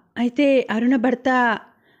 నువ్వా? అయితే అరుణ భర్త?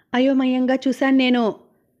 అయోమయంగా చూశాను నేను.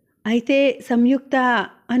 అయితే సంయుక్త?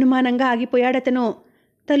 అనుమానంగా ఆగిపోయాడతను.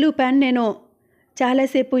 తలూపాను నేను.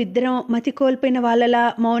 చాలాసేపు ఇద్దరం మతి కోల్పోయిన వాళ్ళలా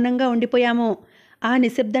మౌనంగా ఉండిపోయాము. ఆ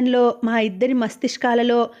నిశ్శబ్దంలో మా ఇద్దరి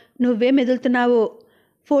మస్తిష్కాలలో నువ్వే మెదులుతున్నావు.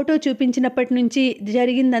 ఫోటో చూపించినప్పటి నుంచి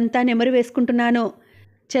జరిగిందంతా నెమరు వేసుకుంటున్నాను.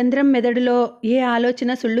 చంద్రం మెదడులో ఏ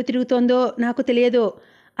ఆలోచన సుళ్ళు తిరుగుతోందో నాకు తెలియదు.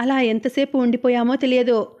 అలా ఎంతసేపు ఉండిపోయామో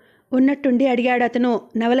తెలియదు. ఉన్నట్టుండి అడిగాడు అతను.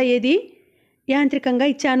 నవల ఏది? యాంత్రికంగా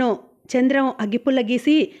ఇచ్చాను. చంద్రం అగ్గిపుల్ల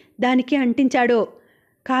గీసి దానికి అంటించాడు.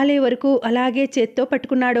 కాలే వరకు అలాగే చేత్తో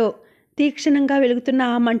పట్టుకున్నాడు. తీక్షణంగా వెలుగుతున్న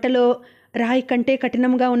ఆ మంటలో రాయి కంటే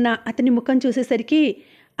కఠినంగా ఉన్న అతని ముఖం చూసేసరికి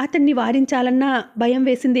అతన్ని వారించాలన్న భయం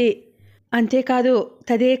వేసింది. అంతేకాదు,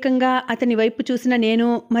 తదేకంగా అతని వైపు చూసిన నేను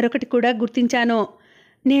మరొకటి కూడా గుర్తించాను.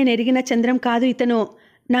 నేనెరిగిన చంద్రం కాదు ఇతను.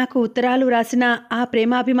 నాకు ఉత్తరాలు వ్రాసిన ఆ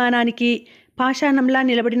ప్రేమాభిమానానికి పాషాణంలా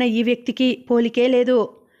నిలబడిన ఈ వ్యక్తికి పోలికే లేదు.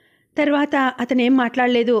 తర్వాత అతనేం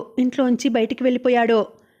మాట్లాడలేదు. ఇంట్లోంచి బయటికి వెళ్ళిపోయాడు.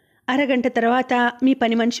 అరగంట తర్వాత మీ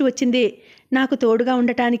పని మనిషి వచ్చింది. నాకు తోడుగా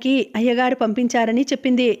ఉండటానికి అయ్యగారు పంపించారని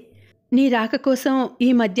చెప్పింది. నీ రాక కోసం ఈ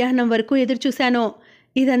మధ్యాహ్నం వరకు ఎదురుచూశాను.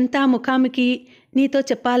 ఇదంతా ముఖాముఖి నీతో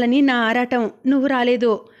చెప్పాలని నా ఆరాటం. నువ్వు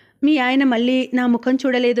రాలేదు. మీ ఆయన మళ్ళీ నా ముఖం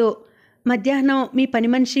చూడలేదు. మధ్యాహ్నం మీ పని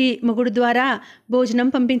మనిషి మొగుడు ద్వారా భోజనం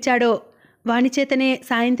పంపించాడు. వానిచేతనే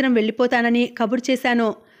సాయంత్రం వెళ్ళిపోతానని కబురు చేశాను.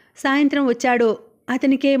 సాయంత్రం వచ్చాడు.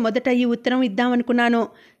 అతనికే మొదట ఈ ఉత్తరం ఇద్దామనుకున్నాను.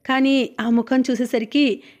 కానీ ఆ ముఖం చూసేసరికి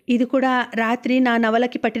ఇది కూడా రాత్రి నా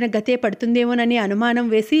నవలకి పట్టిన గతే పడుతుందేమోనని అనుమానం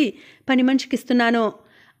వేసి పని మనిషికిస్తున్నాను.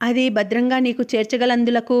 అది భద్రంగా నీకు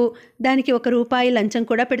చేర్చగలందులకు దానికి ₹1 లంచం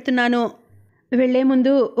కూడా పెడుతున్నాను. వెళ్లే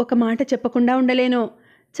ముందు ఒక మాట చెప్పకుండా ఉండలేను.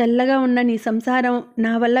 చల్లగా ఉన్న నీ సంసారం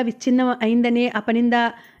నా వల్ల విచ్ఛిన్నం అయిందనే అపనింద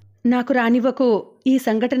నాకు రానివ్వకు. ఈ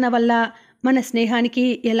సంఘటన వల్ల మన స్నేహానికి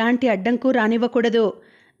ఎలాంటి అడ్డంకు రానివ్వకూడదు.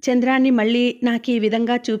 చంద్రాన్ని మళ్ళీ నాకు ఈ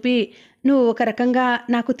విధంగా చూపి నువ్వు ఒక రకంగా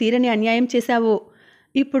నాకు తీరని అన్యాయం చేశావు.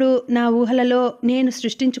 ఇప్పుడు నా ఊహలలో నేను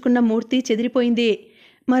సృష్టించుకున్న మూర్తి చెదిరిపోయింది.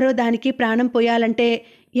 మరో దానికి ప్రాణం పోయాలంటే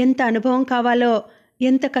ఎంత అనుభవం కావాలో,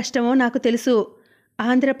 ఎంత కష్టమో నాకు తెలుసు.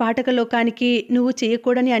 ఆంధ్ర పాఠక లోకానికి నువ్వు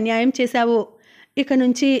చేయకూడని అన్యాయం చేశావు. ఇక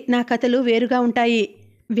నుంచి నా కథలు వేరుగా ఉంటాయి.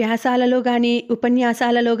 వ్యాసాలలో గాని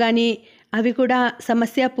ఉపన్యాసాలలో గాని అవి కూడా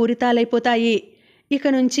సమస్యాపూరితాలైపోతాయి. ఇక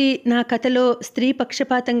నుంచి నా కథలో స్త్రీ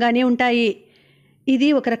పక్షపాతంగానే ఉంటాయి. ఇది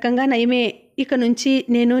ఒక రకంగా నయమే. ఇక నుంచి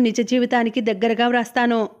నేను నిజ జీవితానికి దగ్గరగా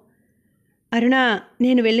వ్రాస్తాను. అరుణ,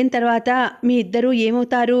 నేను వెళ్ళిన తర్వాత మీ ఇద్దరూ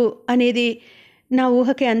ఏమవుతారు అనేది నా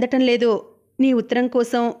ఊహకి అందటం లేదు. నీ ఉత్తరం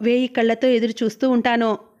కోసం 1000 కళ్ళతో ఎదురు చూస్తూ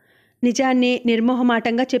ఉంటాను. నిజాన్ని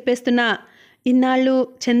నిర్మోహమాటంగా చెప్పేస్తున్నా. ఇన్నాళ్ళు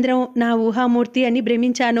చంద్రం నా ఊహామూర్తి అని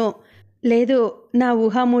భ్రమించాను. లేదు, నా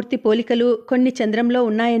ఊహామూర్తి పోలికలు కొన్ని చంద్రంలో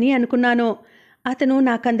ఉన్నాయని అనుకున్నాను. అతను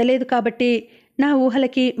నాకందలేదు కాబట్టి నా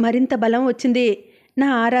ఊహలకి మరింత బలం వచ్చింది. నా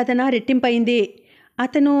ఆరాధన రెట్టింపయింది.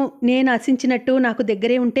 అతను నేను ఆశించినట్టు నాకు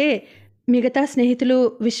దగ్గరే ఉంటే మిగతా స్నేహితులు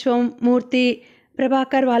విశ్వం, మూర్తి,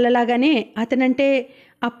 ప్రభాకర్ వాళ్ళలాగానే అతనంటే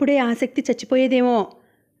అప్పుడే ఆసక్తి చచ్చిపోయేదేమో.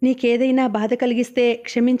 నీకేదైనా బాధ కలిగిస్తే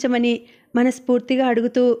క్షమించమని మనస్ఫూర్తిగా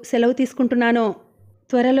అడుగుతూ సెలవు తీసుకుంటున్నాను.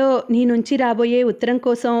 త్వరలో నీ నుంచి రాబోయే ఉత్తరం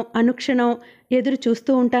కోసం అనుక్షణం ఎదురు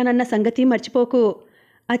చూస్తూ ఉంటానన్న సంగతి మర్చిపోకు.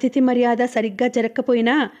 అతిథి మర్యాద సరిగ్గా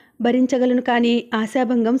జరక్కపోయినా భరించగలను, కానీ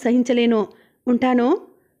ఆశాభంగం సహించలేను. ఉంటాను.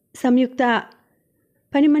 సంయుక్త.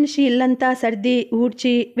 పని మనిషి ఇల్లంతా సర్ది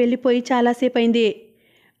ఊడ్చి వెళ్ళిపోయి చాలాసేపైంది.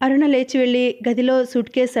 అరుణ లేచి వెళ్ళి గదిలో సూట్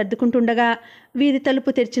కేస్ సర్దుకుంటుండగా వీధి తలుపు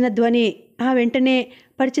తెరిచిన ధ్వని, ఆ వెంటనే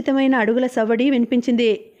పరిచితమైన అడుగుల సవ్వడి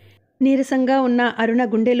వినిపించింది. నీరసంగా ఉన్న అరుణ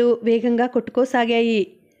గుండెలు వేగంగా కొట్టుకోసాగాయి.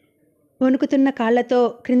 వణుకుతున్న కాళ్లతో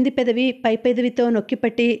క్రింది పెదవి పై పెదవితో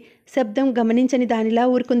నొక్కిపట్టి శబ్దం గమనించని దానిలా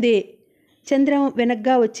ఊరుకుంది. చంద్రం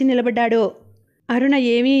వెనగ్గా వచ్చి నిలబడ్డాడు. అరుణ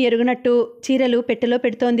ఏమీ ఎరుగనట్టు చీరలు పెట్టెలో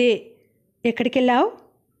పెడుతోంది. ఎక్కడికెళ్ళావు?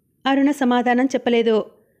 అరుణ సమాధానం చెప్పలేదు.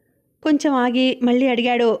 కొంచెం ఆగి మళ్ళీ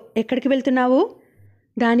అడిగాడు. ఎక్కడికి వెళ్తున్నావు?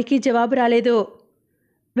 దానికి జవాబు రాలేదు.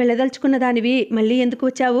 వెళ్ళదలుచుకున్న దానివి మళ్ళీ ఎందుకు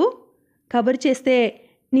వచ్చావు? కబురు చేస్తే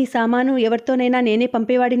నీ సామాను ఎవరితోనైనా నేనే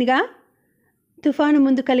పంపేవాడినిగా. తుఫాను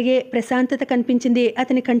ముందు కలిగే ప్రశాంతత కనిపించింది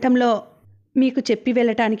అతని కంఠంలో. మీకు చెప్పి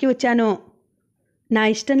వెళ్ళటానికి వచ్చాను. నా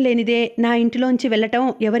ఇష్టం లేనిదే నా ఇంటిలోంచి వెళ్ళటం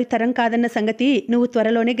ఎవరి తరం కాదన్న సంగతి నువ్వు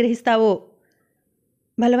త్వరలోనే గ్రహిస్తావు.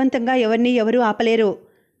 బలవంతంగా ఎవరినీ ఎవరూ ఆపలేరు.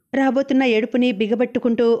 రాబోతున్న ఏడుపుని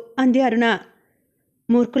బిగబట్టుకుంటూ అంది అరుణ.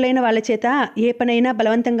 మూర్ఖులైన వాళ్ళ చేత ఏ పనైనా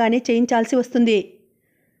బలవంతంగానే చేయించాల్సి వస్తుంది.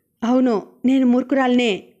 అవును, నేను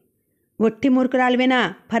మూర్ఖురాలినే. ఒట్టి మూర్ఖురాలివేనా?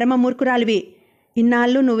 పరమ మూర్ఖురాలివి.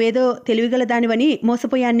 ఇన్నాళ్ళు నువ్వేదో తెలివిగలదానివని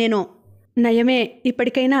మోసపోయాను నేను. నయమే,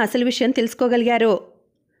 ఇప్పటికైనా అసలు విషయం తెలుసుకోగలిగారు.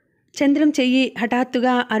 చంద్రం చెయ్యి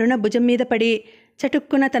హఠాత్తుగా అరుణ భుజం మీద పడి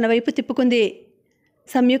చటుక్కున తన వైపు తిప్పుకుంది.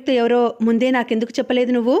 సంయుక్త ఎవరో ముందే నాకెందుకు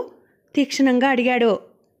చెప్పలేదు నువ్వు? తీక్షణంగా అడిగాడు.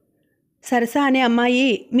 సరస అనే అమ్మాయి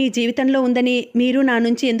మీ జీవితంలో ఉందని మీరు నా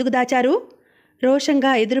నుంచి ఎందుకు దాచారు?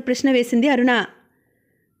 రోషంగా ఎదురు ప్రశ్న వేసింది అరుణ.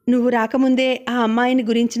 నువ్వు రాకముందే ఆ అమ్మాయిని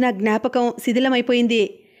గురించిన జ్ఞాపకం శిథిలమైపోయింది.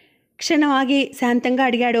 క్షణం ఆగి శాంతంగా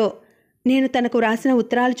అడిగాడు. నేను తనకు రాసిన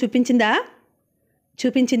ఉత్తరాలు చూపించిందా?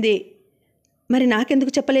 చూపించింది. మరి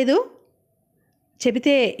నాకెందుకు చెప్పలేదు?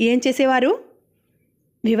 చెబితే ఏం చేసేవారు?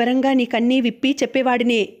 వివరంగా నీకన్నీ విప్పి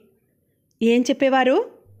చెప్పేవాడిని. ఏం చెప్పేవారు?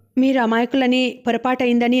 మీరు అమాయకులని,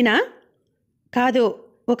 పొరపాటయిందనినా? కాదు,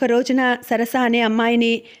 ఒక రోజున సరస అనే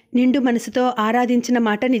అమ్మాయిని నిండు మనసుతో ఆరాధించిన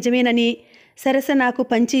మాట నిజమేనని, సరస నాకు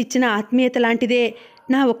పంచి ఇచ్చిన ఆత్మీయత లాంటిదే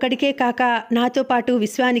నా ఒక్కడికే కాక నాతో పాటు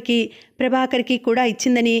విశ్వానికి, ప్రభాకర్కి కూడా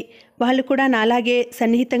ఇచ్చిందని, వాళ్ళు కూడా నాలాగే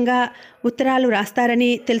సన్నిహితంగా ఉత్తరాలు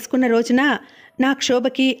రాస్తారని తెలుసుకున్న రోజున నా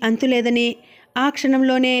క్షోభకి అంతులేదని, ఆ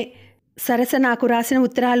క్షణంలోనే సరస నాకు రాసిన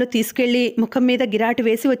ఉత్తరాలు తీసుకెళ్లి ముఖం మీద గిరాటు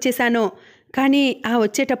వేసి వచ్చేశాను. కానీ ఆ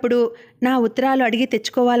వచ్చేటప్పుడు నా ఉత్తరాలు అడిగి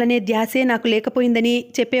తెచ్చుకోవాలనే ధ్యాసే నాకు లేకపోయిందని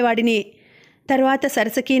చెప్పేవాడిని. తర్వాత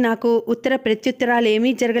సరసకి నాకు ఉత్తర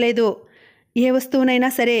ప్రత్యుత్తరాలేమీ జరగలేదు. ఏ వస్తువునైనా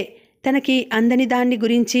సరే తనకి అందని దాన్ని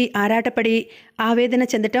గురించి ఆరాటపడి ఆవేదన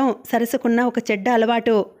చెందటం సరసకున్న ఒక చెడ్డ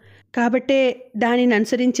అలవాటు. కాబట్టే దానిని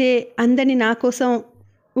అనుసరించే అందని నా కోసం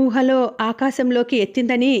ఊహలో ఆకాశంలోకి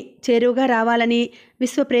ఎత్తిందని, చేరువుగా రావాలని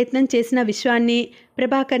విశ్వప్రయత్నం చేసిన విశ్వాన్ని,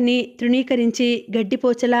 ప్రభాకర్ని తృణీకరించి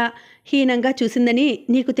గడ్డిపోచలా హీనంగా చూసిందని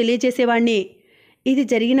నీకు తెలియజేసేవాణ్ణి. ఇది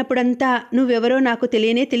జరిగినప్పుడంతా నువ్వెవరో నాకు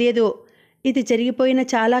తెలియనే తెలియదు. ఇది జరిగిపోయిన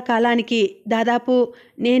చాలా కాలానికి, దాదాపు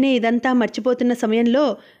నేనే ఇదంతా మర్చిపోతున్న సమయంలో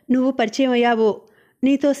నువ్వు పరిచయం అయ్యావు.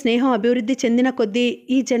 నీతో స్నేహం అభివృద్ధి చెందిన కొద్దీ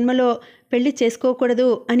ఈ జన్మలో పెళ్లి చేసుకోకూడదు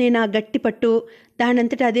అనే నా గట్టి పట్టు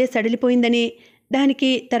దానంతట అదే సడలిపోయిందని, దానికి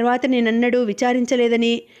తర్వాత నేనన్నడూ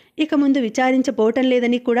విచారించలేదని, ఇక ముందు విచారించబోవటం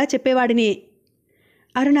లేదని కూడా చెప్పేవాడిని.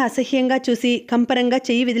 అరుణ అసహ్యంగా చూసి కంపరంగా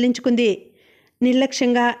చెయ్యి విదిలించుకుంది.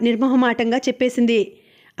 నిర్లక్ష్యంగా, నిర్మోహమాటంగా చెప్పేసింది.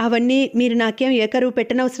 అవన్నీ మీరు నాకేం ఏకరువు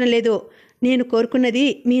పెట్టనవసరం లేదు. నేను కోరుకున్నది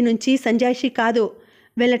మీ నుంచి సంజాయిషి కాదు,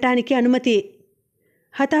 వెళ్ళటానికి అనుమతి.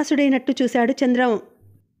 హతాశుడైనట్టు చూశాడు చంద్రం.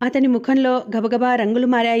 అతని ముఖంలో గబగబా రంగులు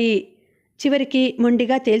మారాయి. చివరికి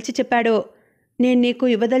మొండిగా తేల్చి చెప్పాడు. నేను నీకు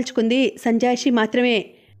ఇవ్వదలుచుకుంది సంజాయిషి మాత్రమే.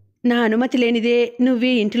 నా అనుమతి లేనిదే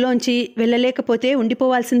నువ్వీ ఇంటిలోంచి వెళ్ళలేకపోతే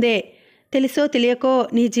ఉండిపోవాల్సిందే. తెలుసో తెలియకో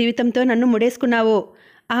నీ జీవితంతో నన్ను ముడేసుకున్నావు.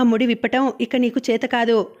 ఆ ముడి విప్పటం ఇక నీకు చేత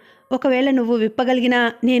కాదు. ఒకవేళ నువ్వు విప్పగలిగినా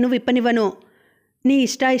నేను విప్పనివ్వను. నీ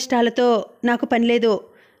ఇష్టాయిష్టాలతో నాకు పనిలేదు.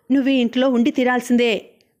 నువ్వు ఇంట్లో ఉండి తీరాల్సిందే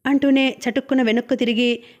అంటూనే చటుక్కున వెనక్కు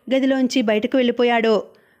తిరిగి గదిలోంచి బయటకు వెళ్ళిపోయాడు.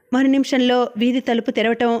 మరు నిమిషంలో వీధి తలుపు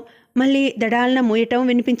తెరవటం, మళ్ళీ దడాలన మూయటం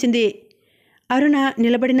వినిపించింది. అరుణ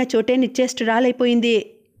నిలబడిన చోటే నిశ్చేష్టురాలైపోయింది.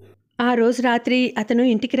 ఆ రోజు రాత్రి అతను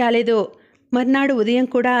ఇంటికి రాలేదు. మర్నాడు ఉదయం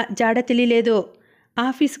కూడా జాడ తెలియలేదు.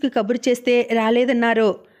 ఆఫీసుకు కబురు చేస్తే రాలేదన్నారు.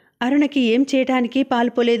 అరుణకి ఏం చేయటానికి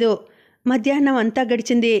పాలుపోలేదు. మధ్యాహ్నం అంతా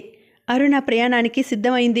గడిచింది. అరుణ ప్రయాణానికి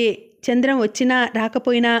సిద్ధమైంది. చంద్రం వచ్చినా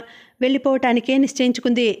రాకపోయినా వెళ్ళిపోవటానికే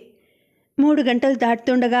నిశ్చయించుకుంది. 3 గంటలు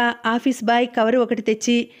దాటుతుండగా ఆఫీస్ బాయ్ కవరు ఒకటి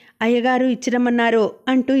తెచ్చి అయ్యగారు ఇచ్చిరమ్మన్నారు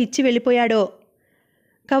అంటూ ఇచ్చి వెళ్ళిపోయాడు.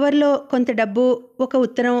 కవర్లో కొంత డబ్బు, ఒక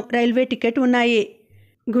ఉత్తరం, రైల్వే టికెట్ ఉన్నాయి.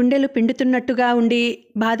 గుండెలు పిండుతున్నట్టుగా ఉండి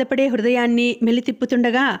బాధపడే హృదయాన్ని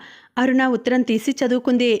మెలితిప్పుతుండగా అరుణ ఉత్తరం తీసి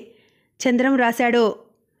చదువుకుంది. చంద్రం రాశాడు.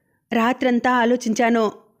 రాత్రంతా ఆలోచించాను.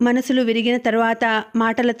 మనసులు విరిగిన తర్వాత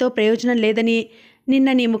మాటలతో ప్రయోజనం లేదని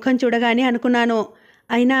నిన్న నీ ముఖం చూడగానే అనుకున్నాను.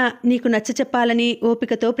 అయినా నీకు నచ్చ చెప్పాలని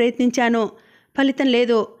ఓపికతో ప్రయత్నించాను. ఫలితం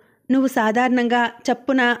లేదు. నువ్వు సాధారణంగా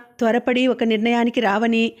చప్పున త్వరపడి ఒక నిర్ణయానికి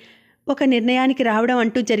రావడం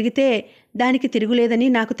అంటూ జరిగితే దానికి తిరుగులేదని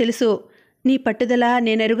నాకు తెలుసు. నీ పట్టుదల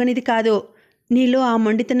నేనెరుగనిది కాదు. నీలో ఆ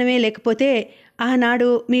మొండితనమే లేకపోతే ఆనాడు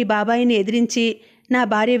మీ బాబాయిని ఎదిరించి నా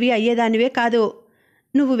భార్యవి అయ్యేదానివే కాదు.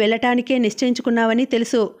 నువ్వు వెళ్ళటానికే నిశ్చయించుకున్నావని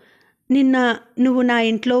తెలుసు. నిన్న నువ్వు నా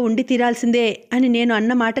ఇంట్లో ఉండి తీరాల్సిందే అని నేను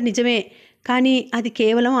అన్న మాట నిజమే. కానీ అది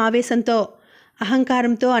కేవలం ఆవేశంతో,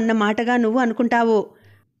 అహంకారంతో అన్న మాటగా నువ్వు అనుకుంటావు.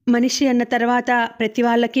 మనిషి అన్న తర్వాత ప్రతి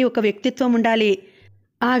వాళ్ళకి ఒక వ్యక్తిత్వం ఉండాలి.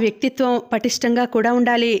 ఆ వ్యక్తిత్వం పటిష్టంగా కూడా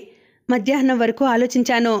ఉండాలి. మధ్యాహ్నం వరకు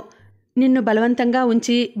ఆలోచించాను. నిన్ను బలవంతంగా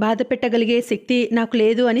ఉంచి బాధ పెట్టగలిగే శక్తి నాకు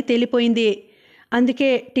లేదు అని తేలిపోయింది. అందుకే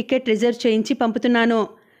టికెట్ రిజర్వ్ చేయించి పంపుతున్నాను.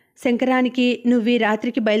 శంకరానికి నువ్వీ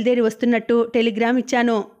రాత్రికి బయలుదేరి వస్తున్నట్టు టెలిగ్రామ్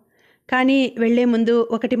ఇచ్చాను. కానీ వెళ్లే ముందు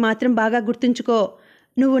ఒకటి మాత్రం బాగా గుర్తుంచుకో.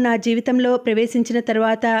 నువ్వు నా జీవితంలో ప్రవేశించిన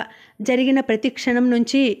తర్వాత జరిగిన ప్రతి క్షణం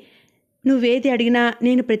నుంచి నువ్వేది అడిగినా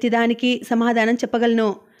నేను ప్రతిదానికి సమాధానం చెప్పగలను.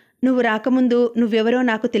 నువ్వు రాకముందు, నువ్వెవరో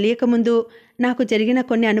నాకు తెలియకముందు నాకు జరిగిన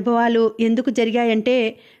కొన్ని అనుభవాలు ఎందుకు జరిగాయంటే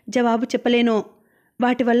జవాబు చెప్పలేను.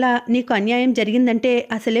 వాటి వల్ల నీకు అన్యాయం జరిగిందంటే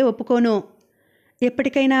అసలే ఒప్పుకోను.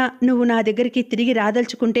 ఎప్పటికైనా నువ్వు నా దగ్గరికి తిరిగి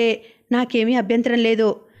రాదలుచుకుంటే నాకేమీ అభ్యంతరం లేదు.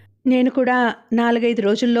 నేను కూడా 4-5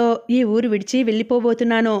 రోజుల్లో ఈ ఊరు విడిచి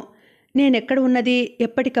వెళ్ళిపోబోతున్నాను. నేనెక్కడ ఉన్నది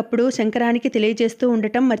ఎప్పటికప్పుడు శంకరానికి తెలియజేస్తూ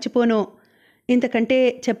ఉండటం మర్చిపోను. ఇంతకంటే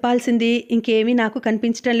చెప్పాల్సింది ఇంకేమీ నాకు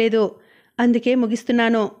కనిపించటం లేదు. అందుకే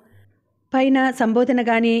ముగిస్తున్నాను. పైన సంబోధన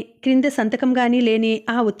గాని, క్రింద సంతకం గాని లేని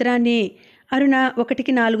ఆ ఉత్తరాన్ని అరుణ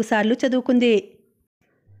 1-4 సార్లు చదువుకుంది.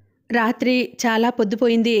 రాత్రి చాలా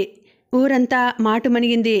పొద్దుపోయింది. ఊరంతా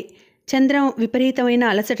మాటుమణిగింది. చంద్రం విపరీతమైన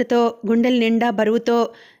అలసటతో, గుండెల నిండా బరువుతో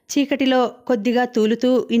చీకటిలో కొద్దిగా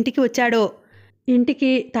తూలుతూ ఇంటికి వచ్చాడు.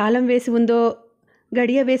 ఇంటికి తాళం వేసి ఉందో,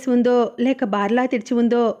 గడియ వేసి ఉందో, లేక బార్లా తెరిచి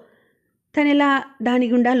ఉందో, తనెలా దాని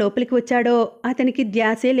గుండా లోపలికి వచ్చాడో అతనికి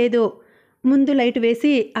ధ్యాసే లేదు. ముందు లైటు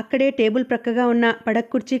వేసి అక్కడే టేబుల్ ప్రక్కగా ఉన్న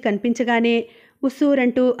పడక్కుర్చీ కనిపించగానే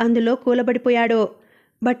ఉస్సూరంటూ అందులో కూలబడిపోయాడు.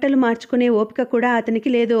 బట్టలు మార్చుకునే ఓపిక కూడా అతనికి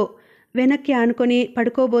లేదు. వెనక్కి ఆనుకొని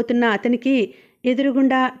పడుకోబోతున్న అతనికి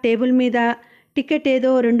ఎదురుగుండా టేబుల్ మీద టికెట్ ఏదో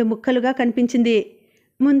 2 ముక్కలుగా కనిపించింది.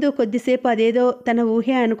 ముందు కొద్దిసేపు అదేదో తన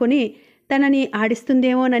ఊహే అనుకొని తనని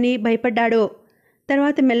ఆడిస్తుందేమోనని భయపడ్డాడు.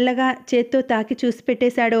 తర్వాత మెల్లగా చేత్తో తాకి చూసి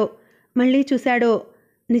పెట్టేశాడు. మళ్ళీ చూశాడు.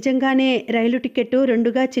 నిజంగానే రైలు టికెట్టు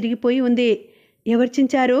 2గా చిరిగిపోయి ఉంది. ఎవరు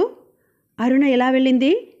చించారు? అరుణ ఎలా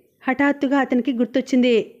వెళ్ళింది? హఠాత్తుగా అతనికి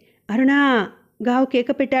గుర్తొచ్చింది. అరుణా! గావు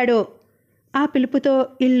కేక పెట్టాడు. ఆ పిలుపుతో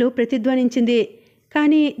ఇల్లు ప్రతిధ్వనించింది.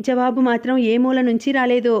 కానీ జవాబు మాత్రం ఏ మూల నుంచి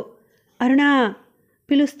రాలేదు. అరుణా!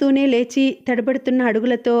 పిలుస్తూనే లేచి తడబడుతున్న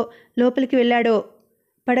అడుగులతో లోపలికి వెళ్ళాడు.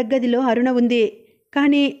 పడగ్గదిలో అరుణ ఉంది.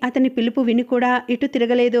 కానీ అతని పిలుపు విని కూడా ఇటు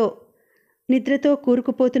తిరగలేదు. నిద్రతో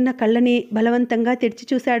కూరుకుపోతున్న కళ్ళని బలవంతంగా తెరిచి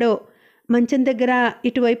చూశాడు. మంచం దగ్గర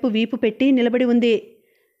ఇటువైపు వీపు పెట్టి నిలబడి ఉంది.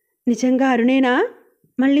 నిజంగా అరుణేనా?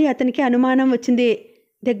 మళ్ళీ అతనికి అనుమానం వచ్చింది.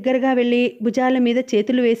 దగ్గరగా వెళ్ళి భుజాల మీద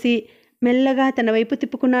చేతులు వేసి మెల్లగా తన వైపు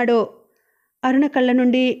తిప్పుకున్నాడు. అరుణ కళ్ళ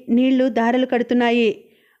నుండి నీళ్లు దారలు కడుతున్నాయి.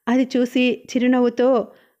 అది చూసి చిరునవ్వుతో,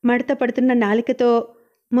 మడత పడుతున్న నాలికతో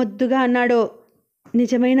మొద్దుగా అన్నాడు.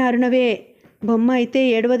 నిజమైన అరుణవే. బొమ్మ అయితే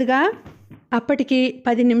ఏడవదుగా? అప్పటికి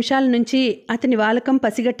 10 నిమిషాల నుంచి అతని వాలకం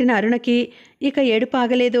పసిగట్టిన అరుణకి ఇక ఏడుపు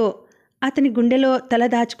ఆగలేదు. అతని గుండెలో తల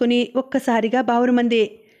దాచుకుని ఒక్కసారిగా బావురుమంది.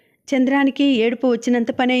 చంద్రానికి ఏడుపు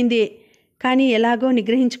వచ్చినంత పనైంది. కానీ ఎలాగో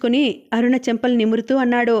నిగ్రహించుకుని అరుణ చెంపలు నిమురుతూ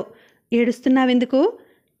అన్నాడు. ఏడుస్తున్నావెందుకు?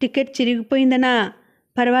 టికెట్ చిరిగిపోయిందనా?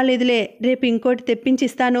 పర్వాలేదులే, రేపు ఇంకోటి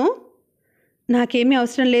తెప్పించిస్తాను. నాకేమీ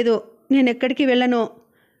అవసరం లేదు. నేనెక్కడికి వెళ్ళను.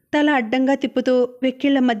 తల అడ్డంగా తిప్పుతూ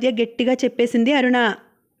వెక్కిళ్ల మధ్య గట్టిగా చెప్పేసింది అరుణ.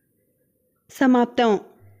 సమాప్తం.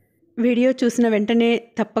 వీడియో చూసిన వెంటనే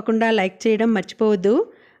తప్పకుండా లైక్ చేయడం మర్చిపోవద్దు.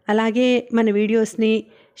 అలాగే మన వీడియోస్ని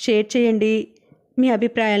షేర్ చేయండి. మీ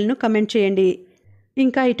అభిప్రాయాలను కమెంట్ చేయండి.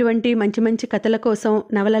 ఇంకా ఇటువంటి మంచి మంచి కథల కోసం,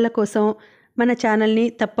 నవలల కోసం మన ఛానల్ని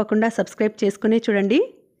తప్పకుండా సబ్స్క్రైబ్ చేసుకుని చూడండి.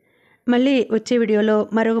 మళ్ళీ వచ్చే వీడియోలో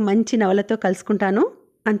మరో మంచి నవలతో కలుసుకుంటాను.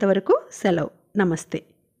 అంతవరకు సెలవు. నమస్తే.